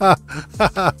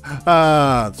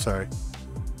 Sorry.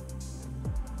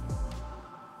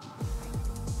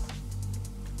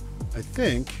 I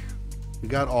think we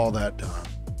got all that done.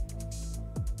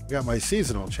 Got my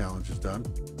seasonal challenges done.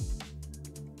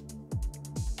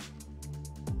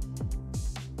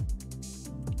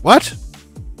 What?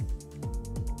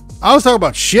 I was talking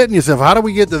about shitting yourself. How do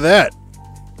we get to that?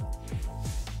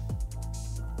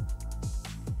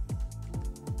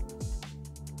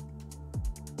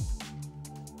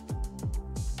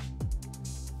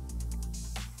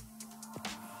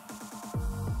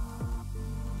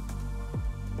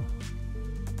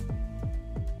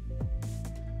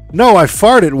 No, I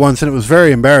farted once and it was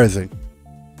very embarrassing.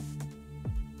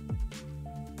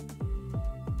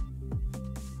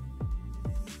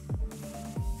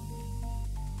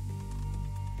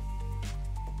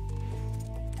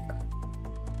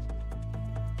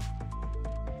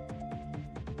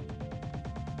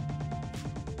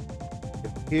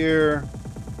 Here.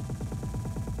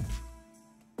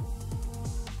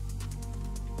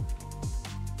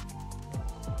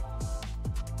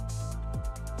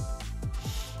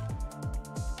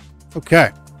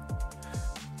 Okay.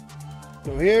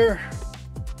 So here.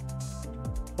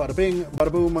 Bada bing,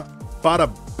 bada boom,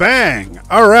 bada bang.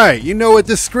 All right. You know what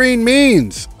this screen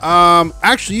means.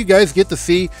 Actually, you guys get to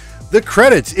see the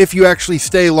credits if you actually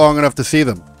stay long enough to see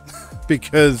them.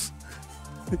 Because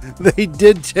they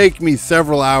did take me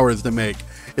several hours to make.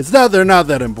 They're not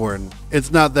that important.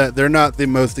 It's not that they're not the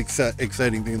most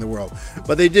exciting thing in the world.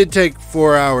 But they did take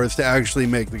 4 hours to actually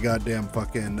make the goddamn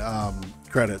fucking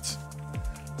credits.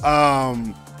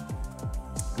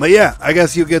 But yeah, I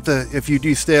guess you'll get to, if you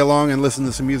do stay along and listen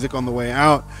to some music on the way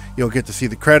out, you'll get to see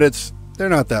the credits. They're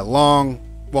not that long.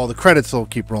 Well, the credits will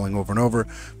keep rolling over and over.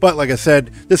 But like I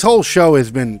said, this whole show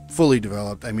has been fully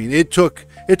developed. I mean, it took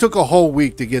a whole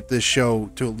week to get this show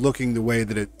to looking the way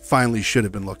that it finally should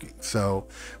have been looking. So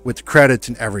with the credits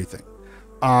and everything,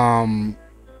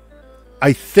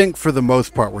 I think for the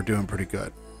most part, we're doing pretty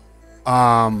good.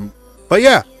 But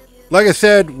yeah, like I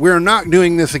said, we're not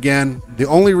doing this again. The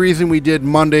only reason we did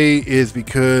Monday is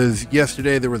because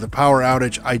yesterday there was a power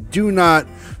outage. I do not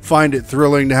find it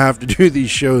thrilling to have to do these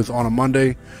shows on a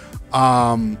Monday.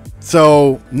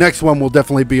 So next one will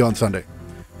definitely be on Sunday.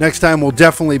 Next time will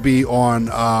definitely be on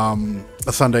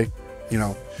a Sunday, you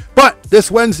know. But this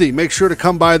Wednesday, make sure to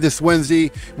come by this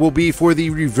Wednesday, will be for the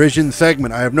revision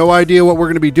segment. I have no idea what we're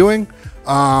going to be doing.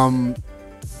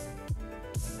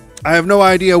 I have no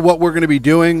idea what we're going to be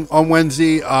doing on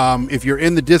Wednesday. If you're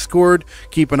in the Discord,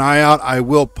 keep an eye out. I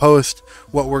will post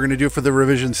what we're going to do for the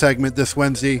revision segment this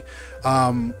Wednesday.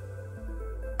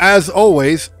 As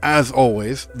always,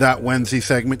 that Wednesday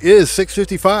segment is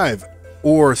 6:55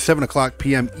 or 7 o'clock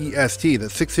p.m. EST.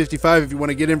 That's 6:55 if you want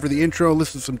to get in for the intro,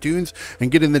 listen to some tunes, and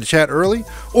get in the chat early,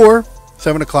 or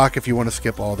 7 o'clock if you want to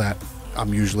skip all that.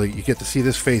 You get to see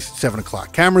this face at 7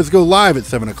 o'clock. Cameras go live at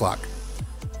 7 o'clock.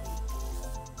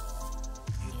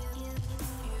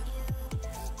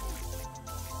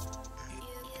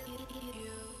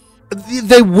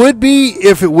 They would be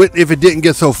if it didn't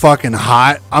get so fucking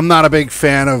hot. I'm not a big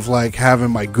fan of like having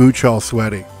my gooch all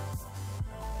sweaty.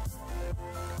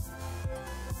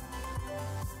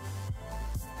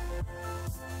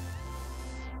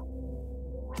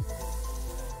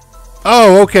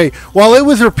 Oh, okay. While it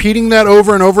was repeating that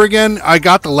over and over again, I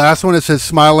got the last one. It says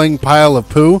smiling pile of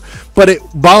poo, but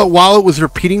while it was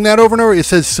repeating that over and over, it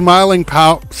says smiling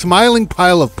pile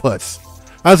of puss.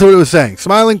 That's what it was saying.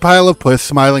 Smiling pile of puss,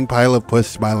 smiling pile of puss,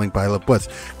 smiling pile of puss.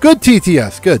 Good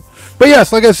TTS, good. But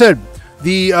yes, like I said,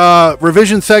 the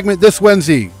revision segment this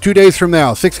Wednesday, 2 days from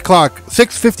now, 6 o'clock,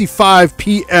 6:55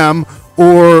 p.m.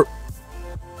 or...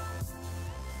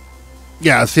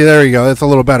 Yeah, see, there you go. That's a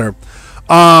little better.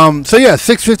 So yeah,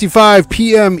 6:55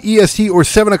 p.m. EST or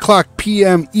 7 o'clock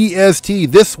p.m.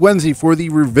 EST this Wednesday for the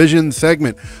revision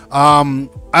segment.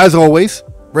 As always,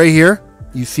 right here,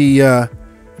 you see...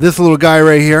 this little guy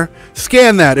right here.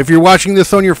 Scan that. If you're watching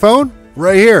this on your phone,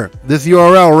 right here. This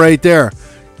URL right there.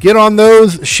 Get on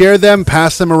those, share them,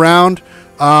 pass them around.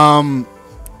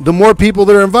 The more people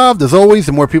that are involved, as always,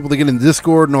 the more people that get in the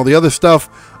Discord and all the other stuff,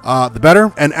 the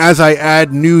better. And as I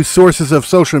add new sources of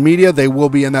social media, they will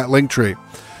be in that link tree.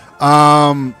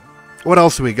 What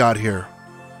else do we got here?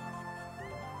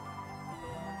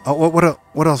 Oh,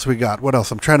 what else we got? What else?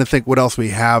 I'm trying to think what else we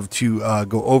have to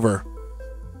go over.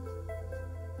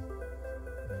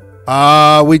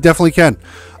 We definitely can.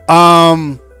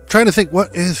 Trying to think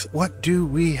what do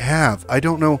we have? I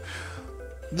don't know.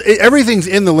 Everything's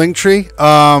in the link tree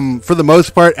for the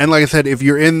most part, and like I said, if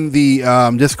you're in the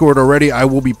Discord already, I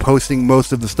will be posting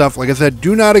most of the stuff. Like I said,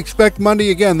 do not expect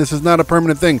Monday again. This is not a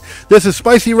permanent thing. This is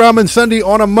Spicy Ramen Sunday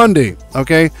on a Monday.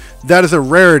 Okay, that is a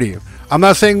rarity. I'm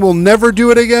not saying we'll never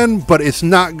do it again, but it's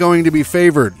not going to be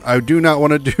favored. I do not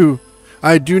want to do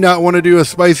a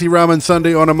Spicy Ramen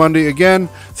Sunday on a Monday again.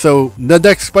 So the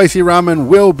next Spicy Ramen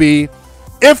will be,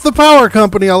 if the power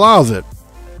company allows it,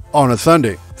 on a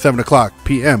Sunday, 7 o'clock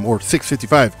p.m. or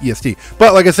 6:55 EST.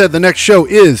 But like I said, the next show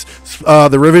is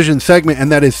the revision segment, and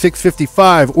that is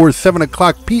 6:55 or 7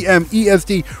 o'clock p.m.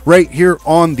 EST right here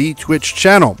on the Twitch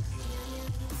channel.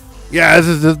 Yeah, this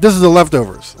is the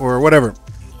leftovers or whatever.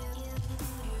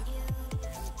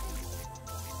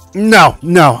 No,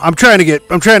 I'm trying to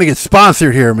get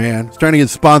sponsored here, man. I'm trying to get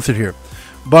sponsored here.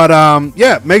 But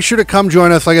yeah, make sure to come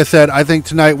join us. Like I said, I think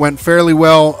tonight went fairly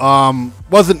well.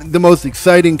 Wasn't the most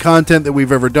exciting content that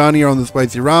we've ever done here on the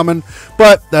Spicy Ramen,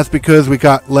 but that's because we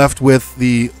got left with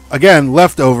the, again,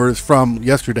 leftovers from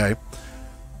yesterday.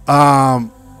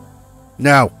 Now,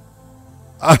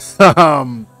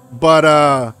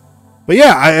 but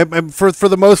yeah, I for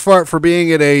the most part, for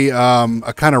being at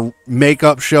a kind of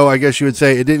makeup show, I guess you would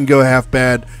say, it didn't go half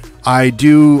bad. I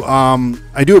do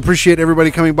appreciate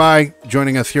everybody coming by,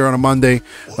 joining us here on a Monday.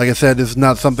 Like I said, this is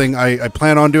not something I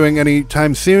plan on doing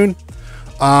anytime soon.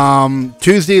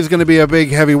 Tuesday is going to be a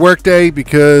big, heavy work day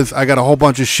because I got a whole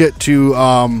bunch of shit to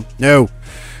no,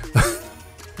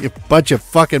 you bunch of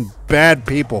fucking bad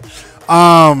people.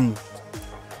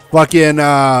 Fucking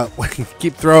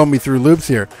keep throwing me through loops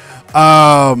here.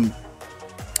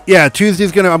 Yeah,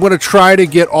 Tuesday's I'm gonna try to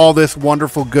get all this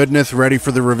wonderful goodness ready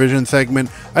for the revision segment.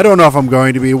 I don't know if I'm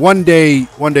going to be. One day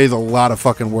is a lot of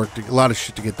fucking work, a lot of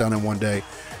shit to get done in one day.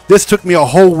 This took me a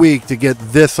whole week to get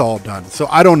this all done, so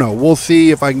I don't know. We'll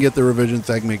see if I can get the revision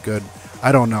segment good.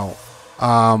 I don't know.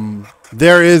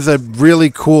 There is a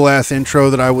really cool ass intro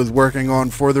that I was working on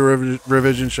for the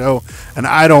revision show, and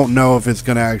I don't know if it's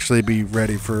gonna actually be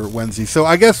ready for Wednesday. So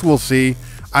I guess we'll see.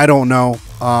 I don't know.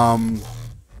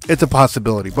 It's a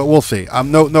possibility, but we'll see.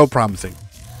 No promising.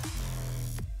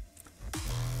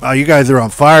 You guys are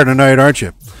on fire tonight, aren't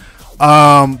you?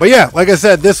 But yeah, like I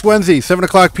said, this Wednesday, 7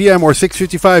 o'clock p.m. or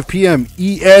 6:55 p.m.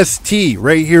 EST,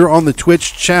 right here on the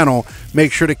Twitch channel.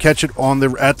 Make sure to catch it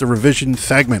at the revision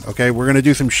segment. Okay, we're gonna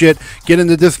do some shit. Get in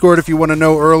the Discord if you want to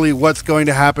know early what's going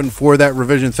to happen for that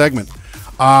revision segment.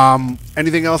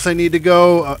 Anything else I need to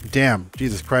go? Damn,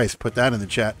 Jesus Christ, put that in the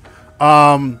chat.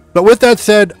 But with that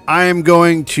said, I am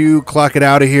going to clock it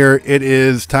out of here. It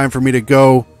is time for me to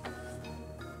go.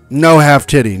 No half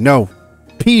titty, no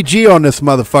PG on this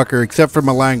motherfucker, except for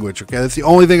my language. Okay, that's the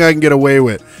only thing I can get away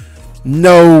with.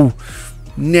 No,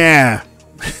 nah.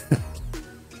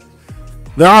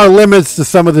 There are limits to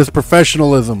some of this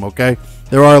professionalism. Okay,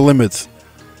 there are limits.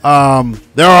 There are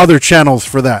other channels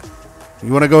for that.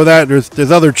 You want to go that?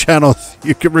 There's other channels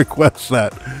you can request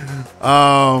that.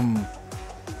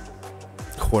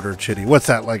 Quarter chitty. What's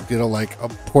that like? You know, like a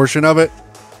portion of it.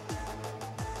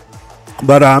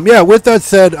 But yeah, with that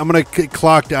said, I'm gonna get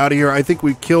clocked out of here. I think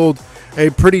we killed a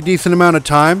pretty decent amount of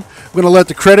time. I'm gonna let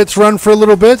the credits run for a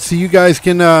little bit so you guys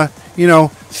can you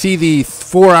know, see the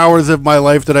 4 hours of my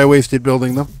life that I wasted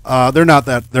building them. They're not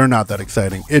that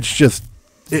exciting. It's just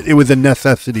it was a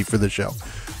necessity for the show.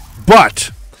 But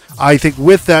I think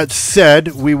with that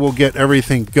said, we will get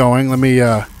everything going. Let me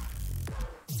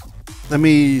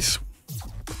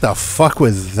what the fuck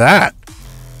was that?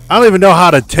 I don't even know how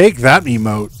to take that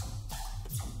emote.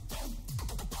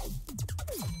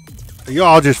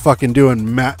 Y'all just fucking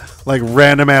doing like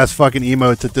random ass fucking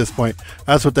emotes at this point.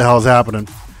 That's what the hell's happening.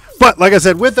 But like I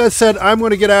said, with that said, I'm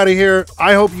going to get out of here.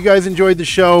 I hope you guys enjoyed the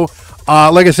show.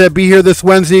 Like I said, be here this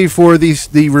Wednesday for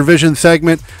the revision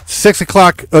segment,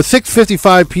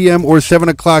 6:55 p.m. or 7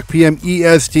 o'clock p.m.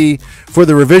 EST for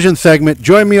the revision segment.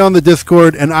 Join me on the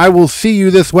Discord, and I will see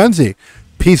you this Wednesday.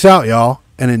 Peace out, y'all,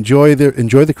 and enjoy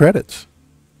the credits.